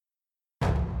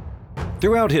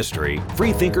Throughout history,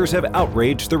 freethinkers have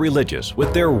outraged the religious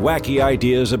with their wacky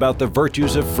ideas about the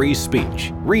virtues of free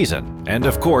speech, reason, and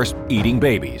of course, eating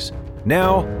babies.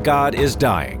 Now, God is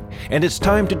dying, and it's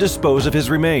time to dispose of his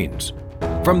remains.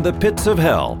 From the pits of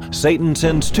hell, Satan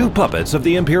sends two puppets of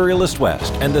the imperialist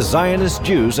West and the Zionist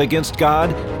Jews against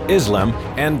God, Islam,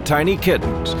 and tiny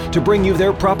kittens to bring you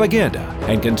their propaganda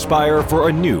and conspire for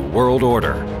a new world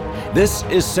order. This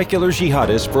is Secular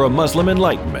Jihadists for a Muslim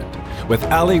Enlightenment with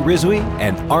Ali Rizvi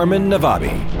and Armin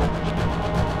Navabi.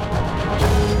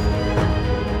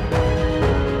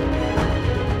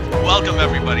 Welcome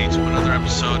everybody to another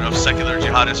episode of Secular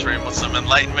Jihadists for a Muslim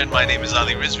Enlightenment. My name is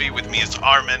Ali Rizvi. With me is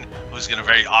Armin, who's going to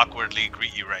very awkwardly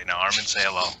greet you right now. Armin, say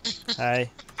hello. Hi.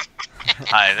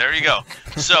 Hi, there you go.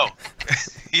 So,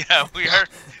 yeah,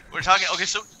 we're talking. Okay,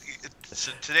 so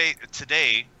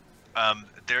today,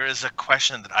 there is a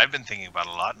question that I've been thinking about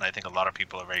a lot, and I think a lot of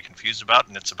people are very confused about,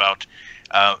 and it's about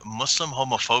Muslim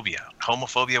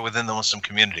homophobia within the Muslim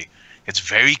community. It's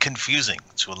very confusing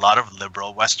to a lot of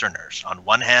liberal Westerners. On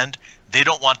one hand, they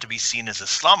don't want to be seen as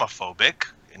Islamophobic,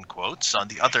 in quotes. On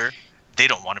the other, they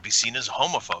don't want to be seen as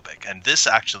homophobic. And this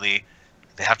actually,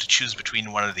 they have to choose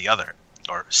between one or the other,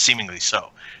 or seemingly so.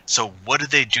 So what do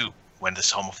they do when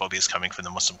this homophobia is coming from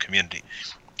the Muslim community?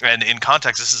 And in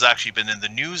context, this has actually been in the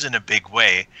news in a big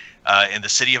way. In the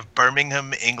city of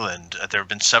Birmingham, England, there have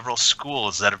been several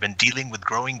schools that have been dealing with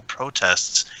growing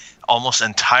protests almost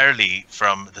entirely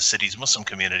from the city's Muslim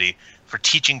community for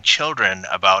teaching children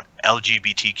about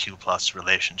LGBTQ plus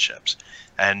relationships.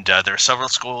 And there are several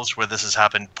schools where this has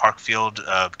happened. Parkfield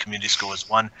Community School is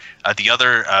one. The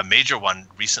other major one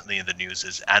recently in the news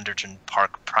is Anderton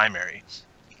Park Primary.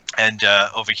 And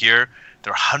over here,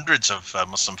 there are hundreds of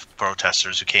Muslim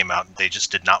protesters who came out, and they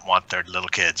just did not want their little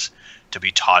kids to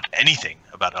be taught anything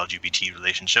about LGBT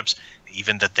relationships,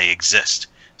 even that they exist.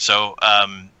 So,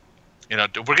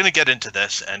 we're going to get into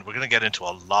this, and we're going to get into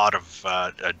a lot of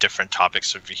different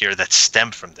topics over here that stem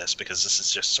from this, because this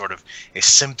is just sort of a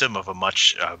symptom of a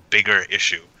much bigger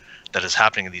issue that is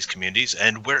happening in these communities.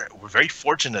 And we're very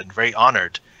fortunate and very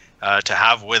honored to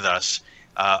have with us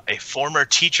a former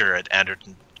teacher at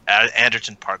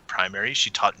Anderton Park Primary. She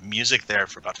taught music there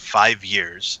for about 5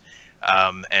 years.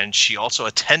 And she also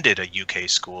attended a UK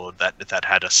school that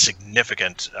had a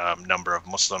significant number of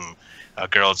Muslim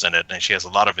girls in it, and she has a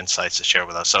lot of insights to share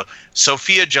with us. So,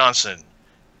 Sophia Johnson,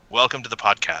 welcome to the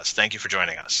podcast. Thank you for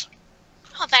joining us.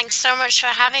 Oh, thanks so much for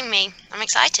having me. I'm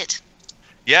excited.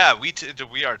 Yeah,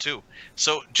 we are too.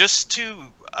 So, just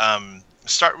to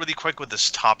start really quick with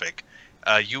this topic,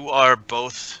 you are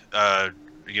both,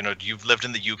 you've lived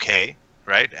in the UK,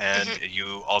 right? And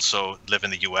you also live in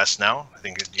the US now. I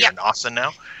think you're in Austin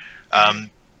now.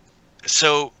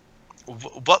 So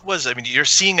you're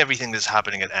seeing everything that's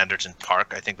happening at Anderton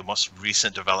Park. I think the most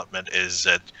recent development is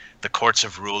that the courts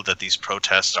have ruled that these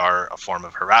protests are a form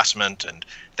of harassment, and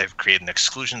they've created an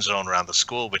exclusion zone around the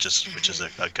school, which is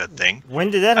a good thing. When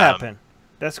did that happen?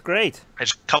 That's great.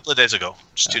 Just a couple of days ago,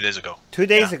 just 2 days ago. 2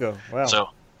 days ago, wow. So,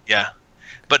 yeah.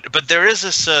 But there is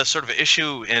this sort of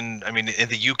issue in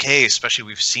the UK, especially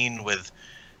we've seen with,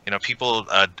 people,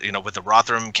 with the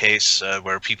Rotherham case,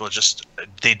 where people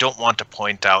they don't want to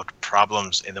point out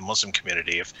problems in the Muslim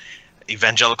community. If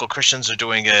evangelical Christians are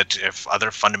doing it, if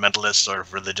other fundamentalists or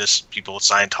religious people,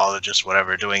 Scientologists,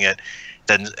 whatever, are doing it,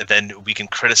 then we can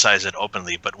criticize it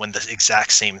openly. But when the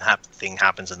exact same thing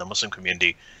happens in the Muslim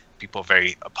community, people are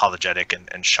very apologetic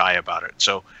and shy about it.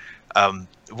 So,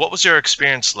 what was your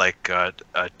experience like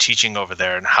teaching over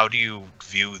there, and how do you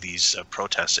view these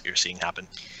protests that you're seeing happen?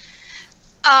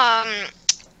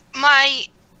 My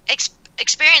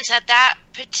experience at that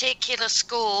particular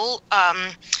school,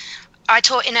 I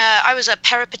was a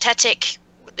peripatetic,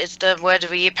 is the word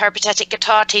we use, peripatetic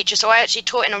guitar teacher. So I actually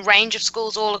taught in a range of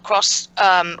schools all across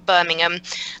Birmingham,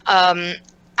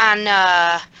 and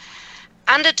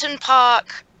Anderton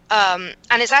Park, and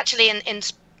it's actually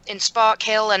in Spark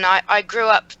Hill, and I grew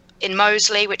up in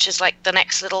Moseley, which is like the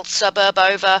next little suburb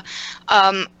over.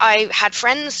 I had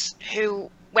friends who,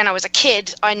 when I was a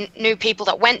kid, I knew people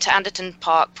that went to Anderton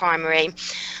Park Primary.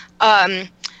 It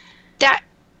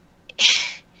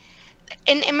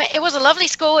was a lovely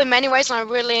school in many ways, and I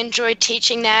really enjoyed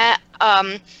teaching there.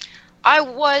 I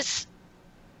was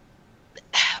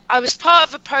part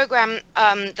of a program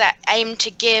that aimed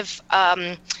to give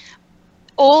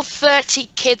all 30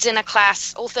 kids in a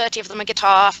class, all 30 of them, a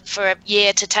guitar for a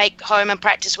year to take home and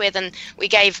practice with, and we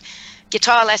gave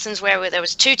guitar lessons where there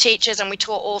was 2 teachers, and we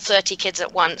taught all 30 kids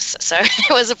at once. So it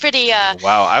was a pretty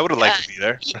wow, I would have liked to be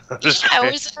there.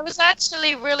 It was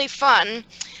actually really fun,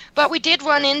 but we did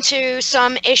run into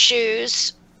some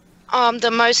issues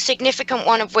The most significant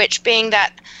one of which being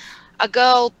that a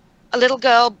little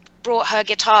girl brought her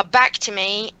guitar back to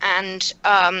me and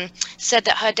said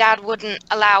that her dad wouldn't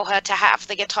allow her to have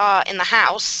the guitar in the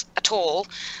house at all,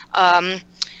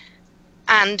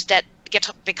 and that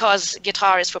because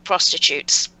guitar is for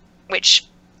prostitutes, which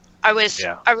I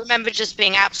remember just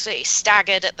being absolutely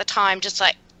staggered at the time, just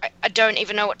like, I don't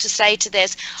even know what to say to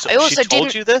this. So I also she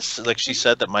told you this? Like, she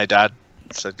said that my dad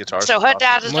said guitar. So her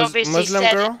dad has obviously Muslim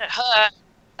said girl? that her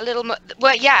a little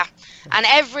well, yeah, and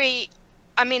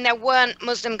there weren't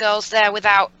Muslim girls there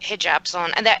without hijabs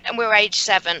on, and we're age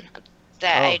 7.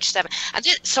 They're age 7, and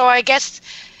so I guess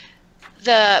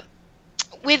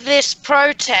with this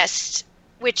protest,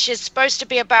 which is supposed to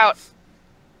be about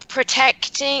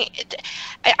protecting,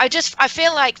 I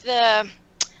feel like the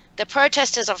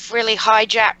protesters have really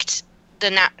hijacked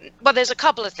well, there's a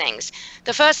couple of things.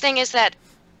 The first thing is that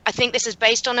I think this is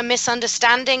based on a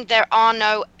misunderstanding. There are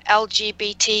no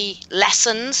LGBT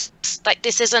lessons. Like,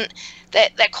 this isn't, they're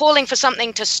calling for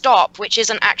something to stop, which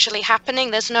isn't actually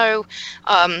happening. There's no,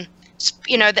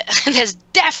 there's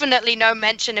definitely no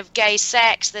mention of gay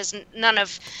sex. There's none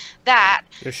of that.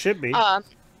 There should be. Well,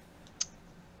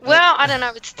 I don't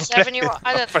know. It's 7-year-old.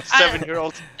 For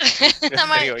 7-year-old.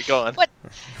 Anyway, go on.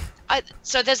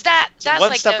 So there's that. That's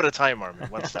one like step at a time, Armin.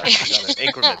 One step. You got it.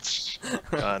 Increments.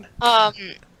 Go on.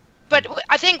 But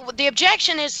I think the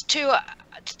objection is to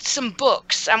some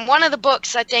books, and one of the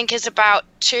books I think is about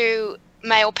 2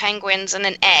 male penguins and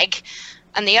an egg,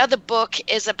 and the other book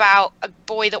is about a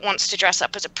boy that wants to dress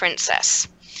up as a princess.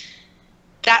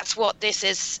 That's what this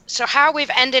is. So how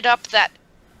we've ended up that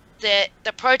the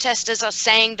protesters are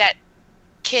saying that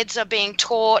kids are being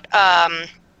taught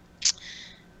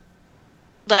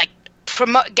like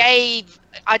gay,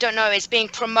 I don't know, is being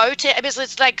promoted.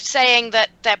 It's like saying that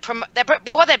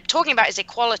what they're talking about is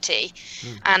equality,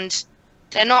 and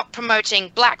they're not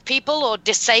promoting black people or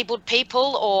disabled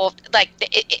people, or like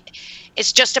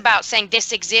it's just about saying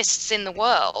this exists in the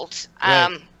world,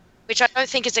 which I don't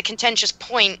think is a contentious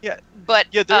point. Yeah. But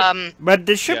but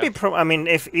there should be I mean,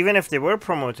 even if they were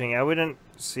promoting, I wouldn't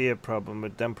see a problem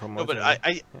with them promoting. No,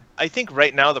 but I think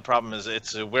right now the problem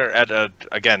is we're at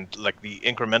again, like the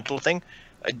incremental thing.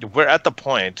 We're at the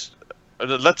point.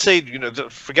 Let's say,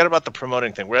 forget about the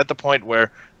promoting thing. We're at the point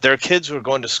where there are kids who are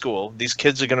going to school. These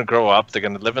kids are going to grow up. They're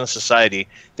going to live in a society.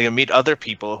 They're going to meet other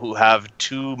people who have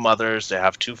 2 mothers. They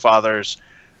have 2 fathers.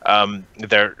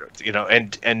 They're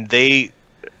and they.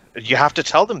 You have to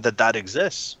tell them that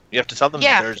exists. You have to tell them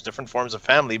that there's different forms of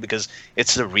family, because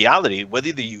it's a reality,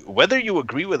 whether you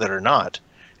agree with it or not.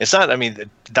 It's not. I mean,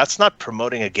 that's not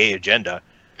promoting a gay agenda.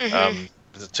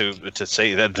 To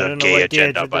say that the gay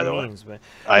agenda, by the way,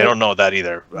 I don't know that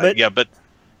either. But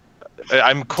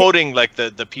I'm quoting like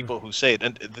the people who say it,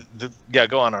 and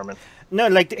go on, Armin. No,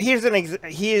 like here's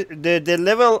the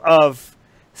level of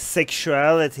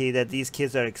sexuality that these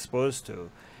kids are exposed to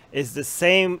is the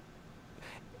same.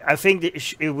 I think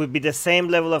it would be the same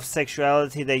level of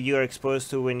sexuality that you are exposed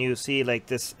to when you see like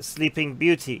this Sleeping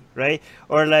Beauty, right?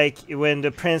 Or like when the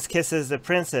prince kisses the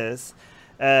princess,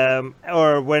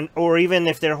 or even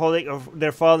if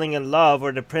they're falling in love,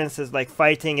 or the prince is like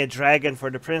fighting a dragon for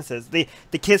the princess. The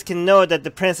kids can know that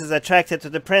the prince is attracted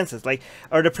to the princess,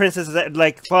 or the princess is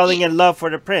like falling in love for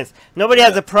the prince. Nobody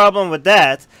has a problem with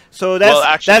that. So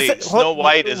actually, Snow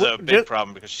White is a big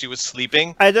problem, because she was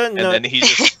sleeping. I don't know. And then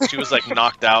she was like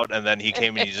knocked out, and then he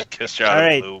came and he just kissed her out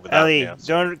of the blue. Without,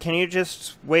 Ellie, can you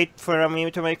just wait for me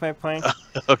to make my point?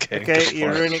 Okay. Okay,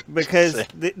 you're ruining, because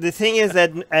the thing is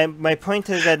that my point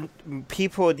is that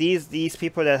these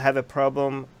people that have a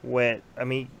problem with, I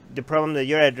mean, the problem that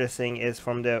you're addressing is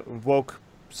from the woke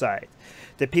side.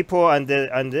 The people on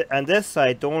this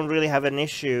side don't really have an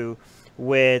issue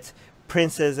with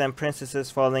princes and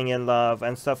princesses falling in love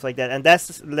and stuff like that, and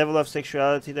that's the level of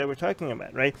sexuality that we're talking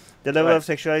about, right? The level of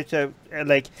sexuality,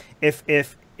 like if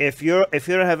you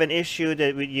don't have an issue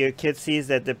that your kid sees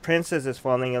that the princess is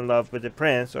falling in love with the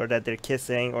prince, or that they're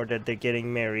kissing, or that they're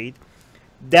getting married,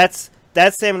 that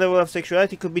same level of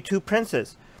sexuality could be 2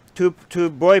 princes, two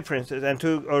boy princes, and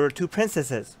 2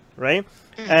 princesses, right?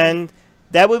 And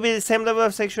that would be the same level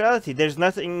of sexuality. There's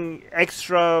nothing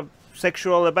extra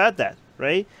sexual about that,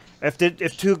 right? If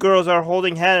 2 girls are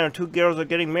holding hands, or 2 girls are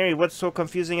getting married, what's so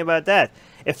confusing about that?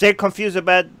 If they're confused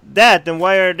about that, then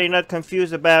why are they not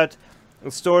confused about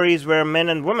stories where men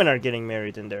and women are getting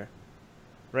married in there,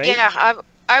 right? Yeah,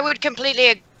 I would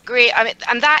completely agree. I mean,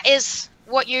 and that is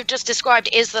what you've just described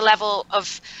is the level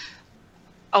of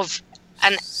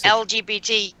an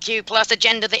LGBTQ plus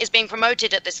agenda that is being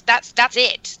promoted at this. That's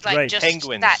it. Like, right. just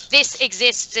Penguins. that this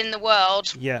exists in the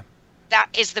world. Yeah. that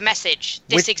is the message.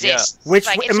 This exists. Which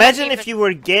like, imagine if you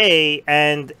were gay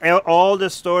and all the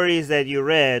stories that you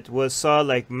read saw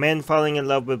like men falling in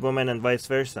love with women and vice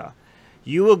versa.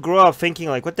 You will grow up thinking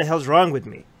like, what the hell's wrong with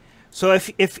me? So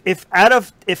if out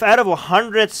of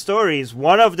 100 stories,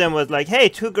 one of them was like, hey,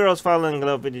 two girls falling in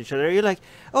love with each other, you're like,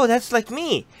 oh, that's like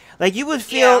me. Like you would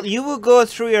feel, you will go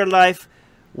through your life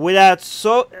without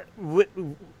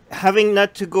having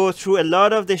not to go through a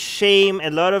lot of the shame, a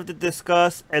lot of the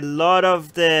disgust, a lot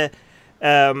of the,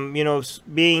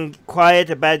 being quiet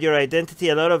about your identity,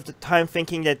 a lot of the time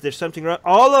thinking that there's something wrong.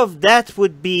 All of that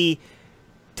would be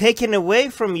taken away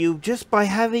from you just by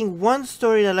having one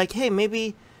story that like, hey,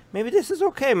 maybe this is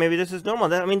okay. Maybe this is normal.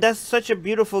 That's such a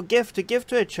beautiful gift to give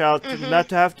to a child, to not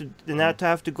to have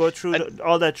to go through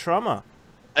all that trauma.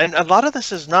 And a lot of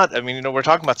this is not. We're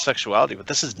talking about sexuality, but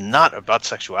this is not about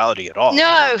sexuality at all.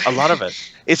 No. A lot of it.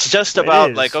 It's just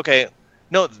about like, okay,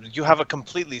 no, supposing you have a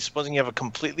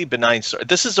completely benign story.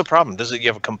 This is the problem. You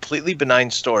have a completely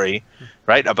benign story,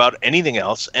 right, about anything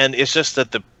else, and it's just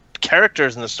that the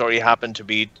characters in the story happen to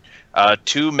be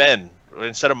two men.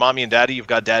 Instead of mommy and daddy, you've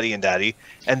got daddy and daddy,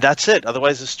 and that's it.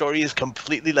 Otherwise, the story is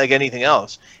completely like anything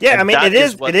else. Yeah,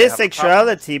 it is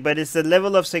sexuality, but it's the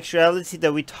level of sexuality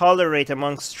that we tolerate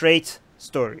among straight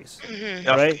stories,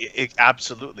 right?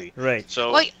 Absolutely. Right.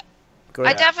 So,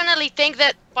 I definitely think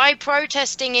that by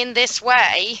protesting in this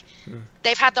way,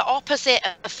 they've had the opposite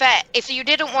effect. If you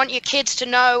didn't want your kids to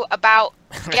know about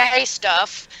gay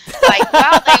stuff, like,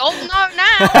 well, they all know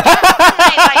now.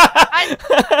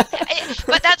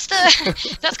 But that's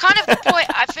kind of the point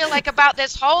I feel like about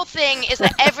this whole thing, is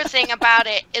that everything about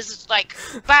it is like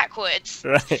backwards.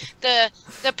 Right. The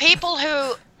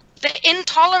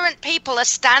intolerant people are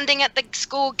standing at the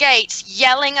school gates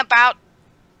yelling about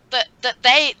that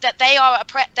they are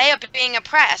being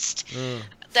oppressed.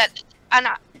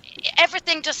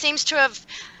 Everything just seems to have.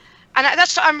 And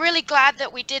I'm really glad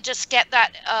that we did just get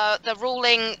that the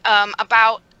ruling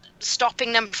about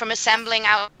stopping them from assembling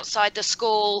outside the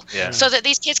school, so that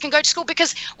these kids can go to school.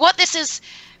 Because what this is,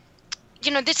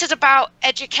 this is about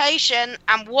education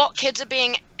and what kids are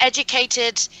being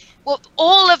educated. Well,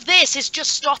 all of this is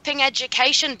just stopping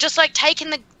education, just like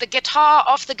taking the guitar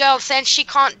off the girl, saying she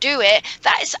can't do it.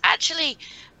 That is actually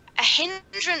a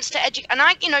hindrance to education. And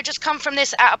I, just come from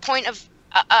this at a point of,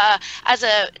 as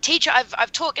a teacher,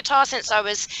 I've taught guitar since I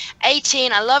was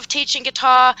 18. I love teaching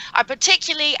guitar. I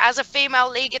particularly, as a female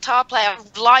lead guitar player,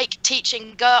 like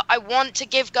teaching girls. I want to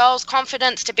give girls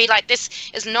confidence to be like, this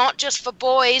is not just for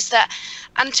boys.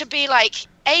 And to be like,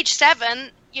 age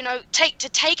 7, take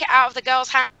it out of the girl's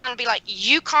hand and be like,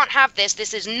 you can't have this.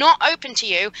 This is not open to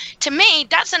you. To me,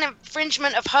 that's an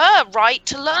infringement of her right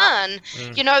to learn.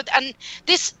 And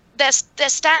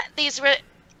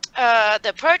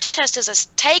the protesters are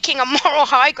taking a moral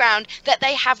high ground that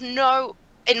they have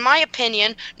in my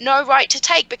opinion, no right to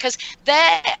take, because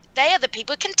they are the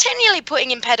people continually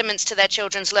putting impediments to their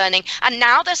children's learning, and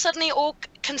now they're suddenly all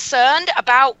concerned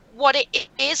about what it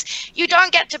is. You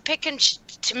don't get to pick and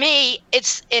to me,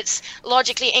 it's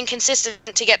logically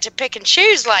inconsistent to get to pick and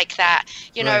choose like that.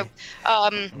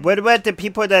 What about the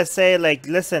people that say like,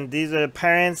 listen, these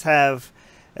parents have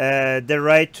the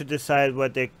right to decide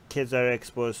what their kids are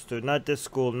exposed to, not the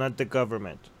school, not the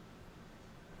government?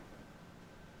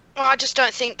 Well, I just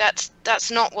don't think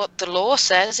that's not what the law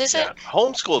says, is it?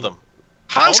 Homeschool them.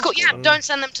 Homeschool, don't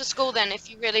send them to school then if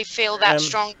you really feel that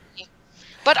strongly.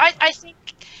 But I think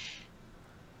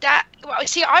that,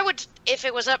 I would, if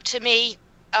it was up to me,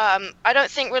 I don't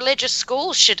think religious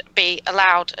schools should be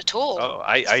allowed at all. Oh,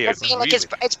 I feel like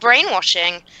it's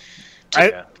brainwashing.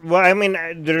 The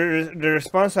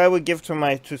response I would give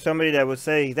to somebody that would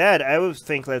say that, I would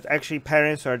think that actually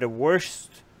parents are the worst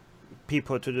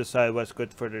people to decide what's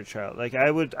good for their child. Like I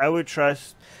would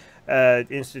trust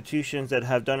institutions that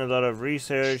have done a lot of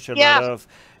research, a lot of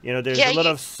there's a lot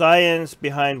of science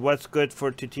behind what's good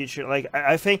to teach you. Like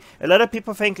I think a lot of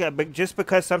people think just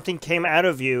because something came out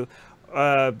of you,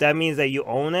 that means that you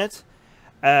own it.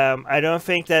 I don't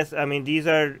think that. These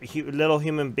are little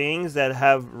human beings that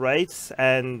have rights,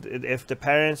 and if the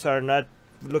parents are not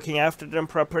looking after them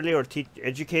properly or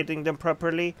educating them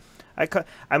properly, a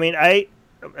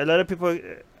lot of people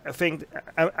think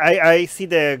I see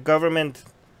the government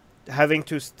having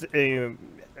to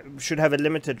should have a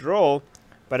limited role,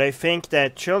 but I think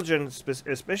that children,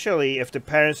 especially if the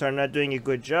parents are not doing a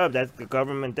good job, that the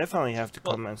government definitely have to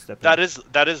come and step in.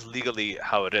 That is legally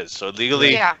how it is. So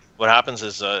legally, what happens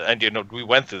is, and we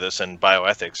went through this in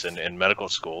bioethics in medical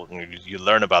school, and you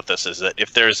learn about this, is that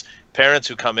if there's parents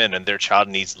who come in and their child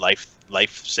needs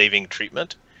life-saving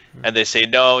treatment, and they say,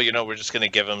 no, we're just going to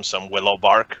give them some willow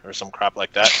bark or some crap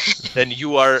like that, then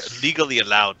you are legally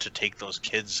allowed to take those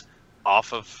kids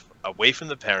away from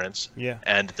the parents,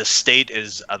 and the state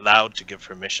is allowed to give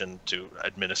permission to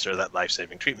administer that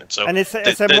life-saving treatment. So, and it's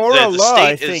a moral law,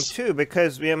 I think, too,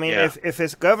 because if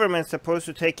its government's supposed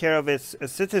to take care of its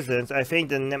citizens, I think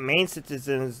the main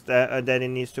citizens that it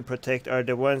needs to protect are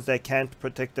the ones that can't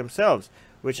protect themselves,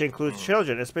 which includes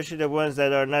children, especially the ones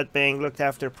that are not being looked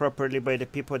after properly by the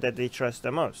people that they trust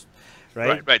the most.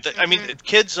 Right. I mean,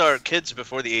 kids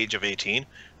before the age of 18,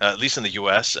 at least in the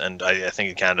U.S. and I think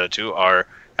in Canada too, are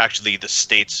actually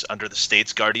under the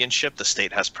state's guardianship. The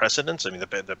state has precedence. I mean,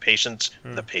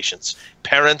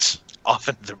 parents,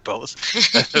 often they're both.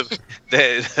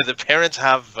 the parents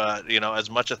have as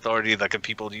much authority that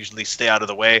people usually stay out of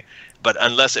the way. But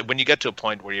when you get to a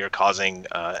point where you're causing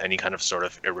any kind of sort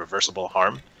of irreversible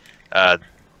harm,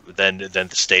 then the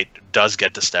state does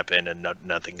get to step in, and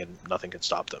nothing can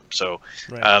stop them. So,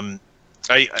 I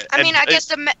guess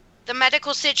the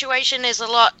medical situation is a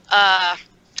lot,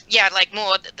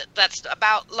 more that's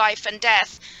about life and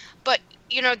death. But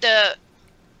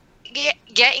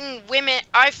getting women,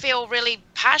 I feel really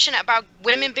passionate about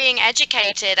women being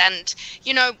educated, and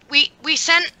we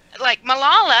sent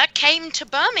Malala came to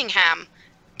Birmingham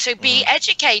to be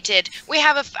educated. We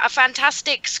have a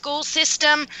fantastic school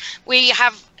system. We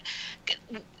have.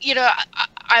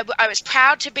 I was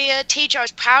proud to be a teacher. I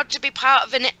was proud to be part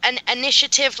of an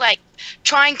initiative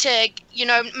trying to,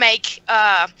 make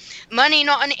money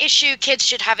not an issue. Kids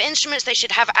should have instruments. They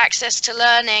should have access to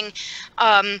learning.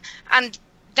 And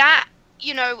that,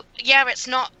 it's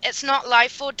not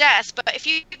life or death. But if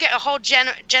you get a whole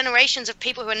generations of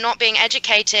people who are not being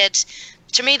educated,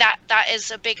 to me, that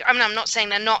is a big, I'm not saying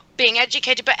they're not being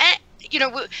educated, but,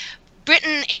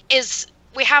 Britain is...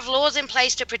 We have laws in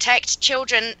place to protect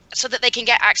children so that they can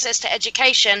get access to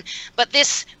education. But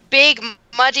this big,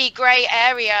 muddy, grey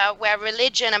area where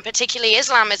religion, and particularly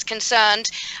Islam, is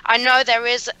concerned, I know there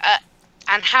is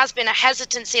and has been a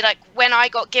hesitancy. When I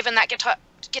got given that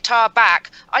guitar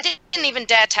back, I didn't even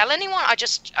dare tell anyone. I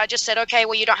just said, okay,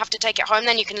 well, you don't have to take it home,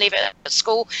 then you can leave it at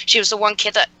school. She was the one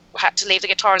kid that had to leave the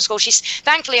guitar in school.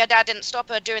 Thankfully her dad didn't stop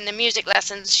her doing the music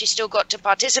lessons. She still got to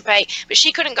participate, but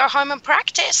she couldn't go home and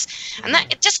practice, and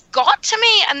that it just got to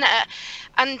me.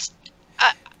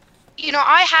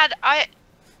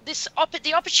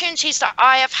 The opportunities that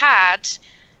I have had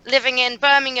living in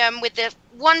Birmingham with the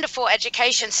wonderful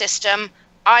education system,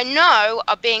 I know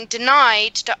are being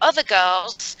denied to other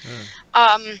girls,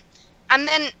 and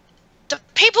then the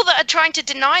people that are trying to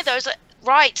deny those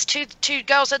rights to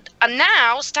girls are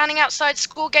now standing outside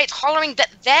school gates hollering that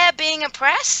they're being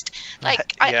oppressed.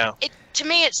 To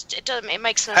me, it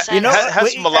makes no sense.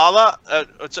 Has Malala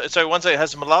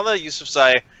has Malala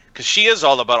Yousafzai, because she is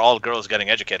all about all girls getting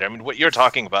educated. I mean, what you're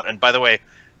talking about, and by the way,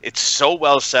 it's so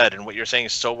well said, and what you're saying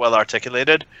is so well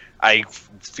articulated. I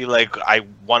feel like I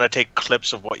want to take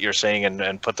clips of what you're saying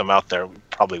and put them out there. We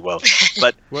probably will.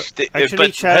 But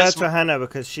shout out to Hannah,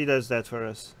 because she does that for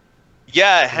us.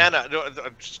 Yeah, Hannah.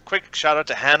 Just quick shout out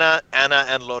to Hannah, Anna,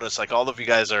 and Lotus. All of you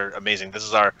guys are amazing. This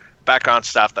is our background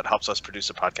staff that helps us produce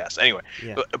a podcast. Anyway,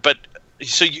 but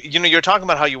so you're talking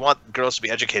about how you want girls to be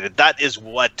educated. That is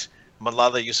what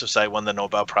Malala Yousafzai won the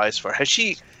Nobel Prize for. Has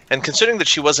she? And considering that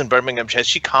she was in Birmingham, has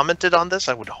she commented on this?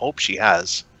 I would hope she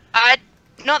has.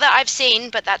 Not that I've seen,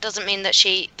 but that doesn't mean that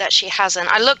she hasn't.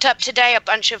 I looked up today a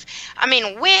bunch of.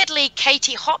 Weirdly,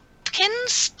 Katie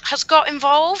Hopkins has got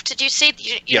involved. Did you see?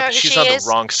 You know who she's she on is? The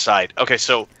wrong side. Okay,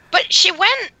 so. But she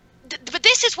went. But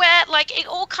this is where it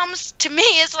all comes to me.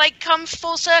 Is comes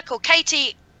full circle.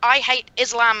 Katie, I hate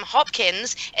Islam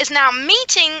Hopkins is now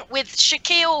meeting with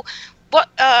Shaquille.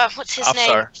 What's his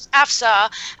name? Afsar,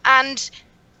 and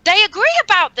they agree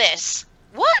about this.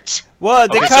 What? Well,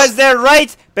 because they're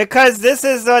right. Because this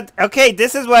is what. Okay,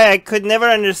 this is why I could never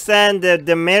understand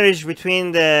the marriage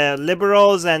between the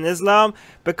liberals and Islam.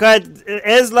 Because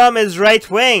Islam is right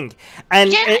wing,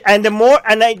 and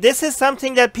this is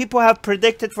something that people have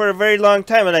predicted for a very long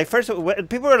time. And first,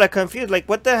 people were confused.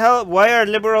 What the hell? Why are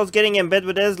liberals getting in bed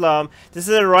with Islam? This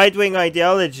is a right wing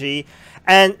ideology.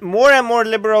 And more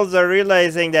liberals are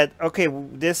realizing that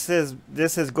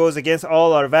this goes against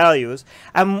all our values,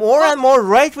 and more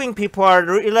right wing people are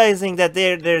realizing that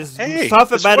there's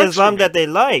stuff about Islam that they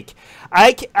like.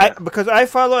 because I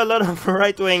follow a lot of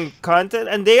right wing content,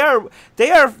 and they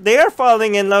are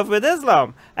falling in love with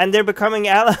Islam, and they're becoming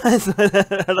allies with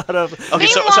a lot of. Okay,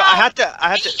 so I had to.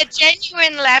 A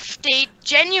genuine lefty,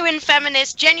 genuine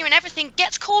feminist, genuine everything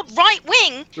gets called right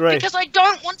wing because I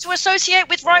don't want to associate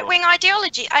with right wing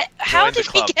ideology. How did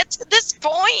we get to this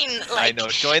point? I know.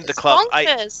 Join the club.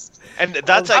 And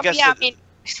that's I guess. Yeah, I mean,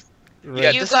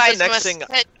 yeah, you this guys is the next must thing.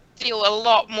 feel a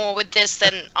lot more with this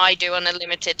than I do on a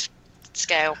limited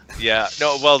scale. Yeah.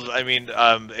 No. Well, I mean,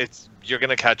 you're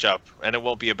gonna catch up, and it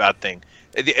won't be a bad thing.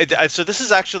 So this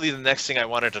is actually the next thing I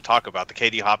wanted to talk about, the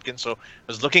Katie Hopkins. So I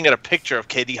was looking at a picture of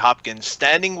Katie Hopkins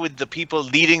standing with the people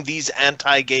leading these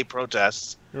anti-gay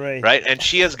protests. Right. And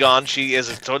she has gone. She is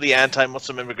totally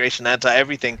anti-Muslim immigration,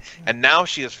 anti-everything, and now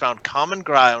she has found common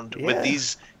ground with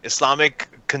these Islamic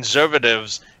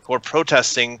conservatives who are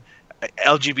protesting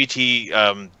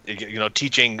LGBT,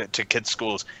 teaching to kids'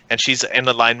 schools, and she's in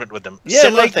alignment with them. Yeah,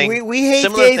 similar like thing, we hate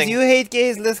gays, you hate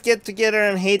gays. Let's get together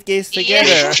and hate gays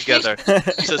together.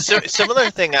 So similar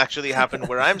thing actually happened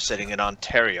where I'm sitting in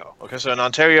Ontario. Okay, so in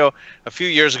Ontario a few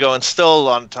years ago, and still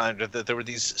on time, there were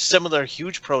these similar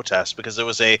huge protests because there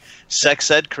was a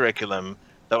sex ed curriculum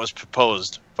that was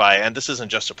proposed by, and this isn't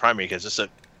just a primary kids, it's a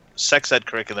sex ed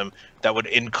curriculum that would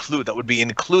be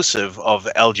inclusive of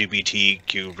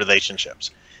LGBTQ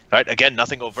relationships, right? Again,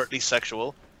 nothing overtly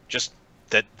sexual, just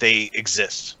that they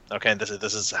exist. Okay, and this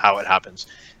is how it happens.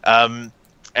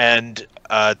 And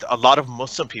a lot of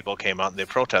Muslim people came out and they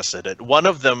protested it. One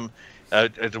of them,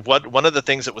 one of the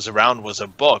things that was around was a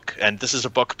book, and this is a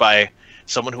book by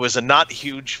someone who is a not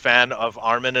huge fan of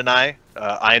Armin and I,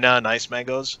 Ina and Ice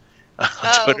Mangoes.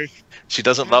 On Twitter. She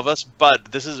doesn't love us,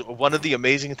 but this is one of the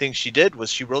amazing things she did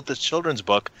was she wrote this children's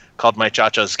book called My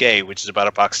Chacha's Gay, which is about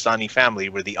a Pakistani family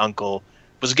where the uncle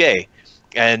was gay.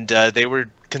 And they were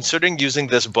considering using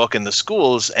this book in the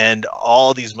schools, and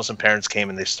all these Muslim parents came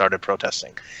and they started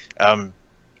protesting.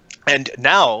 And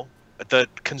now the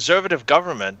conservative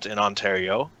government in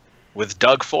Ontario with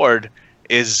Doug Ford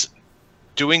is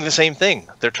doing the same thing.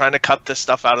 They're trying to cut this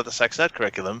stuff out of the sex ed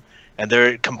curriculum. And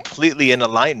they're completely in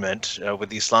alignment with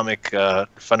the Islamic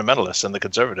fundamentalists and the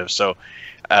conservatives. So,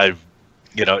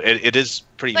 it is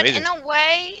pretty amazing. But in a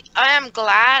way, I am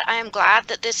glad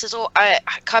that this is all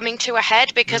coming to a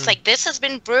head because, this has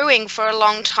been brewing for a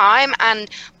long time. And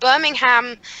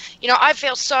Birmingham, I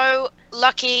feel so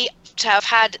lucky to have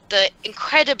had the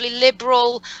incredibly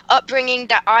liberal upbringing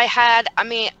that I had. I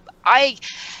mean,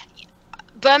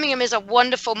 Birmingham is a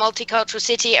wonderful multicultural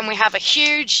city, and we have a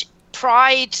huge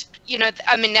pride.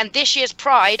 And this year's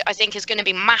Pride, I think, is going to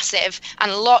be massive. And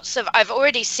I've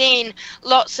already seen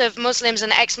lots of Muslims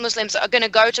and ex-Muslims that are going to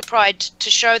go to Pride to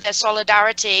show their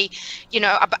solidarity,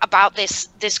 about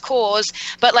this cause.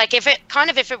 But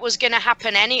if it was going to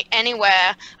happen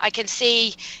anywhere, I can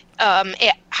see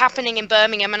it happening in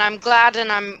Birmingham. And I'm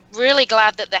really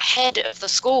glad that the head of the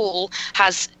school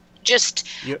has just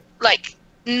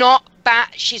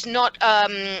she's not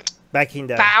backing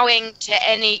down, bowing to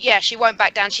any. She won't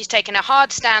back down. She's taken a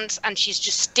hard stance and she's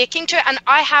just sticking to it. And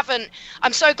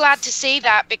I'm so glad to see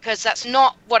that, because that's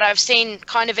not what I've seen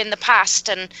kind of in the past.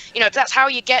 And that's how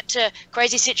you get to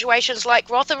crazy situations like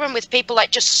Rotherham, with people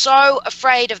just so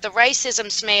afraid of the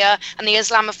racism smear and the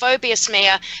Islamophobia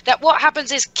smear that what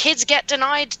happens is kids get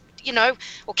denied,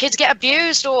 or kids get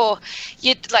abused, or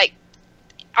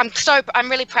I'm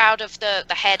really proud of the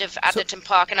head of Atherton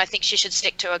Park, and I think she should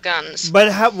stick to her guns.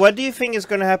 But what do you think is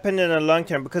going to happen in the long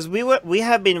term? Because we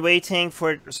have been waiting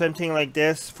for something like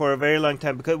this for a very long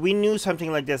time, because we knew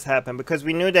something like this happened, because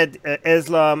we knew that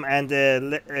Islam and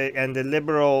the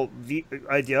liberal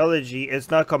ideology is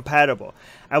not compatible,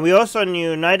 and we also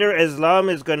knew neither Islam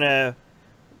is going to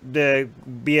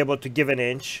be able to give an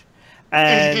inch.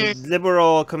 And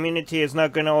liberal community is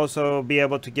not going to also be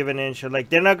able to give an inch.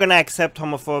 They're not going to accept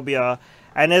homophobia,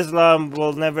 and Islam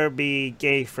will never be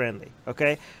gay friendly.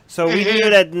 Okay, so we knew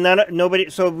that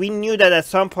So we knew that at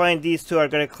some point these two are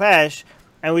going to clash,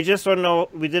 and we just don't know.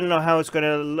 We didn't know how it's going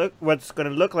to look, what it's going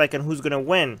to look like, and who's going to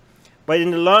win. But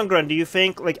in the long run, do you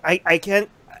think I can't?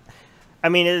 I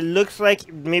mean, it looks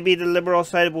like maybe the liberal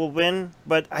side will win,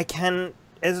 but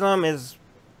Islam is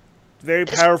very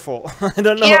powerful. I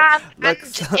don't know. Yeah, and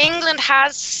England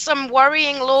has some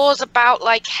worrying laws about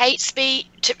hate speech.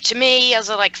 To me, as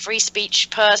a free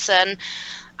speech person,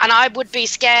 and I would be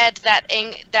scared that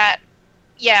the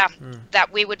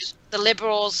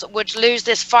liberals would lose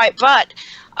this fight. But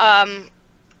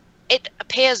it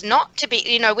appears not to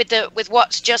be. With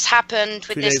what's just happened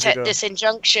with this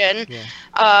injunction.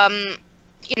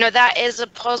 Yeah. That is a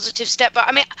positive step. But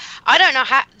I mean, I don't know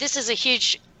how. This is a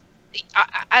huge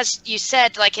as you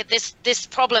said, like this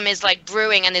problem is like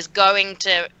brewing and is going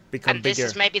to become and bigger.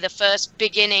 This is maybe the first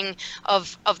beginning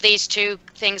of these two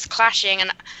things clashing.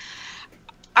 And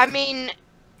I mean,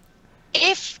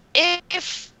 if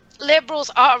liberals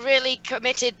are really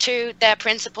committed to their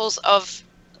principles of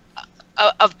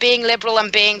being liberal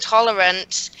and being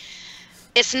tolerant,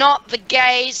 it's not the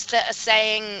gays that are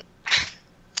saying,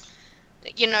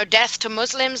 you know, death to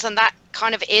Muslims, and that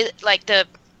kind of is like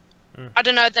I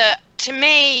don't know, to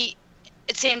me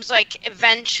it seems like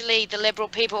eventually the liberal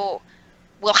people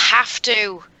will have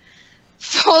to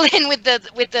fall in with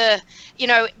the you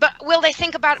know, but will they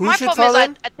think about it? My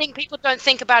problem is I think people don't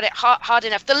think about it hard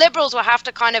enough. The liberals will have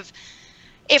to kind of,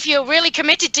 if you're really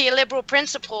committed to your liberal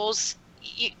principles,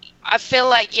 I feel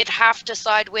like you'd have to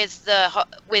side with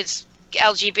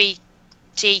LGBTQ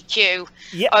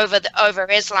over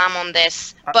Islam on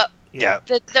this. But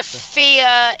the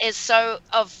fear is so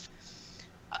of,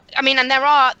 I mean, and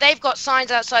they've got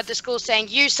signs outside the school saying,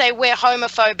 you say we're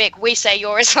homophobic, we say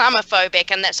you're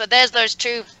Islamophobic, and so there's those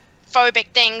two phobic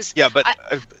things. Yeah,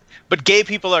 but gay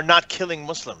people are not killing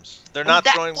Muslims. They're not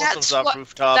throwing Muslims off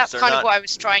rooftops. That's kind of what I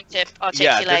was trying to articulate.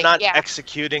 Yeah, they're not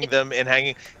executing them and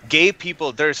hanging. Gay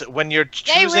people, when you're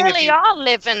choosing, they really are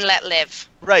live and let live.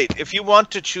 Right. If you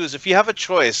want to choose, if you have a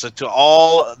choice, to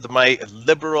all my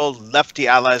liberal lefty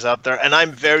allies out there, and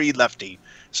I'm very lefty,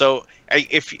 so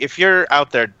if you're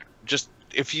out there, just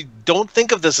if you don't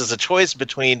think of this as a choice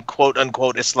between quote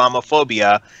unquote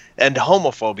Islamophobia and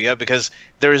homophobia, because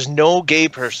there is no gay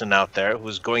person out there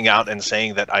who's going out and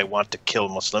saying that I want to kill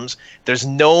Muslims. There's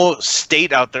no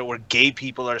state out there where gay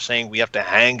people are saying we have to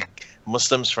hang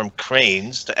Muslims from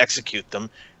cranes to execute them.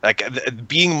 Like,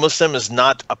 being Muslim is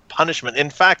not a punishment. In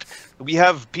fact, we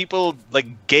have people like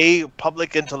gay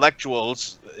public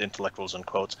intellectuals in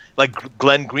quotes, like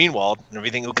Glenn Greenwald and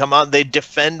everything, who come out and they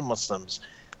defend Muslims,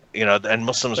 you know, and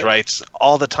Muslims' rights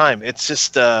all the time. It's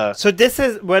just so this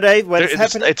is what's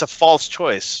happening. It's a false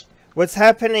choice. What's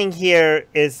happening here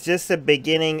is just the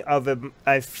beginning of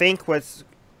I think what's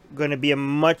going to be a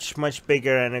much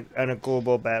bigger and a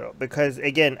global battle, because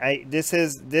again, this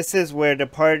is where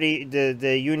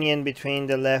the union between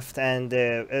the left and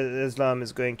Islam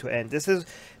is going to end.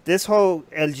 This whole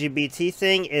LGBT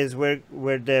thing is where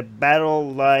the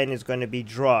battle line is going to be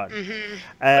drawn.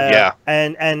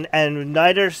 And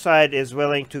neither side is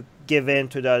willing to give in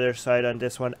to the other side on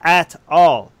this one at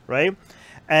all, right?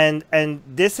 And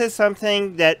this is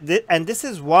something and this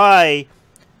is why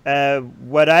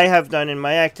what I have done in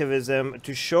my activism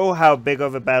to show how big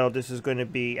of a battle this is going to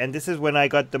be, and this is when I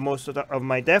got the most of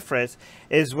my death threats,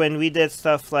 is when we did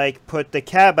stuff like put the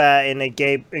Kaaba in a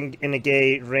gay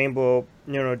rainbow,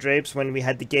 you know, drapes. When we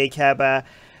had the gay Kaaba,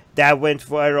 that went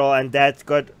viral, and that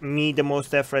got me the most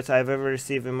death threats I've ever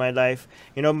received in my life.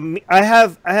 You know, I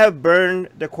have burned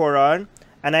the Quran,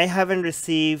 and I haven't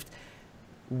received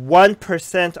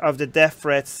 1% of the death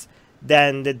threats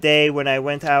than the day when I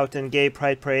went out in gay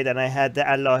pride parade and I had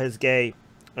the Allah is gay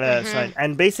sign.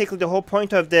 And basically the whole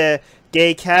point of the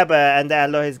gay Kaaba and the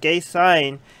Allah is gay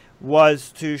sign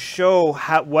was to show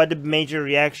what a major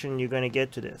reaction you're going to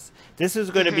get to this. This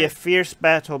is going to be a fierce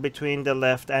battle between the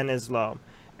left and Islam,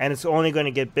 and it's only going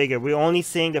to get bigger. We're only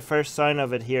seeing the first sign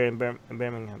of it here in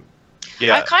Birmingham.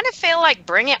 Yeah. I kind of feel like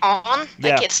bring it on.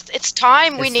 Like it's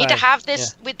time. We need to have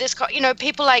this with this. You know,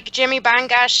 people like Jimmy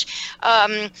Bangash,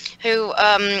 who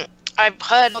I've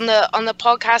heard on the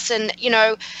podcast, and you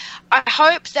know, I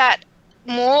hope that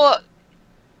more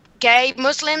gay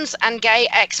Muslims and gay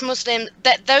ex-Muslims,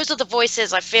 that those are the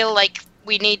voices I feel like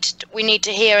we need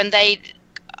to hear, and they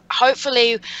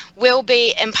hopefully will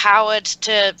be empowered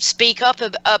to speak up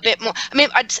a bit more. I mean,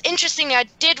 interestingly, I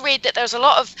did read that there's a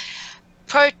lot of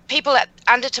people at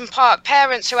Anderton Park,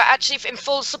 parents who are actually in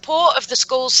full support of the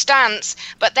school's stance,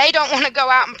 but they don't want to go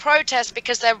out and protest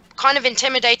because they're kind of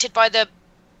intimidated by the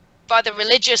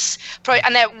religious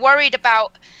and they're worried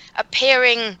about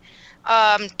appearing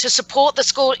to support the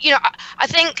school. You know, I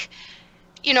think,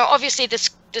 you know, obviously the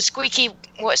squeaky,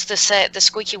 what's the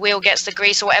squeaky wheel gets the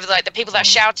grease, or whatever, like the people that are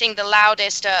shouting the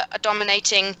loudest are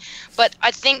dominating. But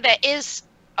I think there is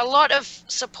a lot of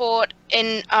support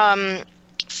in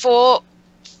for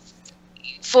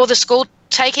the school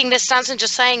taking this stance and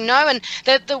just saying no. And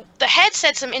the head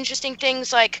said some interesting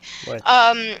things, like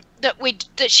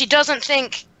that she doesn't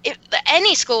think if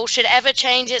any school should ever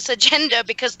change its agenda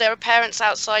because there are parents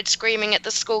outside screaming at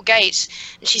the school gates.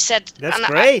 And she said, That's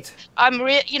great. I'm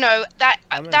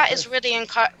that is really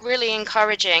really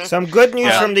encouraging. Some good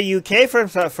news from the UK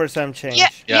for some change.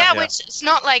 Yeah. Which it's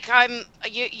not like I'm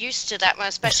used to that,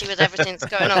 especially with everything that's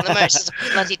going on. The most is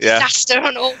a bloody disaster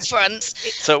on all fronts.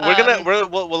 So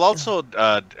we'll also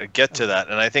get to that,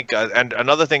 and I think and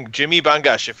another thing, Jimmy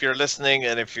Bangash, if you're listening,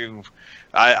 and if you.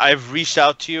 I've reached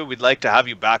out to you. We'd like to have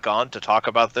you back on to talk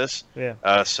about this. Yeah.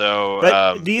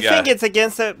 But do you think it's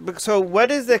against the? So what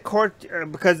is the court?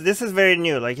 Because this is very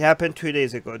new. Like it happened 2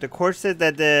 days ago. The court said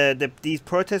that these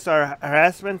protests are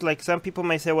harassment. Like some people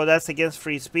may say, well, that's against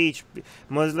free speech.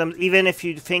 Muslims, even if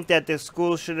you think that the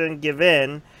school shouldn't give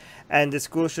in, and the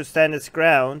school should stand its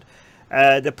ground.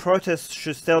 The protests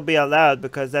should still be allowed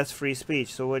because that's free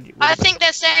speech. So I think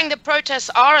they're saying the protests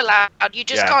are allowed. You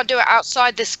just can't do it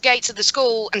outside the gates of the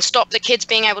school and stop the kids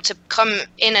being able to come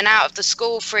in and out of the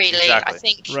school freely. Exactly. I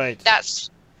think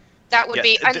that would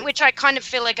be, and which I kind of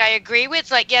feel like I agree with.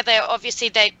 Like, yeah, they obviously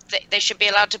they should be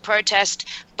allowed to protest,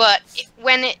 but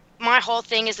my whole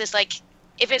thing is this, like,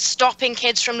 if it's stopping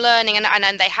kids from learning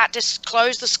and they had to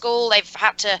close the school, they've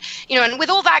had to, and with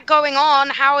all that going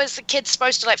on, how is the kids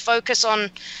supposed to like focus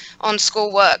on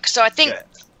schoolwork? So I think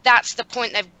that's the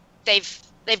point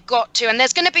they've got to. And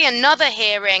there's going to be another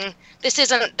hearing. This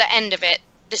isn't the end of it.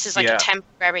 This is like a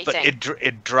temporary thing.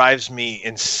 It drives me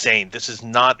insane. This is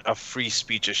not a free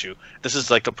speech issue. This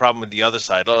is like the problem with the other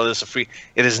side.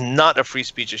 It is not a free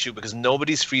speech issue because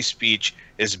nobody's free speech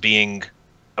is being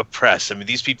oppressed. I mean,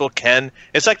 these people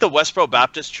it's like the Westboro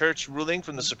Baptist Church ruling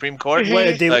from the Supreme Court. Well,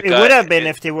 it would have been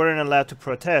if they weren't allowed to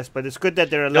protest, but it's good that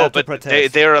they're allowed to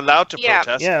protest. They're allowed to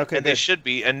protest, okay, and they should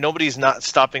be, and nobody's not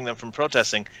stopping them from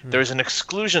protesting. There's an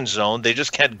exclusion zone. They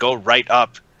just can't go right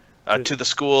up to the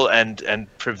school and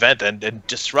prevent and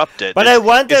disrupt it. But I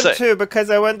want them to, because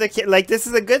I want the kid. Like, this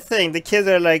is a good thing. The kids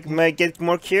are like might get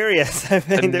more curious. I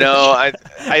mean, I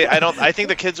don't. I think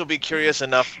the kids will be curious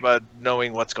enough about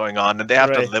knowing what's going on, and they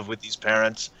have to live with these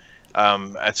parents.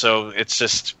 And so it's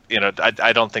just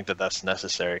I don't think that that's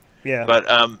necessary. Yeah. But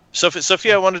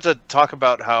Sophia, I wanted to talk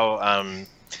about how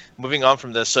moving on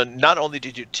from this. So not only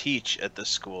did you teach at this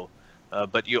school,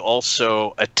 but you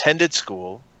also attended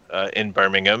school in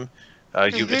Birmingham.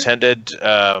 You attended,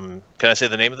 can I say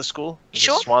the name of the school?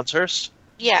 Sure. Swanshurst?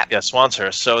 Yeah. Yeah,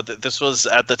 Swanshurst. So this was,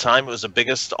 at the time, it was the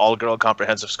biggest all-girl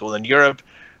comprehensive school in Europe,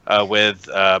 with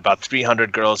about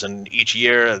 300 girls in each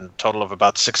year, and a total of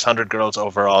about 600 girls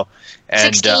overall.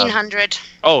 And 1,600.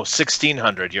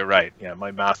 1,600, you're right. Yeah,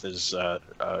 my math is,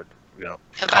 about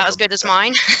as good as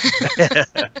mine.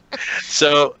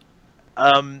 So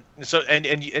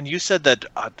you said that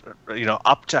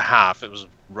up to half, it was a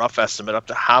rough estimate, up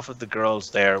to half of the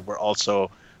girls there were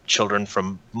also children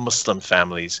from Muslim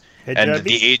families, and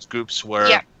the age groups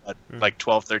were like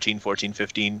 12, 13, 14,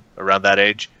 15, around that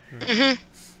age.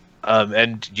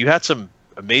 And you had some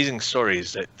amazing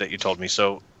stories that you told me.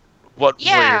 So what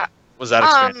was that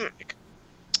experience like?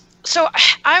 So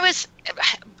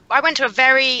I went to a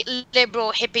very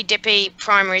liberal hippy dippy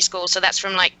primary school, so that's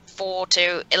from like 4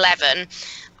 to 11,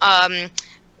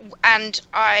 and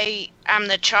I am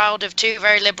the child of two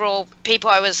very liberal people.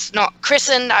 I was not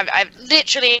christened. I've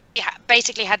literally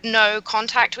basically had no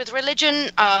contact with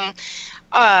religion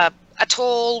at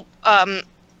all.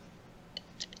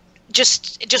 It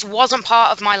just wasn't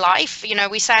part of my life.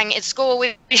 We sang at school,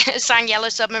 we sang Yellow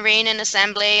Submarine in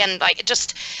assembly, and like it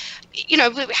just, we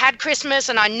had Christmas,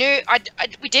 and I knew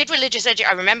we did religious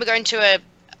education. I remember going to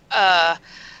a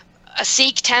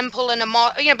Sikh temple and a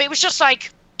but it was just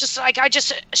like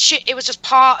it was just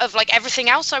part of like everything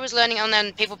else I was learning. And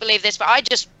then people believe this, but I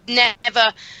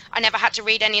never had to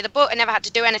read any of the book. I never had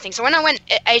to do anything. So when I went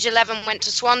at age 11, went to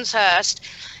Swanshurst,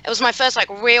 it was my first like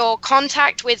real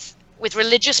contact with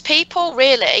religious people,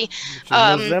 really.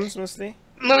 Muslims mostly.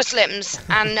 Muslims,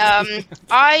 and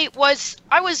I was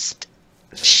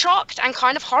shocked and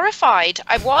kind of horrified.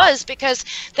 I was, because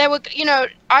there were,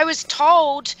 I was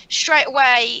told straight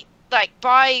away, like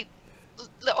by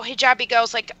little hijabi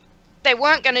girls, like they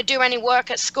weren't going to do any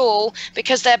work at school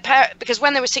because because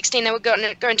when they were 16 they were going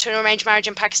to an arranged marriage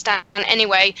in Pakistan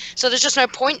anyway, so there's just no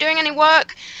point doing any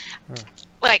work.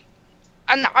 Like,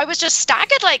 and I was just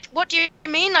staggered, like, what do you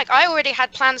mean? Like, I already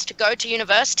had plans to go to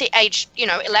university age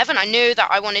 11. I knew that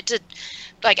I wanted to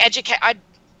like educate.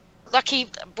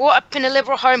 Brought up in a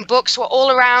liberal home, books were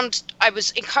all around. I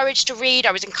was encouraged to read,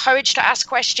 I was encouraged to ask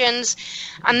questions,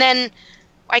 and then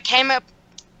I came up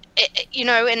you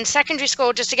know, in secondary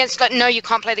school, just against like, no, you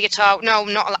can't play the guitar. No,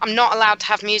 I'm not allowed to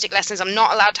have music lessons. I'm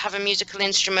not allowed to have a musical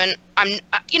instrument.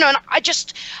 You know, and I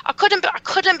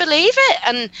couldn't believe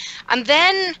it. And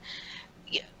then,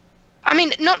 I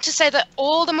mean, not to say that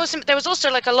all the Muslim, there was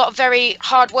also like a lot of very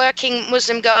hardworking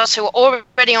Muslim girls who were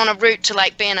already on a route to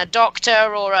like being a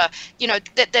doctor or a, you know,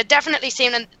 they're definitely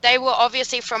seen, and they were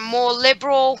obviously from more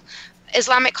liberal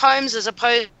Islamic homes as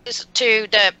opposed to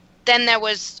then there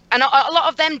was, and a lot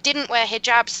of them didn't wear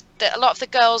hijabs. A lot of the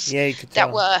girls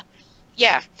that were,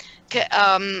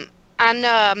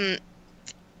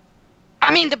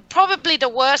 I mean, probably the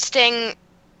worst thing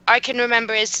I can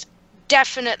remember is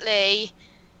definitely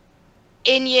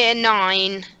in year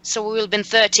 9, so we would have been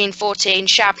 13, 14,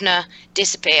 Shabna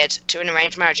disappeared to an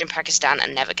arranged marriage in Pakistan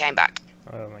and never came back.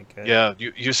 Oh my god. Yeah,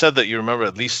 you said that you remember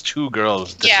at least 2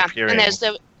 girls disappearing.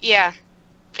 Yeah,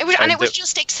 and it was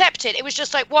just accepted. It was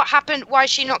just like, what happened? Why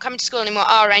is she not coming to school anymore?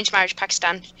 Oh, arranged marriage,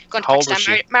 Pakistan. Gone to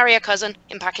Pakistan, marry a cousin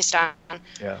in Pakistan.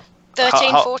 Yeah.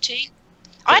 13, 14.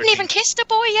 I hadn't even kissed a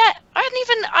boy yet. I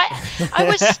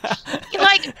was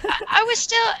like, I was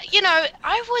still, you know,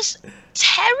 I was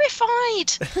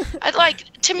terrified.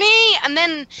 To me, and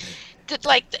then the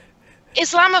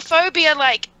Islamophobia,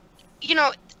 like, you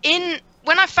know,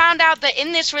 when I found out that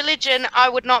in this religion I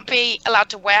would not be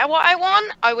allowed to wear what I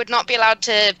want, I would not be allowed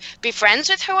to be friends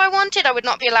with who I wanted, I would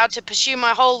not be allowed to pursue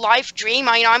my whole life dream.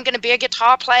 I'm going to be a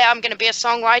guitar player, I'm going to be a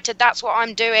songwriter, that's what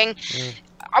I'm doing.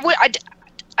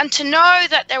 And to know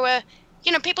that there were,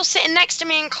 you know, people sitting next to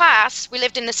me in class, we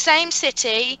lived in the same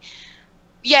city,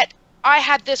 yet I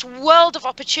had this world of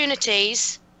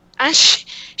opportunities, and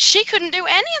she couldn't do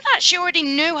any of that. She already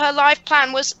knew her life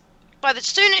plan was, by the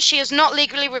soon as she is not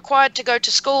legally required to go to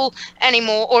school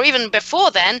anymore, or even before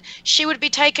then, she would be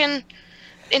taken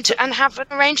into and have an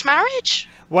arranged marriage.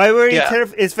 Why were you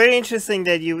terrified? It's very interesting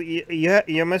that you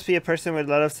must be a person with a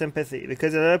lot of sympathy,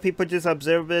 because a lot of people just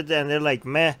observe it and they're like,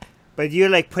 meh. But you're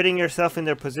like putting yourself in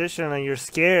their position and you're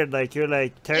scared, like you're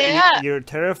like you're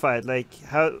terrified. Like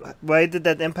why did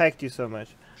that impact you so much?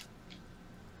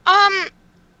 I'm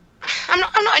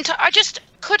not I just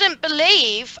couldn't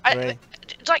believe. Right.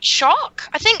 Like shock.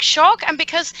 I think shock, and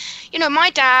because, you know, my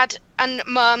dad and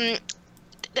mum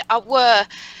were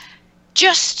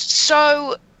just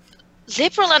so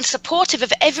liberal and supportive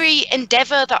of every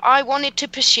endeavor that I wanted to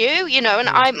pursue, you know,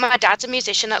 and my dad's a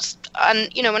musician, and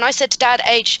you know, when I said to Dad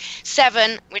age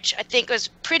 7, which I think was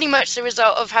pretty much the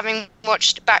result of having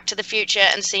watched Back to the Future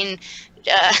and seen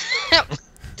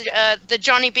the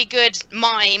Johnny Be Good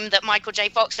mime that Michael J.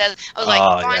 Fox says, I was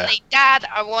like, finally, Dad,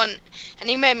 I want, and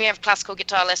he made me have classical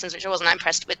guitar lessons, which I wasn't that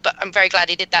impressed with, but I'm very glad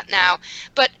he did that now.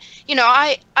 But, you know,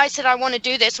 I said I want to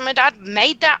do this, and my dad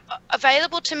made that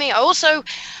available to me. I also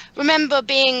remember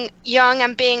being young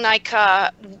and being like,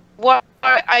 I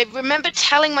remember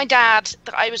telling my dad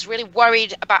that I was really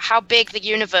worried about how big the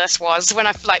universe was when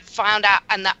I found out,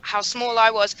 and that how small I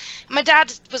was. And my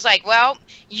dad was like, well,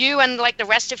 you and like the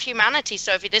rest of humanity,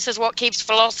 Sophie, this is what keeps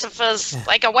philosophers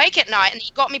like awake at night. And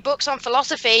he got me books on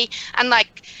philosophy, and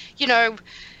like, you know,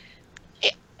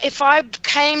 if I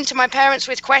came to my parents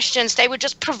with questions, they would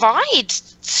just provide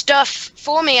stuff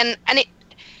for me. And it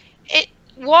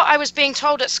what I was being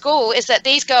told at school is that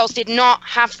these girls did not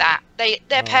have that.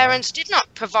 Their parents did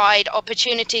not provide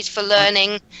opportunities for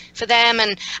learning for them.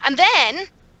 And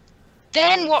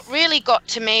then what really got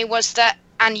to me was that,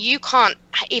 and you can't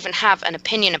even have an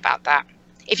opinion about that.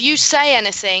 If you say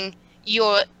anything,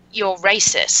 you're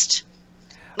racist.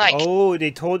 Like, oh,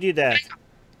 they told you that.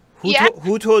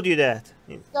 Who told you that?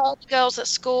 Girls at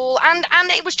school, and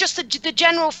it was just the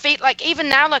general feat. Like, even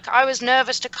now, like, I was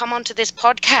nervous to come onto this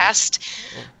podcast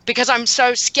because I'm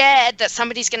so scared that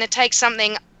somebody's going to take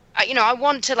something. You know, I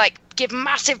want to like give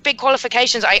massive big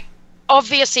qualifications. I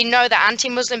obviously know that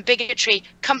anti-Muslim bigotry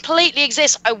completely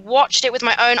exists. I watched it with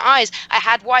my own eyes. I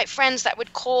had white friends that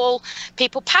would call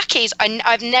people Pakis.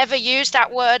 I've never used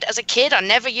that word as a kid. I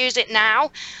never use it now.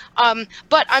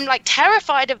 But I'm like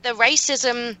terrified of the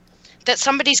racism that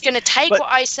somebody's going to take what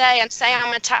I say and say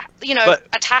I'm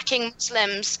attacking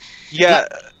Muslims. Yeah.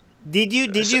 Did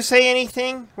you say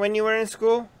anything when you were in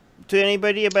school to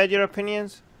anybody about your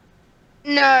opinions?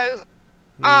 No.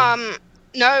 No,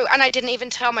 and I didn't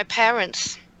even tell my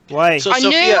parents. Why? So, I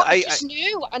Sophia, I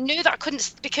knew that I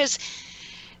couldn't, because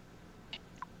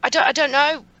I don't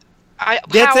know how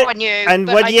I knew. And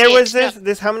what year was this?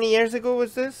 This how many years ago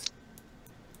was this?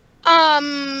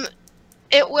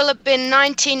 It will have been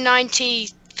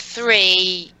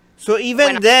 1993. So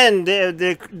even then,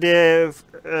 the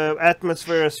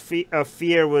atmosphere of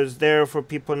fear was there for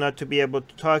people not to be able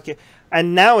to talk,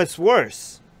 and now it's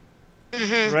worse,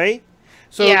 right?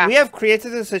 So Yeah. we have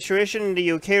created a situation in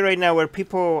the UK right now where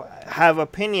people have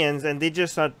opinions and they're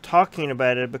just not talking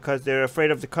about it because they're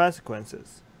afraid of the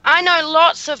consequences. I know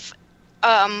lots of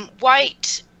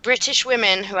white British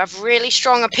women who have really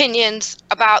strong opinions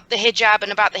about the hijab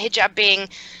and about the hijab being,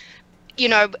 you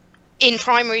know, in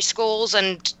primary schools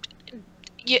and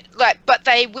but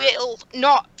they will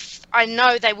not. I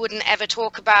know they wouldn't ever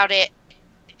talk about it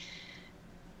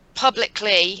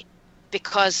publicly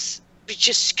because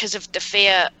of the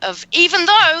fear of, even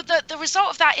though the result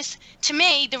of that is, to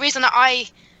me, the reason that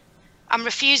I'm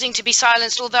refusing to be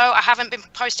silenced, although I haven't been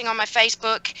posting on my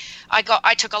Facebook.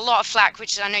 I took a lot of flack,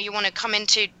 which I know you want to come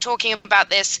into talking about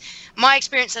this. My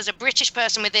experience as a British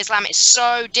person with Islam is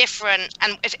so different,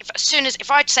 and if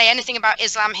I'd say anything about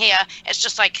Islam here, it's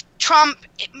just like Trump,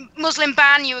 Muslim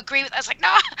ban. You agree with? I was like,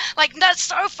 no, like that's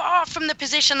so far from the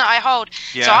position that I hold.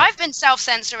 Yeah. So I've been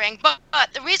self-censoring, but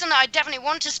the reason that I definitely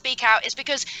want to speak out is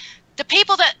because the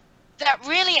people that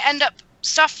really end up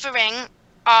suffering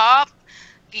are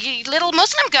little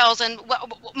Muslim girls and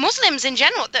Muslims in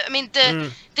general. I mean,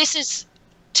 this is,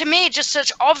 to me, just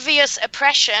such obvious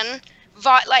oppression.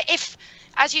 Like, if,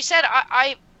 as you said,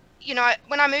 I you know,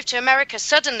 when I moved to America,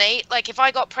 suddenly, like, if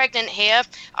I got pregnant here,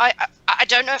 I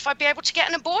don't know if I'd be able to get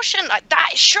an abortion. Like, that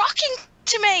is shocking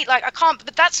to me. Like, I can't.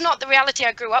 But that's not the reality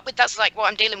I grew up with. That's like what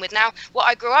I'm dealing with now. What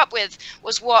I grew up with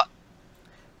was what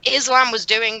Islam was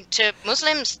doing to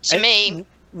Muslims. To me,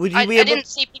 would you I didn't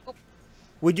see people.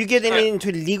 Would you get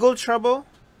into legal trouble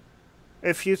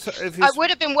if you? I would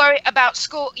have been worried about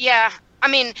school. Yeah, I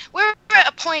mean, we're at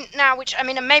a point now, which, I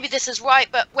mean, and maybe this is right,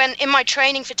 but when in my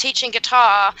training for teaching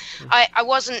guitar, I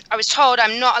was told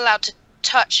I'm not allowed to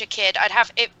touch a kid. I'd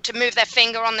have it to move their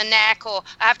finger on the neck, or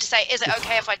I have to say, is it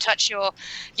okay if I touch your,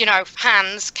 you know,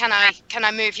 hands? Can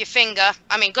I move your finger?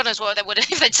 I mean, goodness, well, they would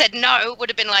have, if they'd said no, it would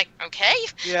have been like, okay.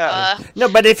 Yeah. No,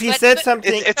 but if you said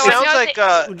something, it sounds like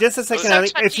just a second,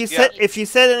 Ali, if you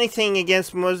said anything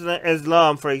against Muslim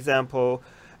Islam, for example,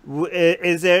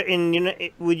 is there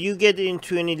would you get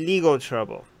into any legal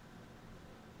trouble?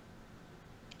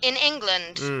 In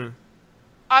England,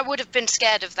 I would have been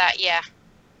scared of that. Yeah.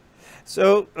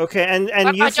 So okay,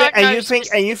 and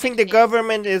you think the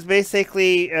government is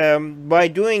basically by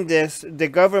doing this, the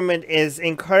government is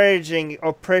encouraging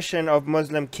oppression of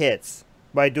Muslim kids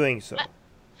by doing so.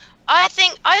 I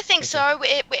think okay. So.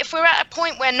 If we're at a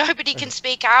point where nobody can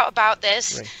speak out about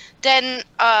this, right, then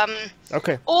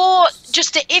okay. Or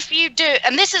just if you do,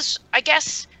 and this is, I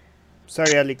guess.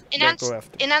 Sorry, Ali. In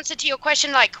answer to your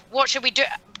question, like, what should we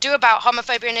do about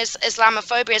homophobia and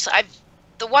Islamophobia? So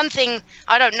the one thing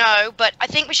I don't know, but I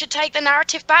think we should take the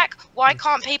narrative back. Why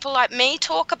can't people like me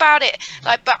talk about it?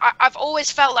 Like, but I've always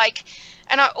felt like,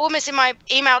 and I almost in my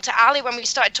email to Ali when we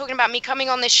started talking about me coming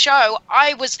on this show,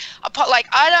 I was like,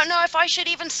 I don't know if I should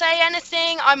even say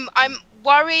anything. I'm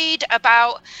worried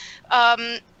about,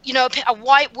 you know, a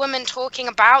white woman talking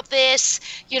about this,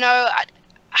 you know,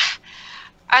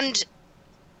 and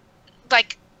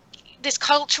like this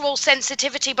cultural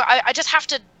sensitivity, but I just have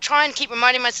to try and keep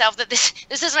reminding myself that this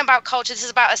isn't about culture. This is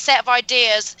about a set of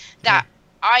ideas that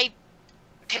I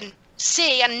can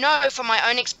see and know from my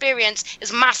own experience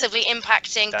is massively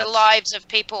impacting the lives of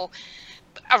people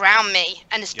around me,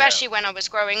 and especially when I was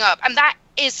growing up. And that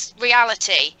is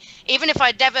reality. Even if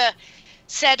I'd never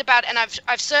said about it, and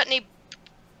I've certainly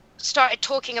started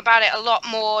talking about it a lot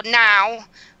more now,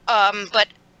 but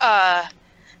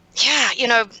yeah, you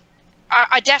know,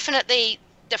 I definitely,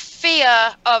 the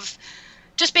fear of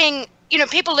just being, you know,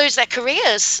 people lose their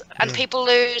careers and people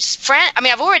lose friends. I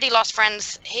mean, I've already lost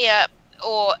friends here,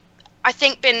 or I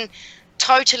think been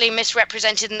totally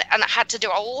misrepresented, and had to do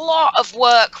a lot of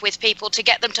work with people to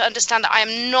get them to understand that I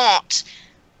am not,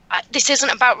 this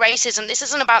isn't about racism. This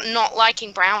isn't about not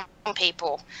liking brown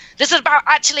people. This is about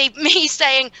actually me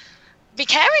saying, be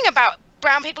caring about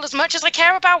brown people as much as I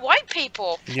care about white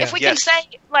people. Yeah. If we can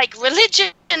say, like,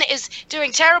 religion is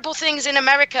doing terrible things in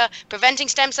America, preventing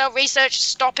stem cell research,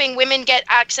 stopping women get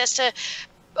access to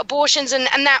abortions, and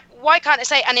that, why can't I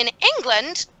say, and in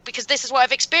England, because this is what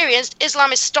I've experienced,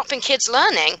 Islam is stopping kids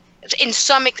learning in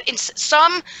some,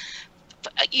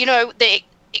 you know, the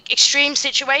extreme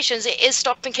situations, it is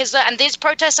stopping kids learning. And these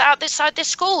protests are outside this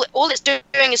school, all it's doing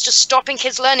is just stopping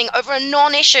kids learning over a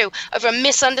non-issue, over a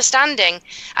misunderstanding.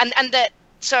 And that,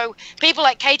 so people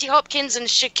like Katie Hopkins and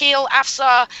Shaquille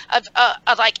Afsar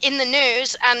are like in the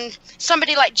news, and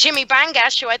somebody like Jimmy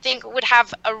Bangash, who I think would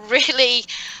have a really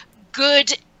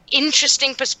good,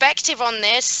 interesting perspective on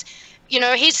this. You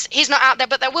know, he's not out there,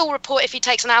 but they will report if he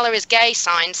takes an Allah is gay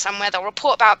sign somewhere. They'll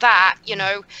report about that, you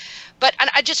know. But,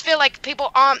 and I just feel like people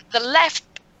aren't, the left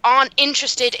aren't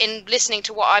interested in listening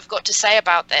to what I've got to say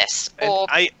about this, or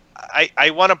I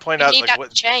want to point out need like that what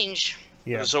to change.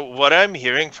 Yeah. So what I'm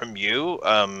hearing from you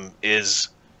is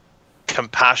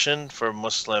compassion for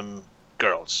Muslim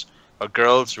girls or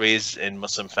girls raised in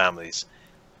Muslim families.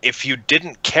 If you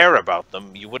didn't care about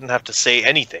them, you wouldn't have to say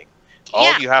anything.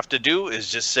 All you have to do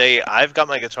is just say, I've got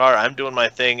my guitar, I'm doing my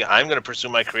thing, I'm going to pursue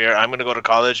my career, I'm going to go to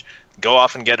college, go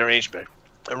off and get arranged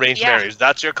marriages.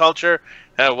 That's your culture,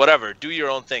 whatever, do your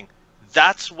own thing.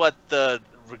 That's what the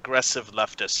regressive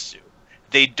leftists do.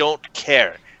 They don't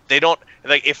care. They don't,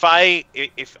 like, if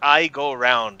I go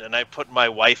around and I put my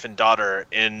wife and daughter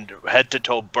in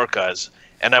head-to-toe burqas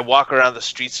and I walk around the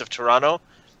streets of Toronto,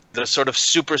 the sort of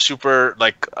super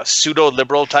like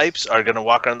pseudo-liberal types are going to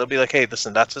walk around. They'll be like, hey,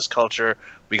 listen, that's his culture.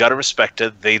 We got to respect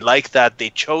it. They like that. They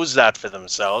chose that for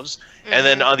themselves. Mm-hmm. And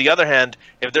then on the other hand,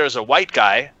 if there's a white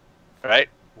guy, right,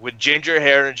 with ginger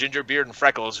hair and ginger beard and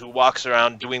freckles who walks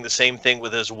around doing the same thing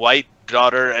with his white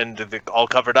daughter and all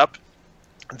covered up,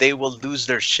 they will lose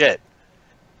their shit.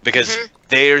 Because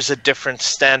there's a different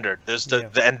standard. There's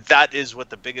and that is what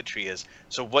the bigotry is.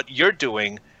 So what you're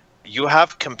doing, you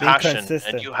have compassion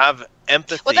and you have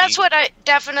empathy. Well, that's what I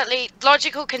definitely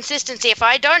logical consistency. If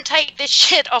I don't take this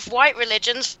shit off white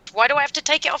religions, why do I have to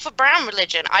take it off a brown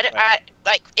religion?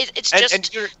 It's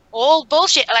just all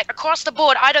bullshit. Like across the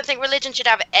board, I don't think religion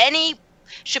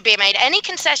should be made any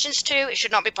concessions to. It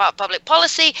should not be part of public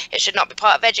policy. It should not be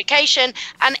part of education.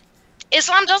 And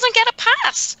Islam doesn't get a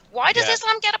pass. Why does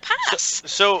Islam get a pass?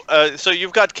 So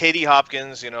you've got Katie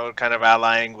Hopkins, kind of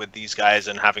allying with these guys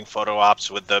and having photo ops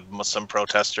with the Muslim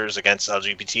protesters against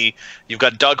LGBT. You've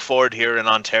got Doug Ford here in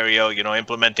Ontario,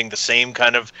 implementing the same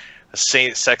kind of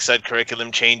sex ed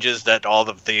curriculum changes that all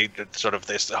of the sort of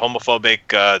this homophobic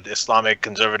Islamic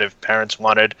conservative parents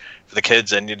wanted for the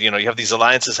kids. And, you have these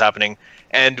alliances happening.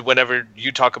 And whenever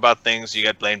you talk about things, you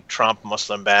get blamed Trump,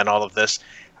 Muslim ban, all of this.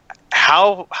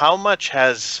 How much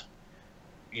has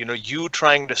you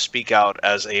trying to speak out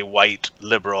as a white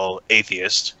liberal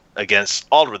atheist against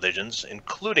all religions,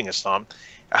 including Islam,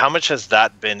 how much has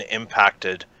that been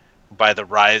impacted by the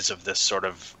rise of this sort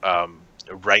of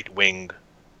right-wing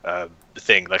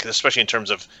thing, like especially in terms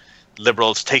of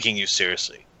liberals taking you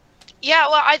seriously? Yeah,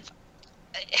 well,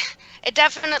 it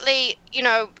definitely,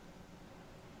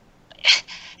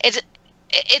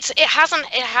 it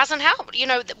hasn't helped.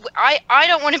 I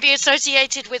don't want to be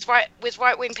associated with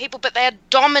right-wing people, but they're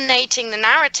dominating the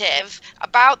narrative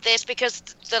about this because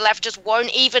the left just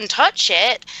won't even touch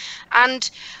it.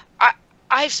 And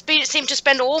I seem to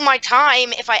spend all my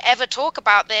time, if I ever talk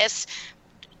about this,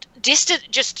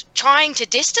 just trying to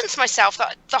distance myself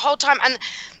the whole time. And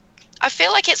I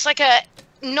feel like it's like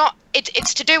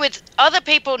it's to do with other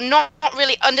people not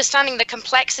really understanding the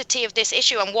complexity of this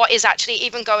issue and what is actually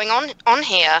even going on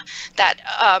here.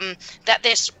 That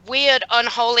this weird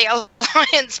unholy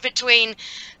alliance between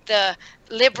the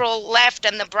liberal left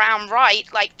and the brown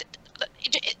right, like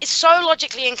it's so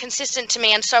logically inconsistent to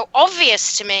me and so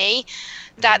obvious to me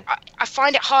that I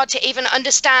find it hard to even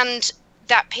understand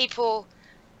that people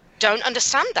don't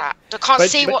understand that. They can't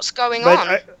see what's going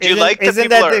on. Isn't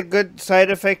that the good side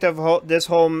effect of this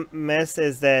whole mess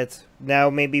is that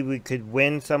now maybe we could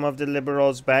win some of the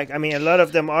liberals back? I mean, a lot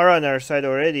of them are on our side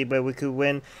already, but we could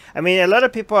win. I mean, a lot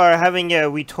of people are having a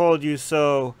 "we told you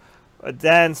so"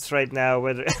 dance right now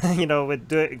with,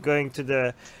 going to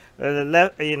the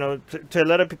left, to a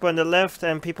lot of people on the left,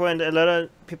 and a lot of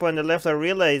people on the left are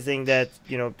realizing that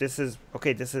this is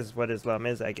what Islam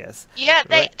is, I guess. Yeah,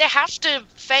 right? they have to.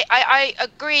 I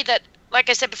agree that,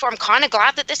 like I said before, I'm kind of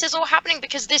glad that this is all happening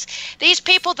because these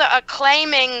people that are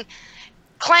claiming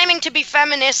to be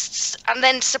feminists and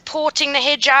then supporting the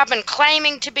hijab and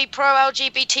claiming to be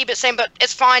pro-LGBT, but saying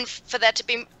it's fine for there to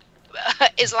be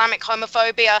Islamic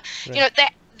homophobia.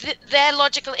 Right. Their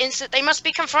logical instinct, they must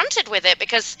be confronted with it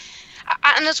because,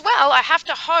 and as well, I have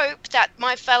to hope that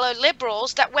my fellow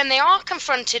liberals, that when they are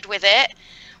confronted with it,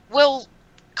 will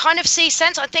kind of see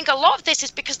sense. I think a lot of this is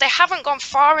because they haven't gone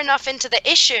far enough into the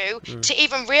issue to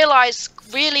even realize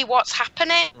really what's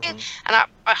happening. And I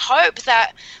hope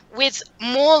that with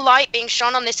more light being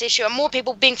shone on this issue and more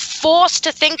people being forced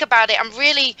to think about it and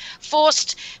really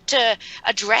forced to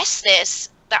address this,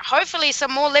 that hopefully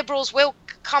some more liberals will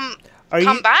come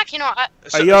back.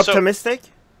 Are you optimistic?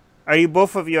 Are you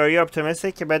both of you? Are you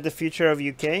optimistic about the future of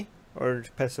UK or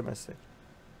pessimistic?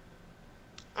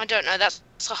 I don't know. That's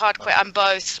a hard question. I'm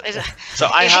both. So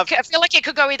I feel like it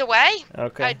could go either way.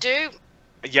 Okay. I do.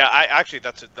 Yeah,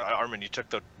 that's Armin. You took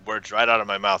the words right out of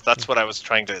my mouth. That's what I was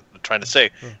trying to say.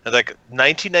 Like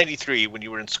 1993, when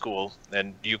you were in school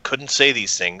and you couldn't say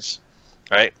these things,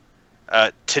 right?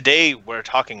 today we're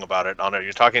talking about it on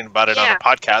you're talking about it on a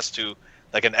podcast to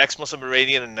like an ex-Muslim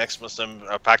Iranian and an ex-Muslim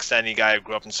Pakistani guy who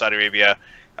grew up in Saudi Arabia.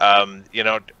 You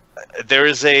know, there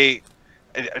is the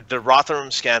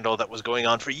Rotherham scandal that was going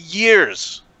on for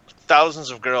years,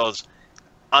 thousands of girls,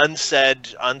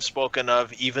 unsaid, unspoken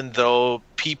of, even though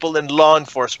people in law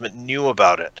enforcement knew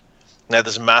about it. Now,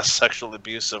 this mass sexual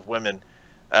abuse of women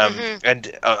and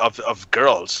of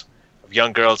girls, of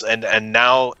young girls, and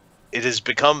now it has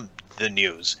become the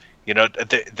news. You know,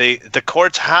 the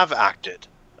courts have acted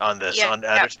on this.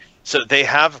 So they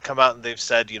have come out and they've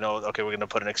said, you know, okay, we're going to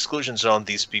put an exclusion zone.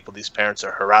 These people, these parents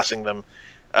are harassing them.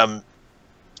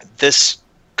 This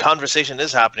conversation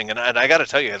is happening, and I got to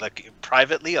tell you, like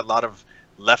privately, a lot of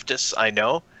leftists I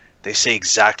know, they say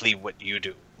exactly what you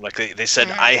do. Like they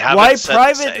said, I haven't. Why said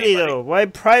privately though? Why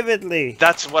privately?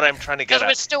 That's what I'm trying to get at.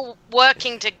 Because we're still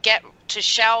working to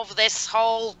shelve this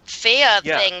whole fear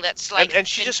thing that's like. And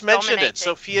she just mentioned it.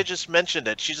 Sophia just mentioned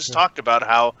it. She just talked about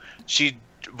how she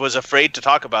was afraid to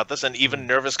talk about this and even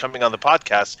nervous coming on the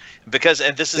podcast because,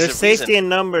 and this is there's safety in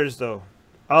numbers though.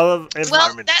 Well,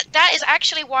 that is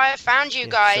actually why I found you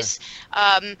guys.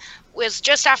 Was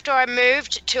just after I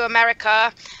moved to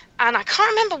America, and I can't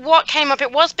remember what came up.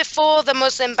 It was before the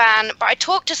Muslim ban, but I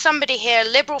talked to somebody here, a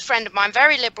liberal friend of mine,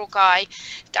 very liberal guy.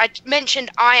 I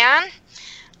mentioned Ayan,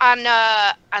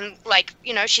 and like,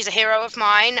 you know, she's a hero of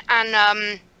mine, and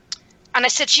I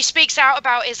said she speaks out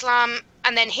about Islam,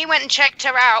 and then he went and checked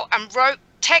her out and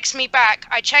text me back.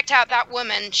 I checked out that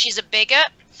woman. She's a bigot.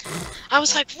 I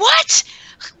was like, what?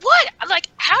 Like,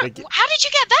 how did you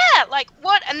get that? Like,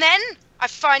 what? And then I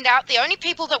find out the only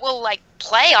people that will like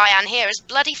play Ayan here is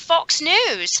bloody Fox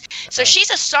News. So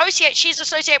she's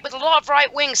associated with a lot of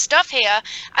right-wing stuff here.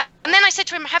 And then I said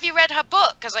to him, "Have you read her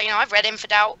book?" Because you know I've read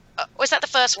Infidel. Was that the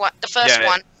first one? The first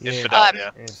one.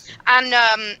 Infidel,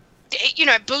 And you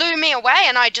know, it blew me away,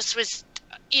 and I just was.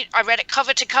 I read it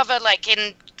cover to cover, like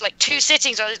in like 2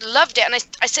 sittings. I loved it, and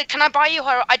I said, "Can I buy you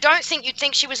her? I don't think you'd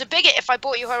think she was a bigot if I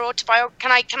bought you her autobiography.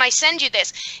 Can I send you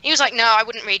this?" He was like, "No, I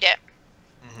wouldn't read it."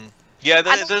 Yeah,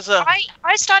 there's a.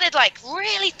 I started like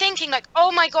really thinking like,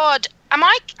 oh my god, am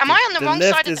I on the wrong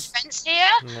side of the fence here?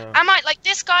 No. Am I like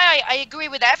this guy? I agree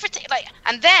with everything. Like,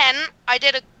 and then I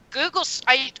did a Google.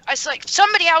 I was like,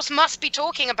 somebody else must be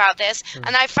talking about this,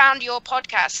 and I found your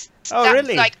podcast. Oh,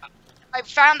 really? Like, I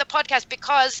found the podcast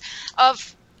because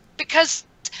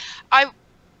I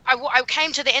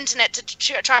came to the internet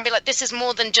to try and be like, this is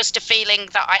more than just a feeling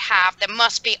that I have. There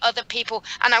must be other people,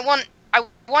 and I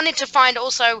wanted to find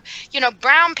also, you know,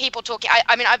 brown people talking.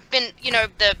 I mean, I've been, you know,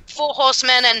 the Four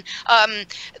Horsemen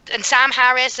and Sam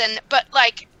Harris, but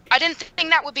like, I didn't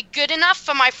think that would be good enough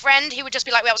for my friend. He would just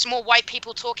be like, well, it's more white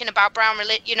people talking about brown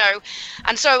religion, you know.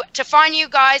 And so to find you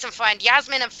guys and find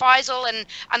Yasmin and Faisal and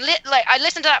like, I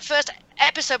listened to that first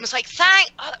episode and was like,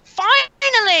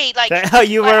 finally, like.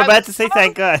 You were about to say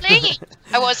thank God.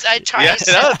 I tried. Yeah,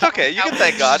 no, it's okay. You can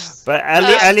thank God. But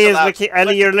Ali is looking.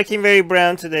 Ali, you're looking very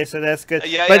brown today, so that's good.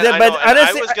 Yeah, but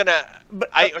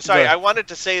honestly, I wanted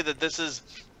to say that this is.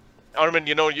 Armin,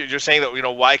 you know, you're saying that, you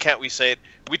know, why can't we say it?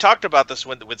 We talked about this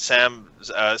with Sam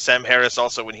Harris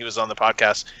also when he was on the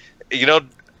podcast. You know,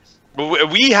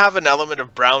 we have an element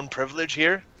of brown privilege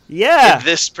here. Yeah. In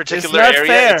this particular area,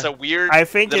 fair. It's a weird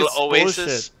little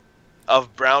oasis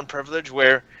of brown privilege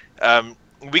where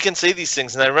we can say these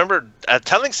things. And I remember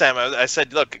telling Sam, I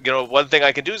said, look, you know, one thing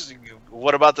I can do is,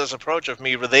 what about this approach of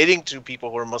me relating to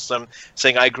people who are Muslim,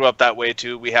 saying I grew up that way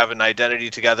too. We have an identity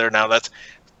together. Now let's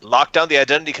lock down the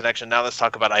identity connection. Now let's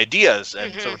talk about ideas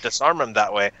and sort of disarm them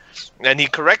that way. And he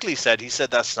correctly said,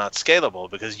 that's not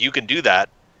scalable because you can do that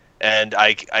and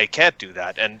I can't do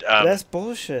that. And that's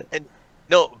bullshit. And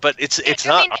no, but it's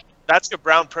not. Mean, that's your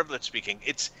brown privilege speaking.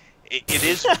 It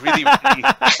is really, really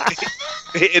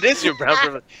it is your brown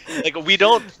privilege. Like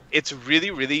it's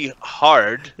really, really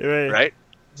hard, right?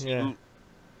 To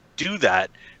do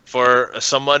that for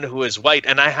someone who is white.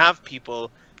 And I have people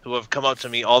who have come up to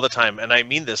me all the time, and I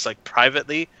mean this like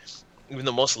privately, even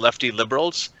the most lefty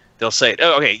liberals, they'll say,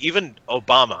 oh, okay, even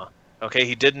Obama, okay,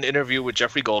 he did an interview with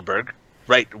Jeffrey Goldberg,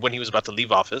 right, when he was about to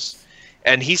leave office,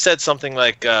 and he said something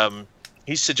like,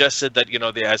 he suggested that, you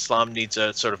know, the Islam needs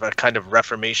a sort of a kind of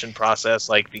reformation process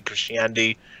like the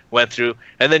Christianity went through,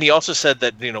 and then he also said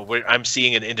that, you know, I'm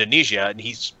seeing in Indonesia, and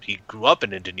he grew up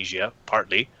in Indonesia,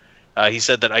 partly, he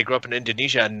said that I grew up in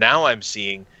Indonesia, and now I'm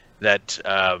seeing that,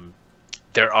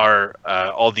 there are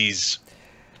all these.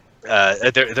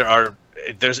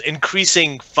 There's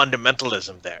increasing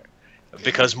fundamentalism there,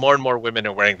 because more and more women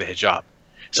are wearing the hijab.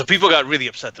 So people got really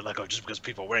upset. They're like, oh, just because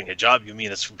people are wearing hijab, you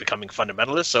mean it's becoming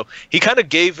fundamentalist? So he kind of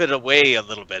gave it away a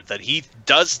little bit, that he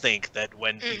does think that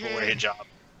when people wear hijab,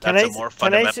 that's a more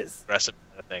fundamental, progressive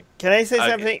kind of thing. Can I say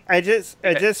something? I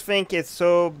just think it's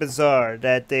so bizarre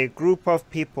that the group of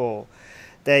people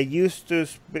that used to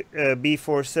be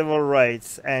for civil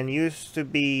rights and used to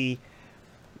be,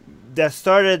 that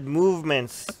started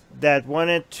movements that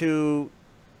wanted to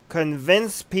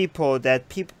convince people that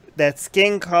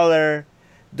skin color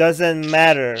doesn't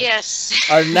matter. Yes.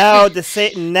 Are now the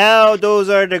same. Now those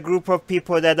are the group of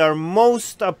people that are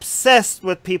most obsessed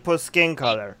with people's skin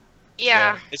color.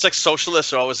 Yeah. It's like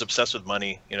socialists are always obsessed with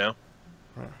money, you know?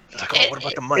 It's like, oh, what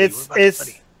about the money? It's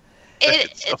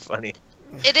so funny.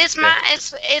 It is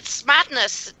it's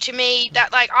madness to me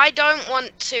that, like, I don't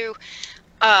want to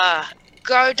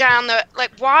go down the,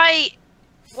 like, why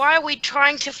are we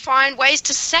trying to find ways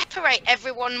to separate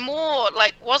everyone more?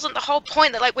 Like, wasn't the whole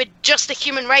point that, like, we're just a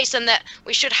human race and that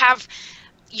we should have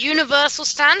universal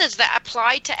standards that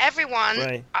apply to everyone?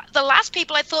 Right. The last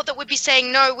people I thought that would be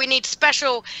saying, no, we need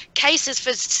special cases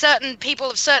for certain people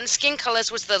of certain skin colors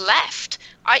was the left.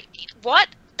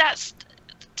 That's,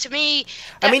 to me,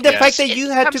 I mean, the fact that you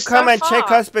had to come and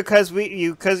check us because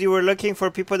you were looking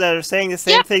for people that are saying the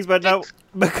same things, but no,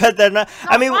 because they're not.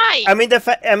 I mean, that's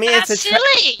it's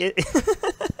silly.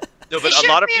 No, but a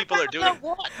lot of people are doing.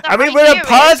 I mean, we're a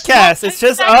podcast. It's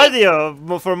just audio.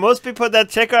 For most people that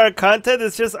check our content,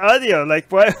 it's just audio.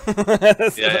 Like what?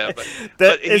 Yeah, but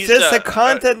it's just the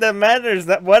content that matters.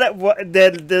 That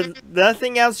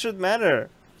nothing else should matter.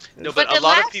 No, but a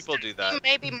lot of people do that.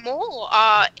 Maybe more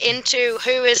are into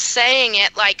who is saying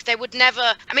it. Like, they would never.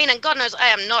 I mean, and God knows I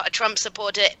am not a Trump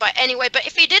supporter, but anyway. But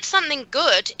if he did something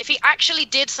good, if he actually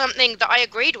did something that I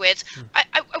agreed with,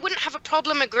 I wouldn't have a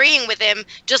problem agreeing with him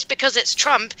just because it's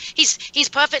Trump. He's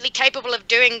perfectly capable of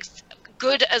doing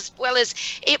good as well as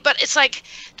it, but it's like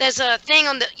there's a thing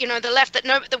on the the left that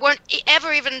they won't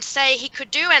ever even say he could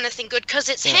do anything good because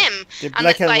it's him. The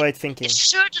black and white thinking. It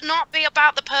should not be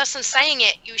about the person saying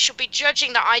it. You should be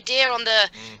judging the idea on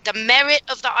the merit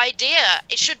of the idea.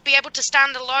 It should be able to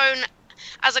stand alone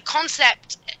as a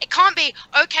concept. It can't be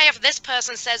okay if this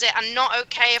person says it and not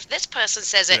okay if this person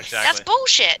says it. Exactly. That's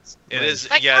bullshit. It is.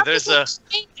 Like, Yeah, there's a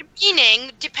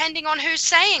meaning depending on who's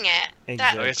saying it.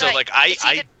 Exactly. Okay, so like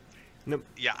Nope.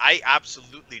 Yeah, I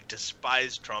absolutely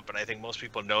despise Trump, and I think most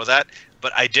people know that.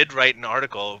 But I did write an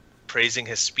article praising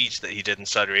his speech that he did in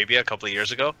Saudi Arabia a couple of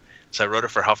years ago. So I wrote it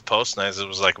for HuffPost, and it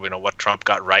was like, what Trump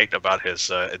got right about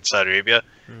his in Saudi Arabia,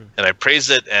 and I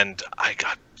praised it, and I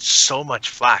got so much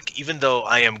flack. Even though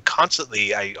I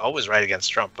always write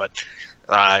against Trump, but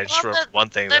I just wrote one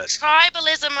thing the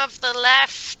tribalism of the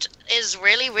left is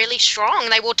really, really strong.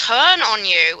 They will turn on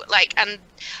you, and.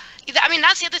 I mean,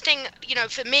 that's the other thing,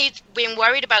 for me, being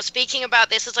worried about speaking about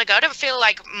this is like, I don't feel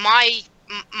like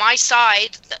my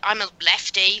side, I'm a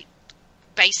lefty,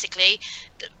 basically,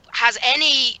 has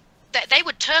any, that they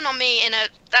would turn on me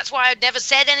that's why I'd never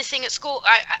said anything at school.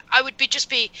 I would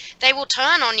they will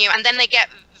turn on you, and then they get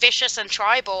vicious and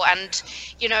tribal, and,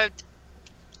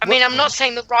 I mean, I'm not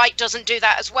saying the right doesn't do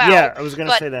that as well. Yeah, I was going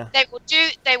to say that.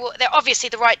 They're obviously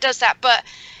the right does that, but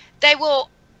they will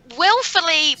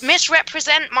willfully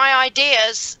misrepresent my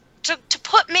ideas to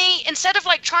put me, instead of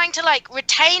like trying to like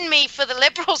retain me for the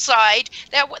liberal side,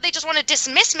 they just want to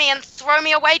dismiss me and throw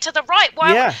me away to the right.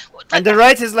 Why? Yeah, and the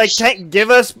right is like,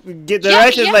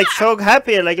 right is like so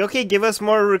happy, like, okay, give us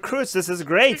more recruits. This is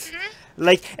great.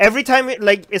 Like every time,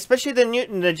 like especially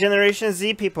the Generation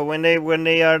Z people, when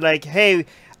they are like, hey,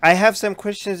 I have some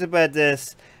questions about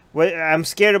this. I'm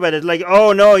scared about it. Like,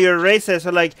 oh no, you're racist.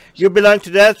 Or like, you belong to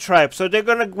that tribe. So they're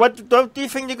gonna. What do you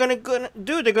think they're gonna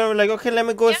do? They're gonna be like, okay, let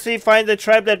me go find the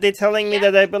tribe that they're telling me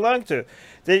that I belong to.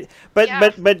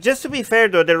 But just to be fair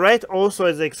though, the right also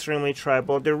is extremely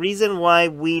tribal. The reason why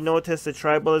we notice the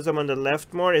tribalism on the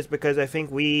left more is because I think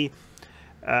we.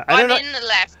 I'm in the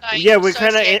left. We're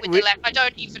kind of with the left. I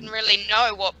don't even really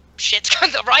know what shit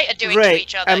the right are doing to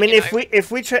each other. I mean,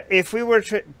 if we were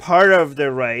part of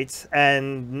the right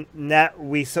and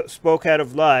we spoke out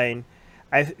of line,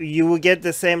 you would get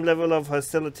the same level of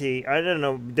hostility. I don't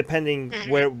know, depending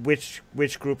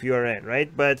which group you are in, right?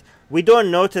 But we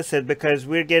don't notice it because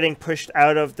we're getting pushed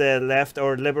out of the left,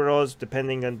 or liberals,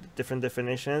 depending on different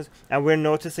definitions, and we're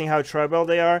noticing how tribal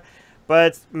they are.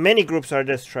 But many groups are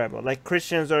this tribal. Like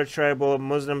Christians are tribal,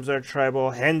 Muslims are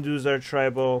tribal, Hindus are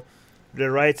tribal. The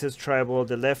right is tribal,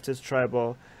 the left is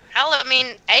tribal. Hell, I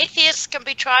mean, atheists can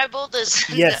be tribal. There's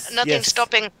nothing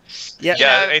stopping.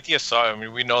 Yeah, atheists are. I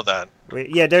mean, we know that.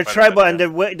 Yeah, they're tribal, and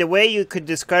the way you could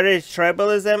discourage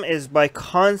tribalism is by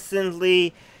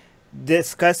constantly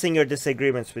discussing your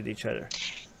disagreements with each other.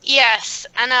 Yes,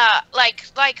 and like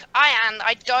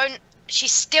I don't.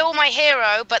 She's still my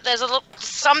hero, but there's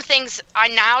some things I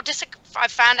now disagree. I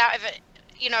found out of it,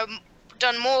 you know,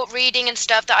 done more reading and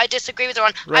stuff that I disagree with her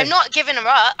on. Right. I'm not giving her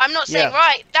up. I'm not saying Yeah.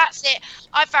 right, that's it.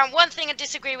 I found one thing I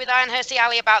disagree with Iron Hersey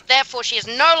Ali about. Therefore, she is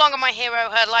no longer my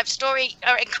hero. Her life story,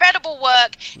 her incredible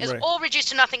work is Right. all reduced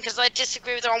to nothing because I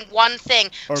disagree with her on one thing.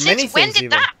 Or Since many when things did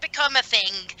even. that become a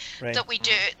thing Right. that we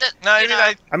do? That No, I you mean,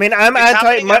 know, I mean, I'm It's anti.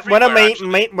 happening One of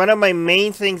everywhere, one of my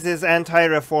main things is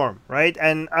anti-reform, right?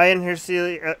 And Ian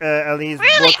Hersey Ali's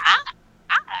really. book.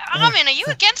 I mean, are you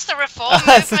against the reform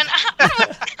movement?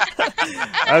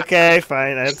 Okay,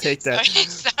 fine, I'll take that.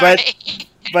 Sorry.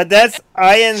 But that's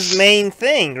Ian's main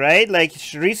thing, right? Like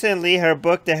recently, her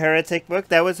book, the Heretic book,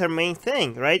 that was her main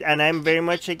thing, right? And I'm very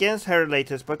much against her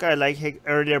latest book. I like her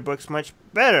earlier books much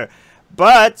better.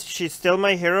 But she's still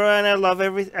my hero, and I love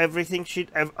everything she,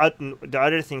 the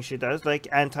other thing she does, like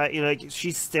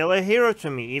she's still a hero to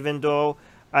me, even though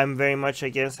I'm very much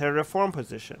against her reform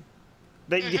position.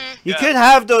 But you Yeah. could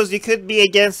have those. You could be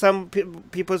against some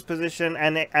people's position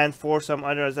and for some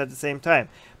others at the same time.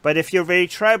 But if you're very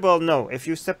tribal, no. If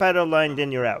you step out of line,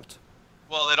 then you're out.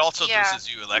 Well, it also Yeah. loses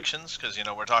you elections because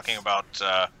we're talking about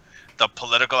the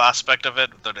political aspect of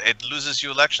it. That it loses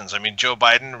you elections. I mean, Joe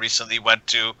Biden recently went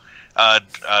to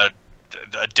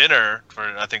a dinner for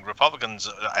I think Republicans.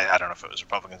 I don't know if it was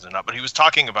Republicans or not, but he was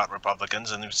talking about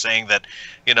Republicans and he was saying that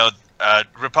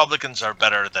Republicans are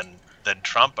better than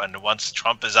Trump, and once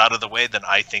Trump is out of the way, then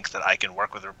I think that I can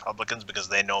work with Republicans because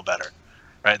they know better.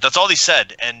 Right? That's all he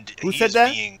said. And Who he said is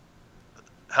that? being,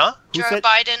 huh? Who Joe said?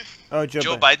 Biden. Oh,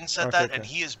 Joe Biden said Okay, that, okay. and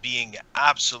he is being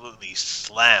absolutely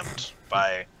slammed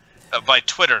by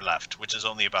Twitter left, which is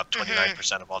only about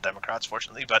 29% of all Democrats,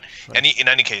 fortunately. But in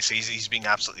any case, he's being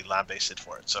absolutely lambasted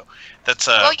for it. So that's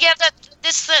Well, yeah,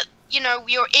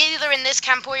 you're either in this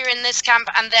camp or you're in this camp,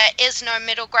 and there is no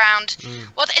middle ground.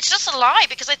 Well, it's just a lie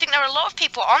because I think there are a lot of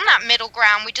people on that middle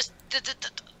ground. We just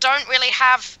don't really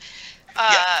have.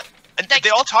 and they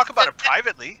all talk about it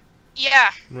privately.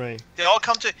 Yeah. Right. They all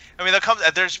come to. I mean,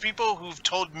 there's people who've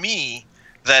told me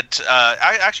that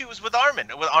I actually was with Armin.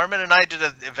 Armin and I did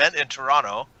an event in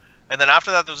Toronto, and then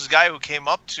after that, there was this guy who came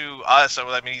up to us. I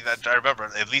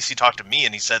remember at least he talked to me,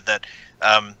 and he said that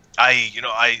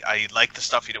I like the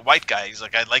stuff you do. White guy. He's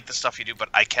like, I like the stuff you do, but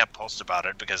I can't post about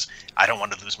it because I don't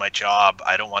want to lose my job.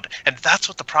 I don't want to. And that's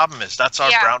what the problem is. That's our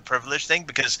brown privilege thing,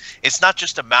 because it's not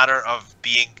just a matter of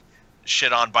being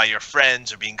shit on by your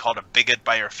friends or being called a bigot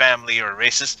by your family or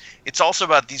racist. It's also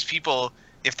about these people,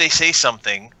 if they say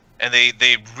something and they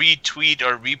retweet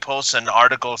or repost an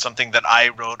article, something that I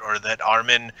wrote or that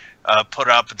Armin put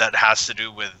up that has to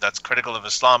do with, that's critical of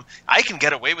Islam, I can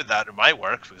get away with that in my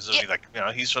work because it'll be like,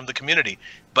 he's from the community.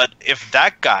 But if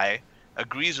that guy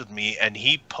agrees with me and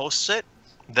he posts it,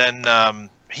 then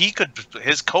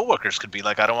his coworkers could be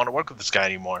like, I don't want to work with this guy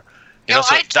anymore.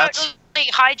 I totally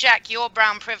hijack your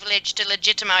brown privilege to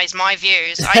legitimize my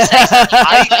views. I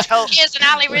say, here's an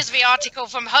Ali Rizvi article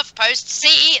from HuffPost.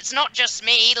 See, it's not just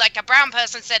me. Like, a brown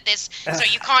person said this, so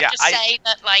you can't say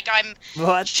that, like,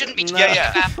 shouldn't be talking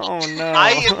about. Oh, no.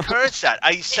 I encourage that.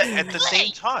 I say at the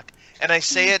same talk, and I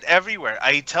say it everywhere.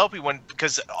 I tell people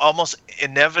because almost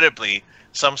inevitably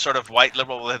some sort of white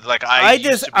liberal, like I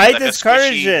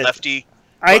discourage it. Lefty.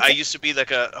 I used to be like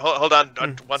a hold on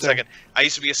one second. I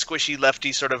used to be a squishy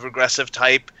lefty sort of regressive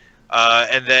type,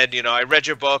 and then I read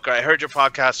your book or I heard your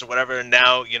podcast or whatever, and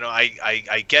now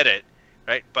I get it,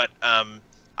 right? But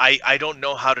I don't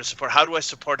know how to support. How do I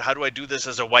support? How do I do this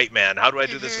as a white man? How do I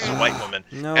do this as a white woman?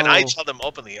 No. And I tell them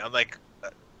openly. I'm like,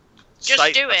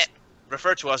 just do it.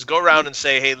 Refer to us. Go around and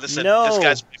say, hey, listen, this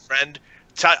guy's my friend.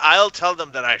 I'll tell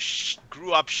them that I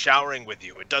grew up showering with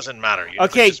you. It doesn't matter.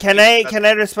 Okay, can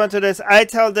I respond to this? I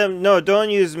tell them, no, don't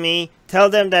use me. Tell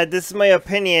them that this is my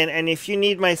opinion, and if you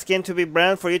need my skin to be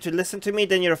brown for you to listen to me,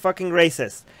 then you're a fucking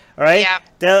racist. All right? Yeah.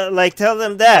 Tell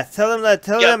them that. Tell them that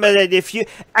if you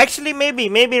actually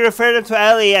maybe refer them to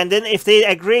Ali, and then if they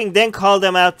agreeing, then call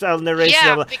them out on the race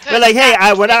level. But like, hey,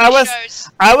 I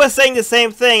was saying the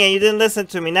same thing, and you didn't listen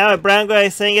to me. Now a brown guy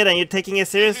is saying it, and you're taking it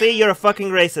seriously. You're a fucking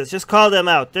racist. Just call them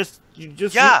out. Sure.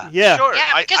 Yeah,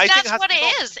 because that's what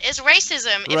it is. It's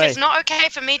racism. If it's not okay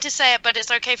for me to say it, but it's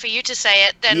okay for you to say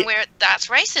it, then that's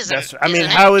racism. I mean,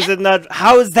 how is it not?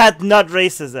 How is that not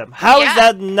racism? How is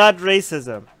that not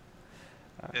racism?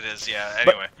 It is, yeah.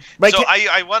 Anyway, but so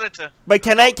I wanted to. But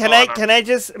can I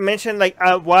just mention like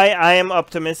why I am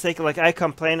optimistic? Like I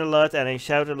complain a lot and I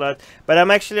shout a lot, but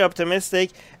I'm actually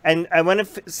optimistic, and I want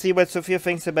to see what Sophia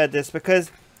thinks about this,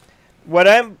 because what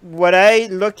I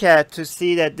look at to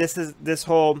see that this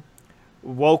whole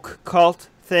woke cult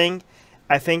thing,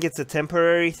 I think it's a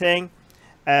temporary thing.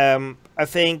 I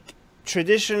think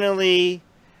traditionally,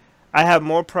 I have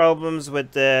more problems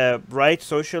with the right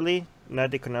socially,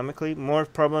 not economically, more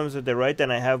problems with the right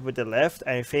than I have with the left.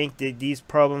 I think that these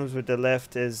problems with the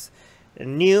left is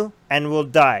new and will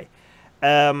die.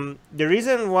 The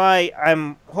reason why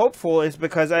I'm hopeful is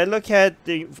because I look at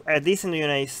at least in the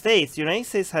United States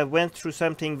have went through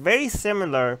something very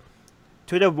similar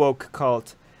to the woke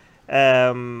cult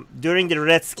during the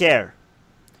Red Scare.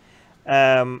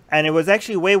 And it was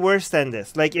actually way worse than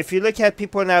this. Like, if you look at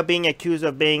people now being accused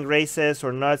of being racist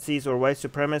or Nazis or white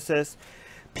supremacists,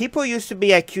 people used to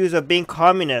be accused of being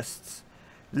communists,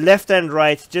 left and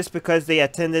right, just because they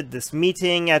attended this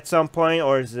meeting at some point,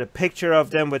 or there's a picture of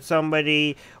them with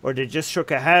somebody, or they just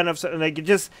shook a hand of something,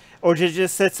 or they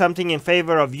just said something in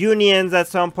favor of unions at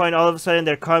some point. All of a sudden,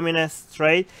 they're communists,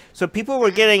 right? So people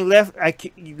were getting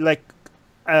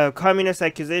communist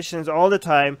accusations all the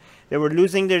time. They were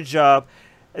losing their job.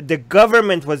 The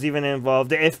government was even involved.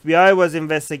 The FBI was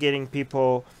investigating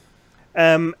people.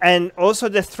 And also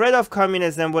the threat of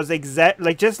communism was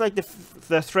just like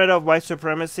the threat of white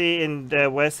supremacy in the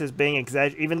West is being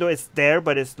exaggerated, even though it's there,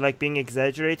 but it's like being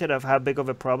exaggerated of how big of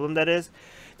a problem that is.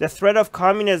 The threat of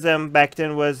communism back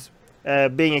then was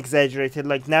being exaggerated.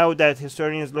 Like, now that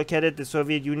historians look at it, the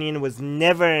Soviet Union was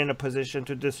never in a position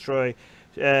to destroy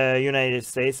United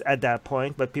States at that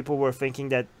point, but people were thinking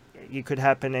that it could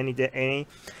happen any day.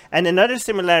 And another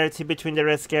similarity between the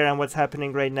Red Scare and what's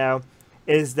happening right now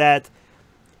is that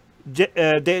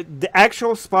the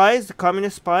actual spies, the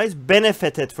communist spies,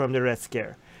 benefited from the Red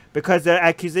Scare, because their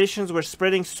accusations were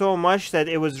spreading so much that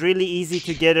it was really easy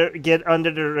to get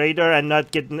under the radar and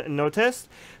not get noticed.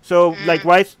 So, like,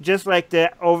 just like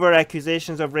the over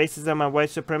accusations of racism and white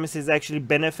supremacy is actually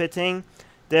benefiting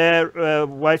the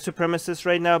white supremacists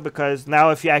right now, because now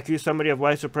if you accuse somebody of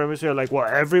white supremacy, you're like, well,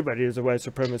 everybody is a white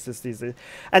supremacist these days.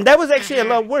 And that was actually a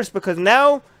lot worse, because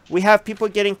now we have people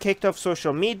getting kicked off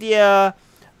social media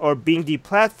or being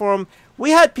deplatformed.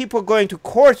 We had people going to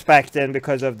court back then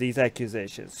because of these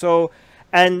accusations. So,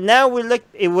 and now we look,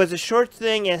 it was a short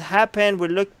thing, it happened, we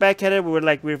look back at it, we were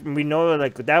like, we know,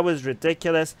 like, that was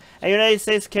ridiculous. And the United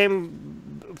States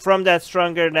came from that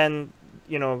stronger than,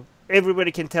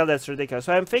 everybody can tell that's ridiculous.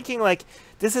 So I'm thinking, like,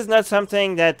 this is not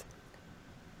something that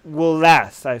will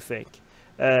last, I think,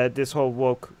 this whole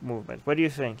woke movement. What do you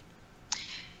think?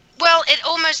 Well,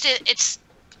 it's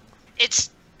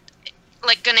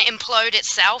like going to implode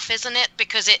itself, isn't it?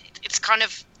 Because it's kind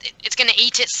of, it's going to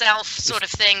eat itself, sort of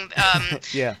thing.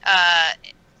 Yeah.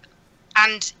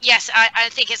 And yes, I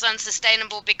think it's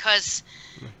unsustainable, because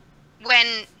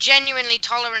when genuinely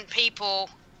tolerant people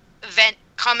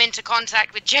come into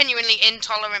contact with genuinely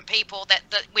intolerant people, that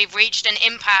we've reached an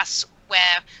impasse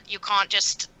where you can't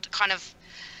just kind of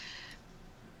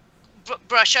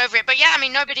brush over it. But yeah, I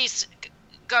mean, nobody's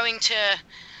going to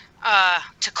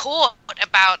court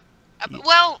about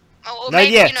or not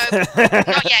maybe yet.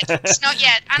 Not yet. It's not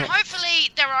yet. And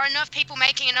hopefully there are enough people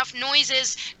making enough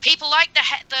noises. People like the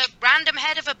random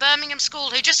head of a Birmingham school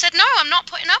who just said, no, I'm not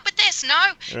putting up with this. No,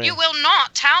 right. You will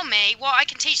not tell me what I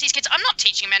can teach these kids. I'm not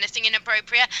teaching them anything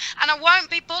inappropriate, and I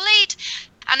won't be bullied.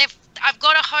 And if I've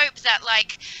got to hope that,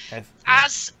 like,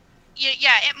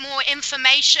 more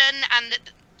information and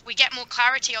we get more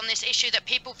clarity on this issue, that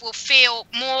people will feel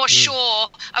more sure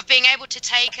of being able to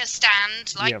take a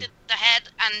stand, like the head,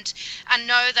 and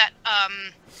know that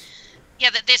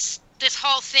that this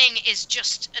whole thing is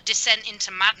just a descent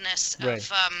into madness. Right.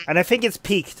 And I think it's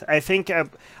peaked. I think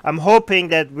I'm hoping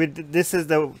that this is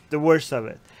the worst of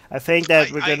it. I think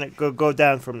that we're gonna go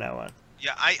down from now on.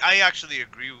 Yeah, I actually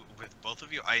agree with both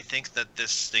of you. I think that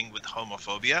this thing with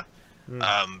homophobia,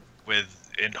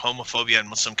 in homophobia in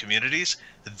Muslim communities,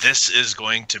 this is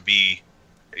going to be,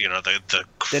 the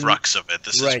crux of it.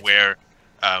 This is where,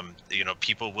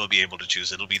 people will be able to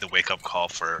choose. It'll be the wake-up call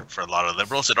for a lot of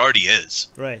liberals. It already is.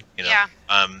 Right.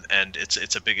 And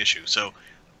it's a big issue. So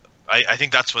I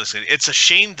think that's what it's a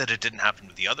shame that it didn't happen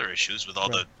with the other issues, with all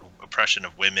the oppression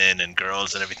of women and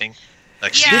girls and everything.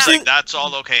 Like, seems like that's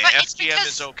all okay. But FGM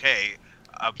is okay.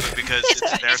 Because it's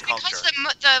their culture. Because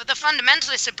the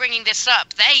fundamentalists are bringing this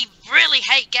up. They really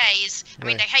hate gays. I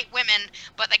mean, they hate women,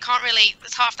 but they can't really.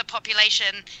 It's half the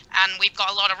population, and we've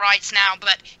got a lot of rights now.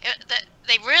 But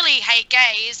they really hate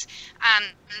gays,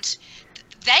 and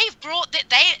they've brought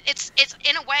it's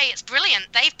in a way it's brilliant.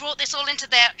 They've brought this all into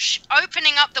their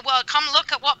opening up the world. Come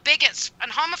look at what bigots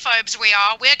and homophobes we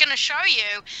are. We're going to show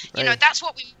you. You know, that's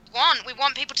what we want. We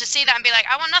want people to see that and be like,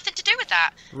 I want nothing to do with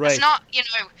that. It's not,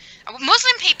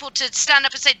 Muslim people to stand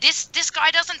up and say, this guy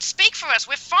doesn't speak for us.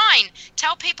 We're fine.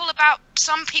 Tell people about,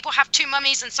 some people have two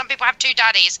mummies and some people have two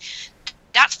daddies.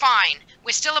 that's fine.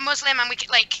 We're still a Muslim, and we can,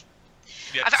 like.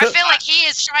 Yeah. I feel like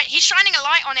he's shining a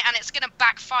light on it, and it's going to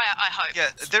backfire. I hope. Yeah,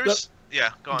 there's.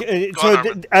 Yeah, go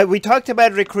on. We talked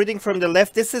about recruiting from the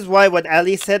left. This is why what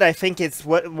Ali said, I think it's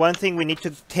one thing we need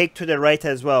to take to the right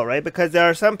as well, right? Because there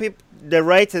are some people, the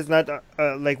right is not,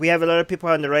 like we have a lot of people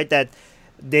on the right that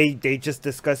they just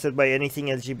discuss it by anything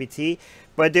LGBT.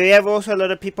 But they have also a lot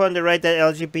of people on the right that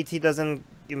LGBT doesn't,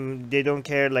 they don't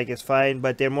care, like it's fine,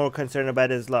 but they're more concerned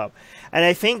about Islam. And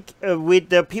I think with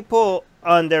the people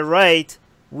on the right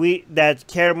that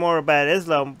care more about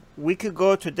Islam, we could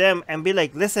go to them and be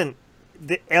like, listen,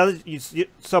 you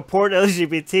support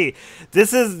LGBT.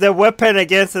 This is the weapon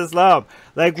against Islam.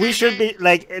 Like we should be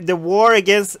like the war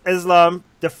against Islam.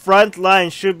 The front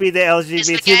line should be the LGBT. It's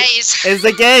the gays. It's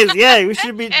the gays. Yeah, we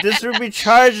should be. This should be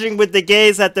charging with the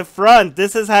gays at the front.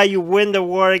 This is how you win the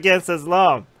war against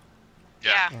Islam.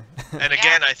 Yeah. And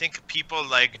again, I think people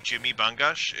like Jimmy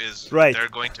Bangash Right. they're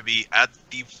going to be at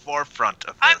the forefront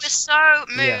of this. I was so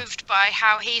moved by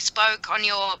how he spoke on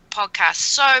your podcast.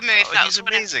 So moved. Oh, that he's was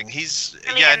one of- amazing. He's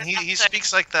really and he episode.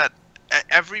 speaks like that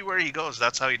everywhere he goes.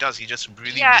 That's how he does. He just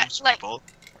really moves like, people.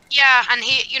 Yeah, and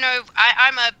he,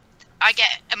 I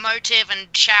get emotive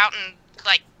and shout and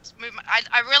like move.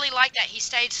 I really like that. He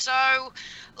stayed so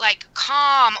like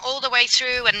calm all the way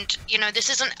through, and this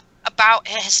isn't about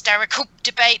a hysterical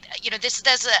debate.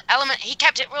 There's an element. He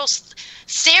kept it real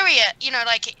serious.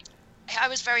 Like I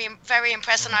was very, very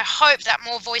impressed, and I hope that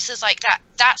more voices like that.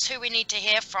 That's who we need to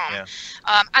hear from. Yeah.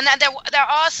 And then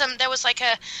there was like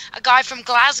a guy from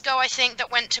Glasgow, I think,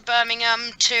 that went to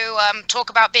Birmingham to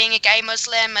talk about being a gay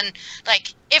Muslim, and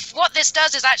like if what this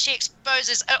does is actually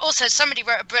exposes. Also, somebody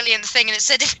wrote a brilliant thing, and it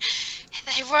said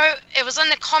it was on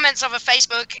the comments of a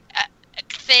Facebook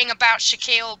thing about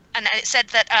Shaquille, and it said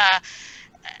that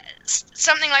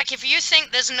something like, if you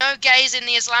think there's no gays in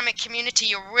the Islamic community,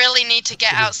 you really need to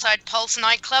get outside Pulse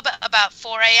nightclub at about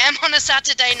 4 a.m. on a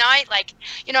Saturday night. Like,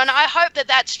 and I hope that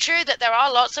that's true, that there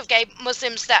are lots of gay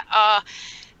Muslims that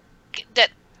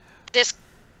this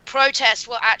protest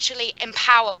will actually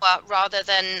empower rather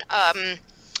than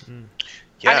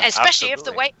Yeah, and especially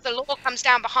absolutely. if the law comes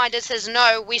down behind us, says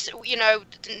no, no.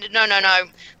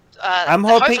 I'm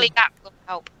hoping hopefully that will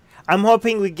help. I'm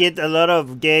hoping we get a lot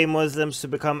of gay Muslims to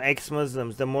become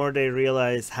ex-Muslims. The more they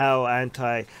realize how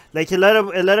like a lot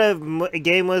of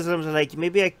gay Muslims are like,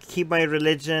 maybe I keep my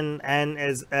religion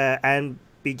and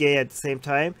be gay at the same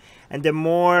time. And the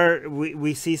more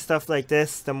we see stuff like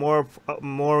this, the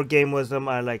more gay Muslim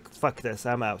are like, fuck this,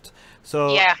 I'm out.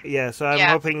 So so I'm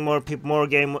hoping more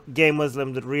gay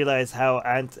Muslims that realize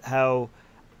how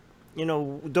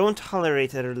don't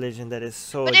tolerate a religion that is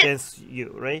so against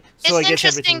you, right? So it's against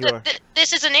interesting everything that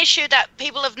this is an issue that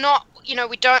people have not,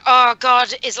 we don't, oh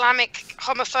God, Islamic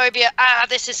homophobia,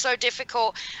 this is so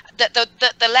difficult, that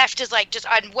the left is like, just,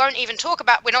 I won't even talk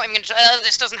about, we're not even going to,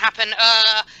 this doesn't happen,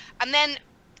 and then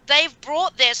they've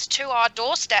brought this to our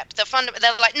doorstep. They're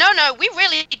like, no, we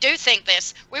really do think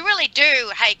this. We really do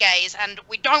hate gays, and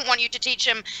we don't want you to teach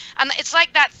them. And it's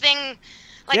like that thing,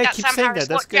 like that Sam Harris,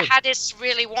 what jihadists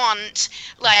really want,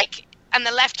 like, and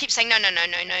the left keeps saying, no,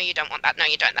 you don't want that. No,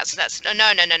 you don't. That's no.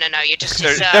 You just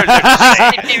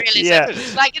imperialism. Yeah.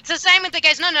 Like, it's the same with the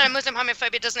gays. No, Muslim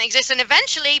homophobia doesn't exist. And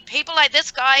eventually, people like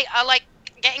this guy are like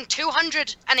getting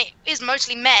 200, and it is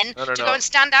mostly men, to go and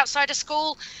stand outside a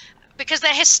school because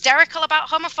they're hysterical about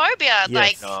homophobia. Yes.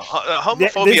 Like,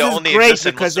 homophobia only great exists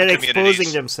in because Muslim they're communities.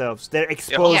 exposing themselves. They're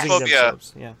exposing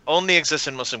themselves. Yeah. Only exists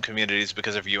in Muslim communities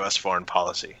because of U.S. foreign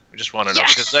policy. We just want to know,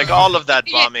 because like all of that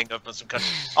bombing of Muslim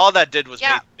countries, all that did was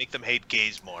make them hate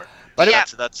gays more. But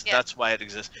that's why it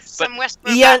exists. Some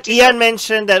But Ian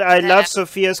mentioned that I love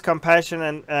Sophia's compassion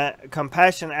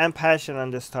and passion on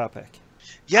this topic.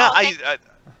 Yeah,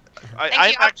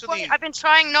 I've been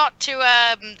trying not to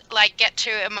like get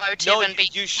too emotive and be.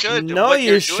 You should. No,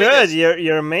 you should.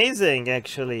 You're amazing,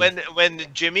 actually. When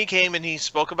Jimmy came and he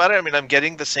spoke about it, I mean, I'm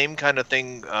getting the same kind of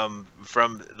thing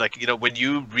from, like, when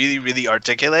you really, really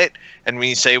articulate and when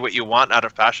you say what you want out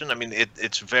of passion. I mean,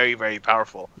 it's very, very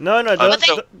powerful. No,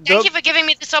 Thank you for giving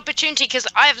me this opportunity, because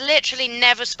I've literally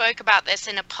never spoke about this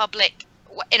in a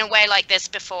way like this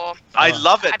before. I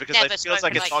love it, because never it feels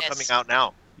like spoken it's like all this. coming out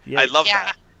now. Yeah. I love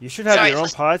that. You should have your own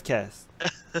podcast.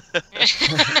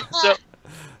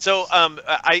 So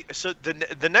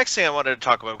the next thing I wanted to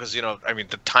talk about, because I mean,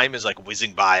 the time is like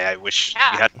whizzing by. I wish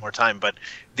we had more time, but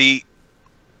the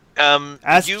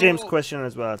ask James question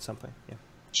as well at some point. Yeah.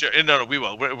 Sure. No, we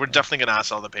will. We're definitely going to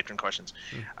ask all the patron questions.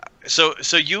 So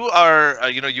you are,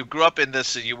 you grew up in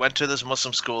this. You went to this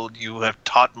Muslim school. You have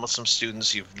taught Muslim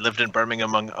students. You've lived in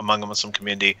Birmingham among a Muslim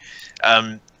community.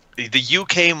 the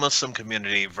UK Muslim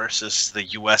community versus the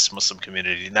US Muslim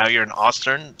community. Now you're in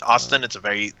Austin. It's a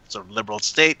very sort of liberal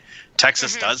state.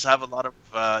 Texas does have a lot of,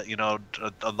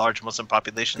 a large Muslim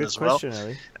population Good as well.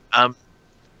 question, Ali.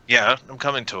 Yeah, I'm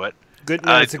coming to it. Good.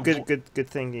 No, it's a good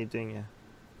thing you're doing. Yeah.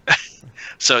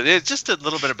 So it's just a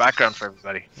little bit of background for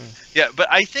everybody. Yeah, but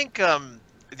I think,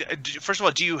 first of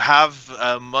all, do you have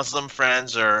Muslim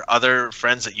friends or other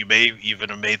friends that you may even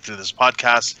have made through this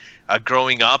podcast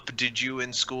growing up? Did you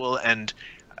in school? And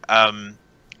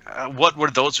what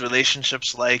were those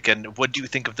relationships like? And what do you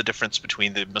think of the difference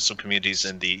between the Muslim communities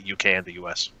in the UK and the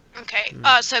US? Okay,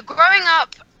 so growing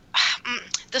up,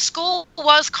 the school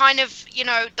was kind of,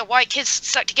 the white kids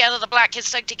stuck together, the black kids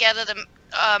stuck together, the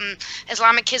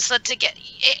Islamic kids stuck together.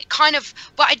 It kind of,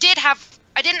 but I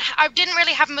didn't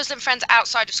really have Muslim friends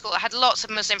outside of school. I had lots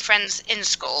of Muslim friends in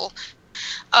school,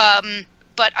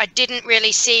 but I didn't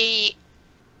really see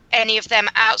any of them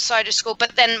outside of school.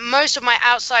 But then most of my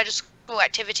outside of school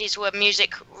activities were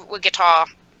music, were guitar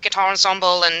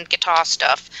ensemble and guitar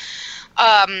stuff.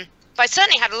 But I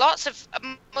certainly had lots of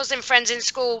Muslim friends in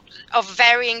school of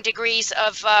varying degrees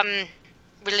of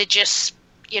religious,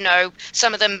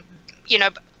 some of them,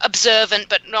 observant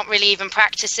but not really even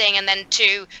practicing, and then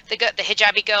the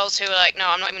hijabi girls who are like, no,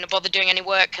 I'm not even going to bother doing any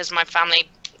work because my family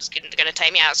is going to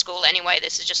take me out of school anyway.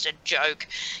 This is just a joke.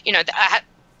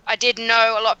 I did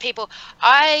know a lot of people.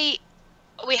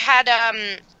 We had a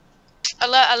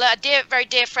very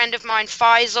dear friend of mine,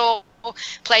 Faisal,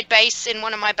 played bass in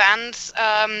one of my bands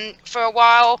for a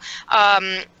while,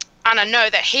 and I know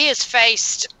that he has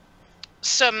faced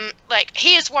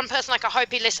he is one person, I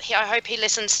hope he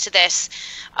listens to this,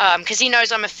 because he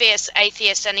knows I'm a fierce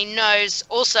atheist, and he knows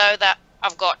also that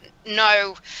I've got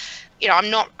no, I'm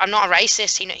not a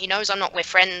racist. He knows I'm not, we're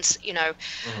friends,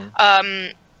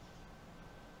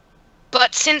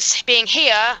 but since being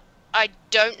here, I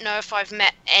don't know if I've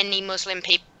met any Muslim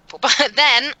people. But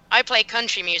then I play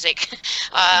country music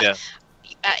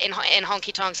in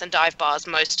honky tonks and dive bars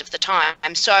most of the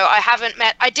time, so I haven't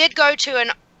met.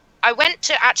 I went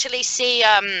to actually see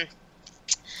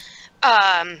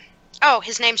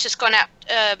his name's just gone out.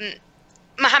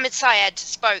 Mohammed Syed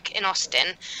spoke in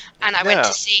Austin, and I went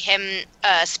to see him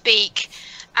speak,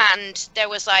 and there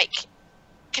was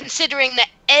considering that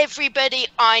everybody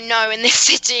I know in this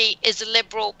city is a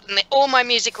liberal, and all my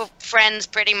musical friends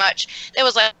pretty much, there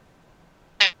was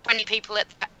 20 people at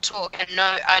that talk, and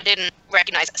no, I didn't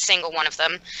recognize a single one of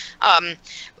them.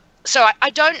 So I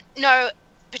don't know,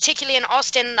 particularly in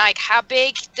Austin, how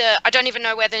big I don't even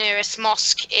know where the nearest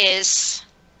mosque is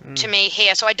to me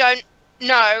here, so I don't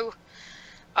know.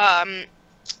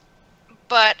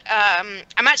 But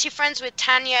I'm actually friends with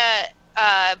Tanya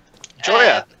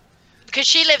Joya. Because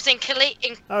she lives in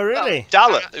Oh, really?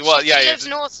 Dallas. Well, she lives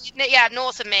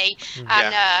north of me,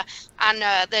 and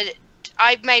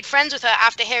I made friends with her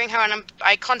after hearing her, and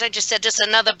I contacted, just said, just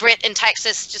another Brit in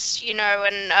Texas, just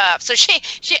and so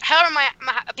her and my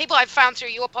people I've found through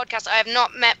your podcast. I have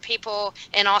not met people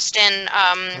in Austin.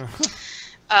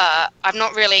 I've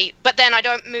not really, but then I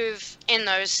don't move in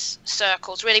those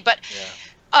circles really. But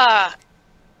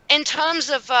in terms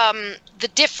of the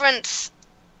difference,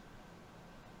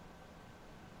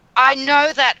 I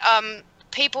know that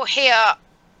people here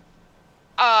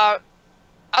are.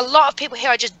 A lot of people here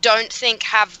I just don't think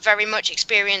have very much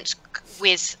experience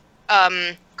with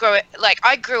I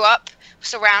grew up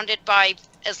surrounded by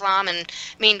Islam, and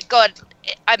I mean, God,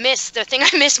 the thing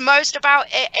I miss most about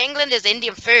England is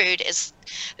Indian food, is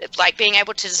being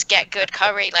able to just get good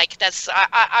curry.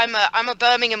 I'm a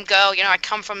Birmingham girl, I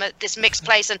come from this mixed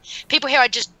place, and people here I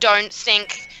just don't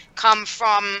think come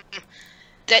from,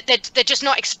 they're just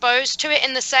not exposed to it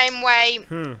in the same way.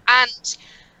 And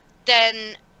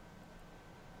then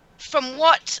from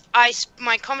what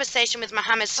my conversation with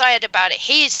Mohammed Syed about it,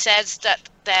 he says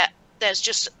that there's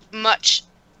just much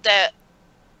that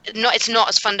it's not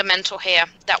as fundamental here.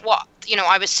 That what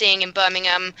I was seeing in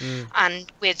Birmingham,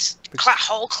 and with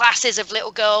whole classes of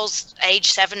little girls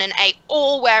age 7 and 8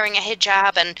 all wearing a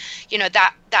hijab, and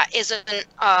that isn't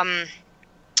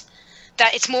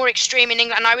that it's more extreme in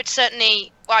England. And I would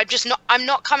certainly, I'm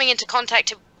not coming into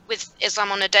contact with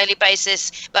Islam on a daily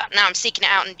basis, but now I'm seeking it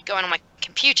out and going on my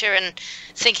computer and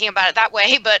thinking about it that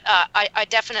way. But I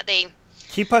definitely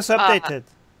keep us updated.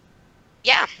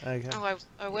 Yeah. Okay. Oh,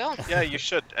 I will. Yeah, you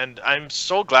should. And I'm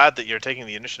so glad that you're taking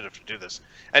the initiative to do this.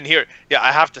 And here,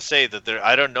 I have to say that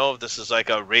I don't know if this is a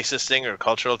racist thing or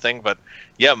cultural thing, but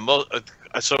yeah, I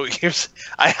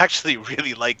actually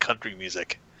really like country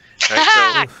music.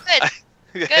 Right?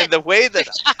 Good. And the way that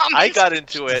I got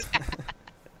into it,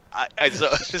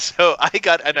 so I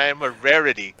am a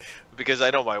rarity because I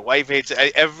know my wife hates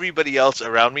it. Everybody else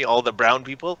around me, all the brown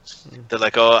people, they're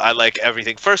like, "Oh, I like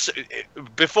everything." First,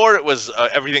 before it was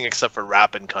everything except for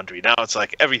rap and country. Now it's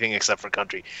like everything except for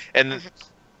country. And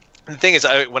the thing is,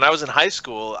 when I was in high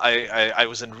school, I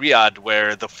was in Riyadh,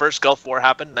 where the first Gulf War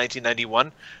happened,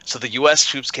 1991. So the U.S.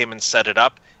 troops came and set it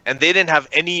up, and they didn't have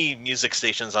any music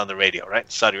stations on the radio,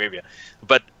 right? Saudi Arabia,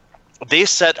 but they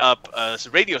set up a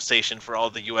radio station for all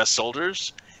the U.S.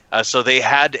 soldiers. So they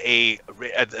had they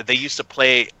used to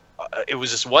play, it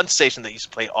was this one station that used to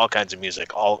play all kinds of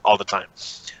music all the time.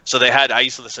 So I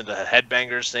used to listen to the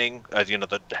Headbangers thing,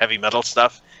 the heavy metal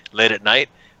stuff late at night.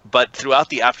 But throughout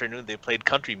the afternoon, they played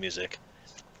country music.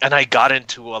 And I got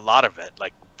into a lot of it,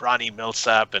 like Bronnie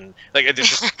Millsap and like there's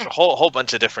just a whole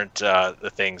bunch of different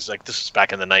things. Like this was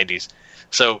back in the 90s.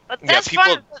 So but that's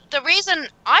fun. The reason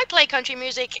I play country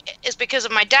music is because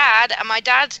of my dad. And my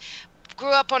dad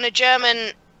grew up on a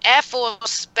German Air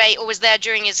Force base, or was there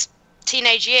during his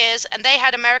teenage years, and they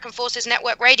had American Forces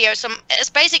Network radio. So it's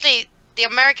basically the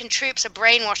American troops are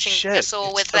brainwashing us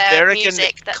all with their American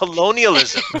music.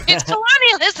 Colonialism. It's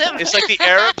colonialism. It's like the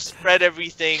Arabs spread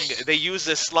everything. They use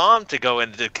Islam to go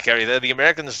and to carry that. The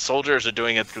American soldiers are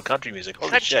doing it through country music.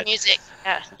 Holy country shit. music.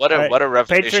 Yeah. What a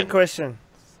revelation. Patron question.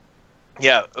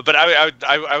 Yeah, but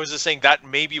I was just saying that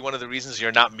may be one of the reasons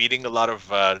you're not meeting a lot of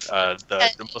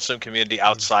the Muslim community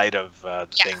outside of the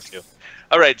thing too.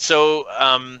 All right, so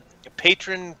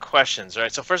patron questions. All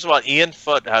right, so first of all, Ian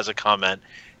Foote has a comment.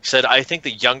 He said, "I think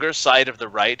the younger side of the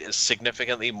right is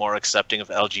significantly more accepting of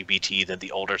LGBT than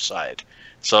the older side."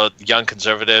 So young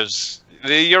conservatives,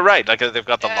 you're right. Like they've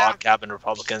got the log cabin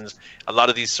Republicans. A lot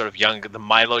of these sort of the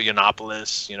Milo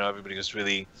Yiannopoulos. Everybody was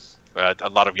really. A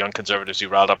lot of young conservatives, you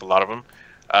riled up a lot of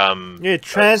them.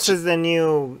 Trans is the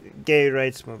new gay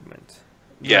rights movement.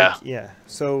 Yeah.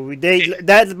 So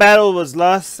that battle was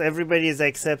lost. Everybody is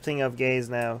accepting of gays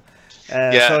now.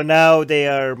 So now they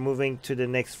are moving to the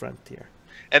next frontier.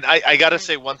 And I got to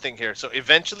say one thing here. So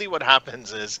eventually what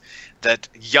happens is that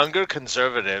younger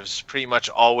conservatives pretty much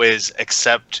always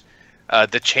accept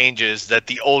the changes that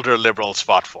the older liberals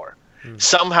fought for.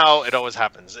 Somehow it always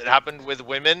happens. It happened with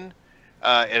women.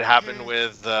 It happened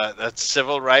with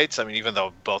civil rights. I mean, even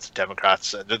though both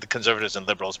Democrats, the conservatives and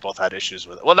liberals both had issues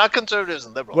with it. Well, not conservatives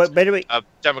and liberals. Well, by the way,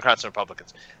 Democrats and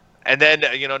Republicans. And then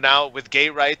now with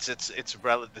gay rights,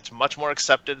 it's much more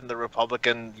accepted in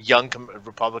the young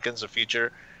Republicans, the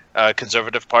future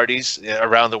conservative parties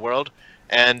around the world.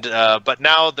 And but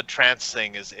now the trans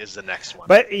thing is the next one.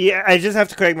 But yeah, I just have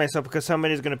to correct myself because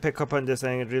somebody's going to pick up on this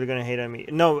and really going to hate on me.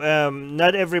 No,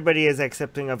 not everybody is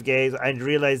accepting of gays. I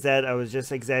realize that. I was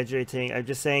just exaggerating. I'm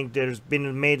just saying there's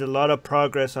been made a lot of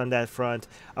progress on that front.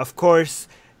 Of course,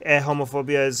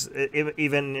 homophobia is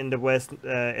even in the West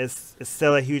is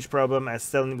still a huge problem. And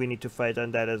still we need to fight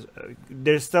on that.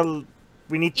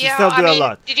 We need to still do a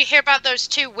lot. Did you hear about those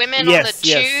two women on the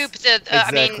tube?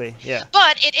 Exactly.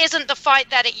 But it isn't the fight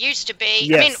that it used to be.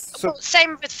 Yes.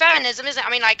 Same with feminism, isn't it? I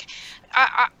mean, like,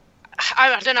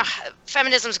 I don't know.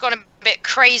 Feminism's gone a bit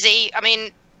crazy. I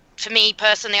mean, for me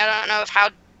personally, I don't know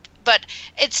but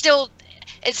it's still,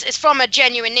 it's from a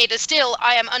genuine need. It's still,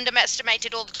 I am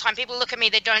underestimated all the time. People look at me,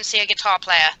 they don't see a guitar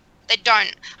player. They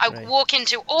don't. I walk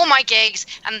into all my gigs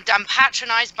and I'm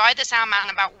patronized by the sound man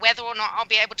about whether or not I'll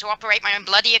be able to operate my own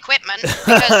bloody equipment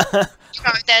because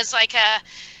there's like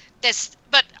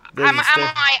but am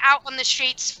I out on the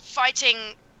streets fighting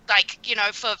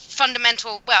for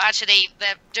fundamental, well, actually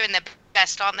they're doing their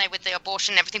best, aren't they, with the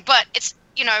abortion and everything, but it's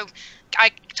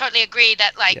I totally agree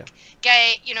that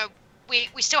gay,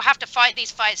 we still have to fight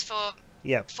these fights for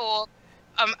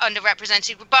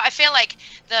underrepresented, but I feel like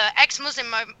the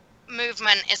ex-Muslim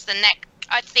movement is the next.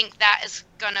 I think that is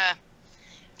gonna.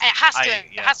 It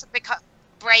has to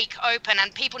break open,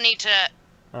 and people need to.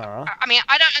 I mean,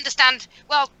 I don't understand.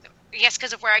 Well, yes,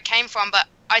 because of where I came from, but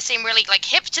I seem really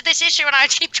hip to this issue, and I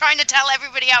keep trying to tell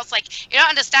everybody else you don't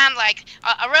understand.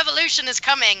 A revolution is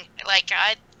coming.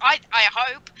 I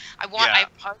hope. I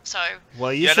hope so.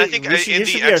 Well, you should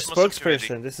be our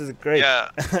spokesperson. This is great. Yeah,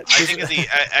 I think in the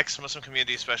ex-Muslim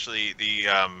community, especially the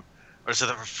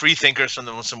free thinkers from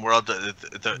the Muslim world,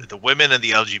 the women and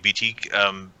the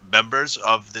LGBT members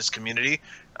of this community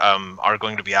are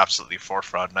going to be absolutely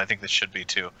forefront, and I think this should be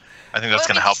too. I think that's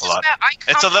going to help a lot.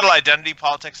 It's a little identity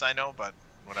politics, I know, but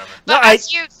whatever. But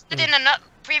as you said in a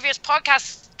previous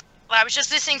podcast I was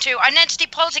just listening to, identity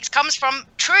politics comes from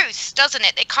truth, doesn't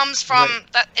it? It comes from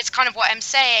that. It's kind of what I'm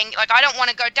saying. I don't want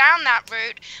to go down that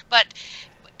route, but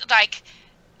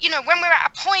when we're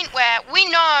at a point where we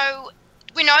know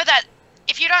that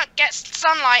if you don't get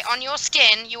sunlight on your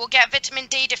skin, you will get vitamin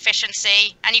D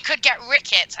deficiency, and you could get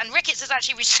rickets. And rickets is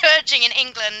actually resurging in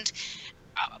England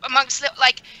amongst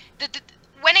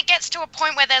when it gets to a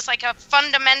point where there's like a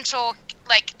fundamental,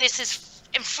 like, this is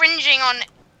infringing on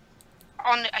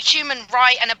a human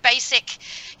right and a basic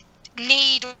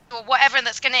need or whatever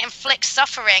that's going to inflict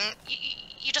suffering.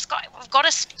 You just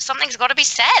something's got to be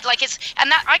said. Like, and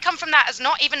that I come from that as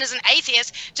not even as an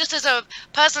atheist, just as a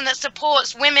person that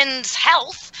supports women's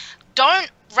health. Don't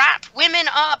wrap women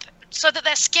up so that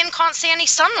their skin can't see any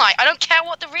sunlight. I don't care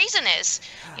what the reason is,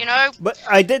 you know. But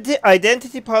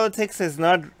identity politics is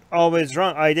not always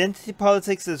wrong. Identity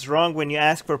politics is wrong when you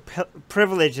ask for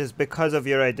privileges because of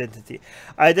your identity.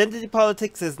 Identity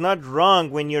politics is not wrong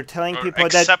when you're telling people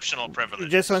that exceptional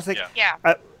privileges. Just one second. Yeah.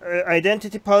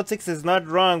 Identity politics is not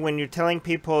wrong when you're telling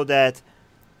people that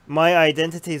my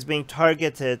identity is being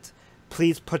targeted.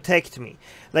 Please protect me.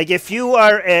 Like, if you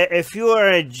are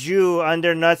a Jew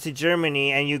under Nazi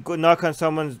Germany and you go knock on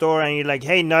someone's door and you're like,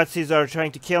 "Hey, Nazis are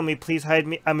trying to kill me. Please hide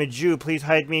me. I'm a Jew. Please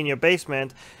hide me in your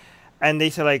basement." And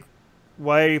they say, like,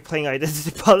 "Why are you playing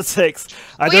identity politics?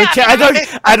 I don't care. I don't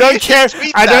care.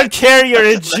 I don't care. You're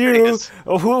a Jew.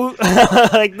 Who?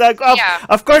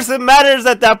 Of course, it matters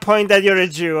at that point that you're a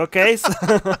Jew. Okay." So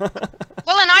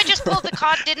well, and I just pulled the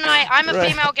card, didn't I? I'm a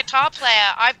female guitar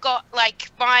player. I've got like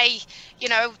my, you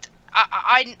know,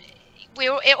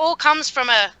 it all comes from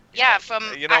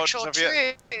actual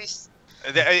truth.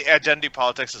 The identity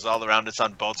politics is all around. It's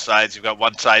on both sides. You've got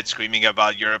one side screaming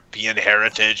about European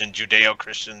heritage and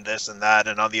Judeo-Christian this and that,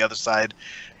 and on the other side,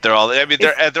 they're all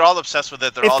all obsessed with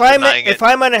it. They're all denying it. If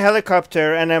I'm on a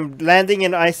helicopter and I'm landing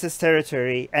in ISIS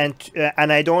territory and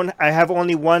I have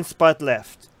only one spot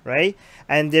left, right?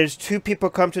 And there's two people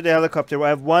come to the helicopter. I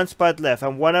have one spot left,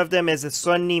 and one of them is a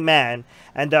Sunni man,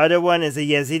 and the other one is a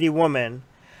Yazidi woman.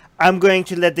 I'm going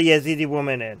to let the Yazidi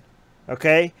woman in.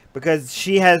 Okay, because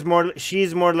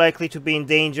she's more likely to be in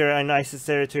danger in ISIS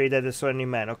territory than the Sunni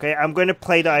man. Okay, I'm going to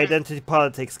play the identity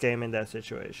politics game in that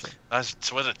situation.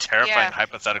 That was a terrifying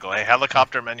hypothetical. Hey,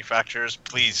 helicopter manufacturers,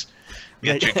 please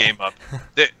get your game up.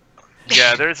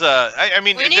 There's I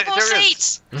mean, we need more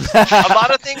seats. A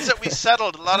lot of things that we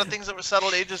settled. A lot of things that were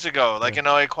settled ages ago, like, you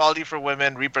know, equality for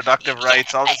women, reproductive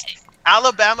rights, all this.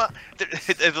 Alabama,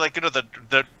 like, you know,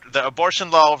 the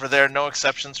abortion law over there, no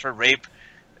exceptions for rape.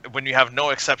 When you have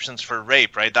no exceptions for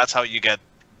rape, right? That's how you get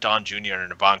Don Jr.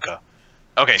 and Ivanka.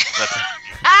 Okay. But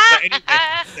anyway,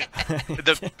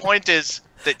 the point is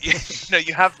that you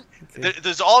have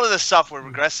there's all of this stuff. We're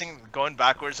regressing, going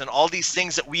backwards, and all these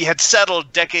things that we had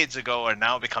settled decades ago are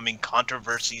now becoming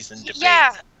controversies and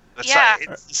debates.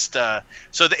 It's just,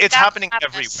 so it's happening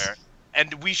everywhere.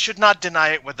 And we should not deny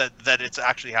it that it's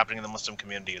actually happening in the Muslim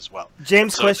community as well.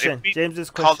 James's question.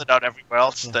 Called it out everywhere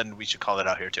else, then we should call it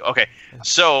out here too. Okay,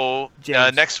 so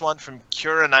next one from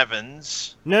Kieran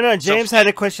Evans. No, James had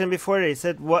a question before. He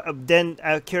said, "What?" Then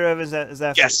Kieran Evans is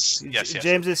after. Yes.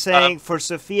 James is saying, for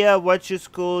Sophia, what should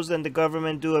schools and the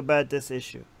government do about this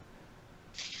issue?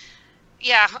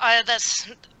 Yeah, I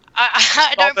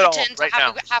don't pretend to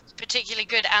have a particularly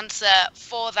good answer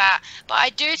for that, but I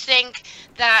do think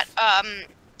that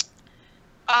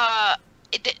I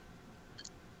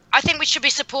think we should be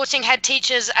supporting head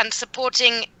teachers and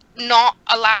supporting not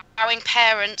allowing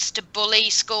parents to bully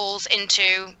schools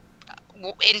into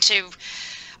anything.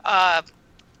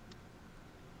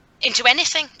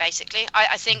 Basically,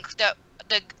 I think that.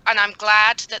 And I'm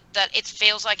glad that it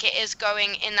feels like it is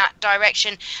going in that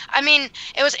direction. I mean,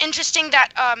 it was interesting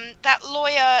that that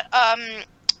lawyer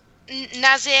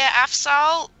Nazir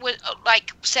Afzal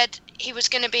said he was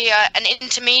going to be an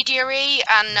intermediary,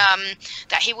 and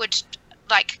that he would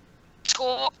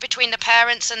talk between the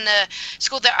parents and the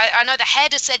school. That I know the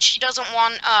head has said she doesn't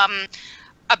want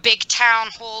a big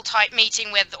town hall type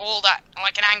meeting with all that,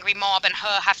 like an angry mob and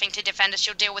her having to defend us.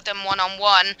 She'll deal with them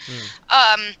one-on-one.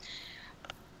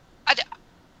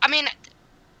 I mean,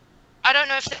 I don't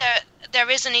know if there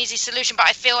is an easy solution, but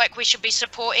I feel like we should be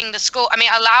supporting the school. I mean,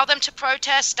 allow them to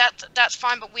protest. That's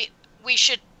fine, but we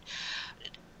should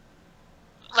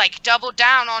double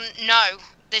down on no.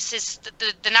 This is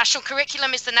the national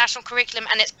curriculum is the national curriculum,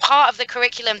 and it's part of the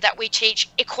curriculum that we teach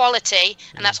equality,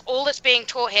 and that's all that's being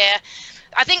taught here.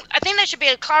 I think there should be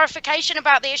a clarification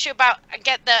about the issue about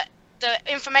get the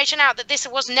information out that this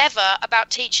was never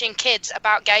about teaching kids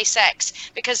about gay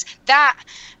sex, because that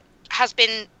has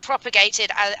been propagated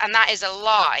and that is a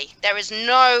lie. There is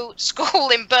no school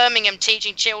in Birmingham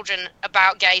teaching children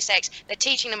about gay sex. They're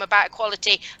teaching them about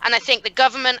equality, and I think the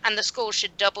government and the schools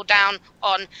should double down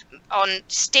on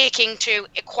sticking to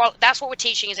equality. That's what we're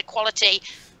teaching, is equality,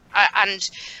 and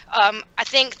I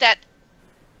think that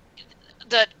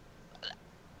that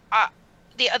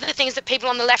the other things that people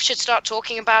on the left should start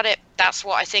talking about it. That's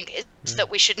what I think is that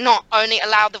we should not only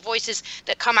allow the voices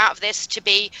that come out of this to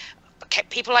be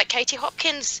people like Katie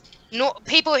Hopkins, not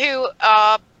people who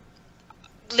are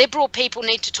liberal people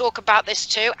need to talk about this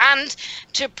too, and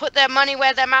to put their money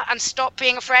where their mouth and stop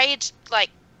being afraid,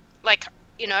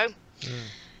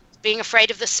 being afraid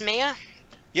of the smear.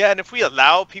 Yeah, and if we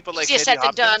allow people like Easier Katie said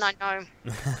than Hopkins, done, I know.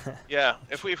 yeah,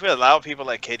 if we allow people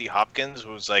like Katie Hopkins,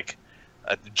 who's like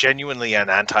genuinely an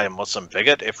anti-Muslim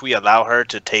bigot, if we allow her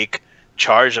to take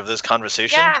charge of this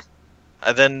conversation,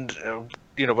 then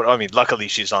but I mean, luckily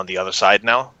she's on the other side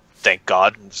now. Thank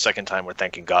God. The second time we're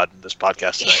thanking God in this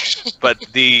podcast tonight. But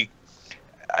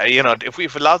if we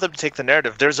allow them to take the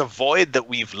narrative, there's a void that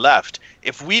we've left.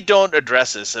 If we don't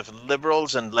address this, if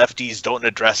liberals and lefties don't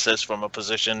address this from a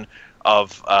position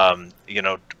of,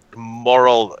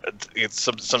 moral,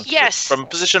 from a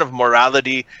position of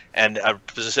morality and a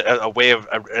way of,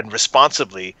 and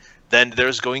responsibly, then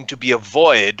there's going to be a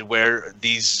void where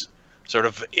these sort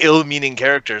of ill-meaning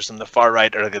characters on the far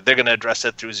right they're going to address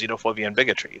it through xenophobia and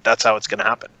bigotry. That's how it's going to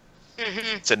happen.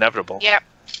 Mm-hmm. It's inevitable. Yeah.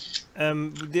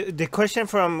 The question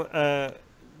from the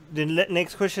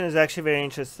next question is actually very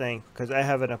interesting because I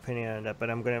have an opinion on that, but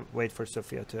I'm going to wait for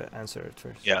Sophia to answer it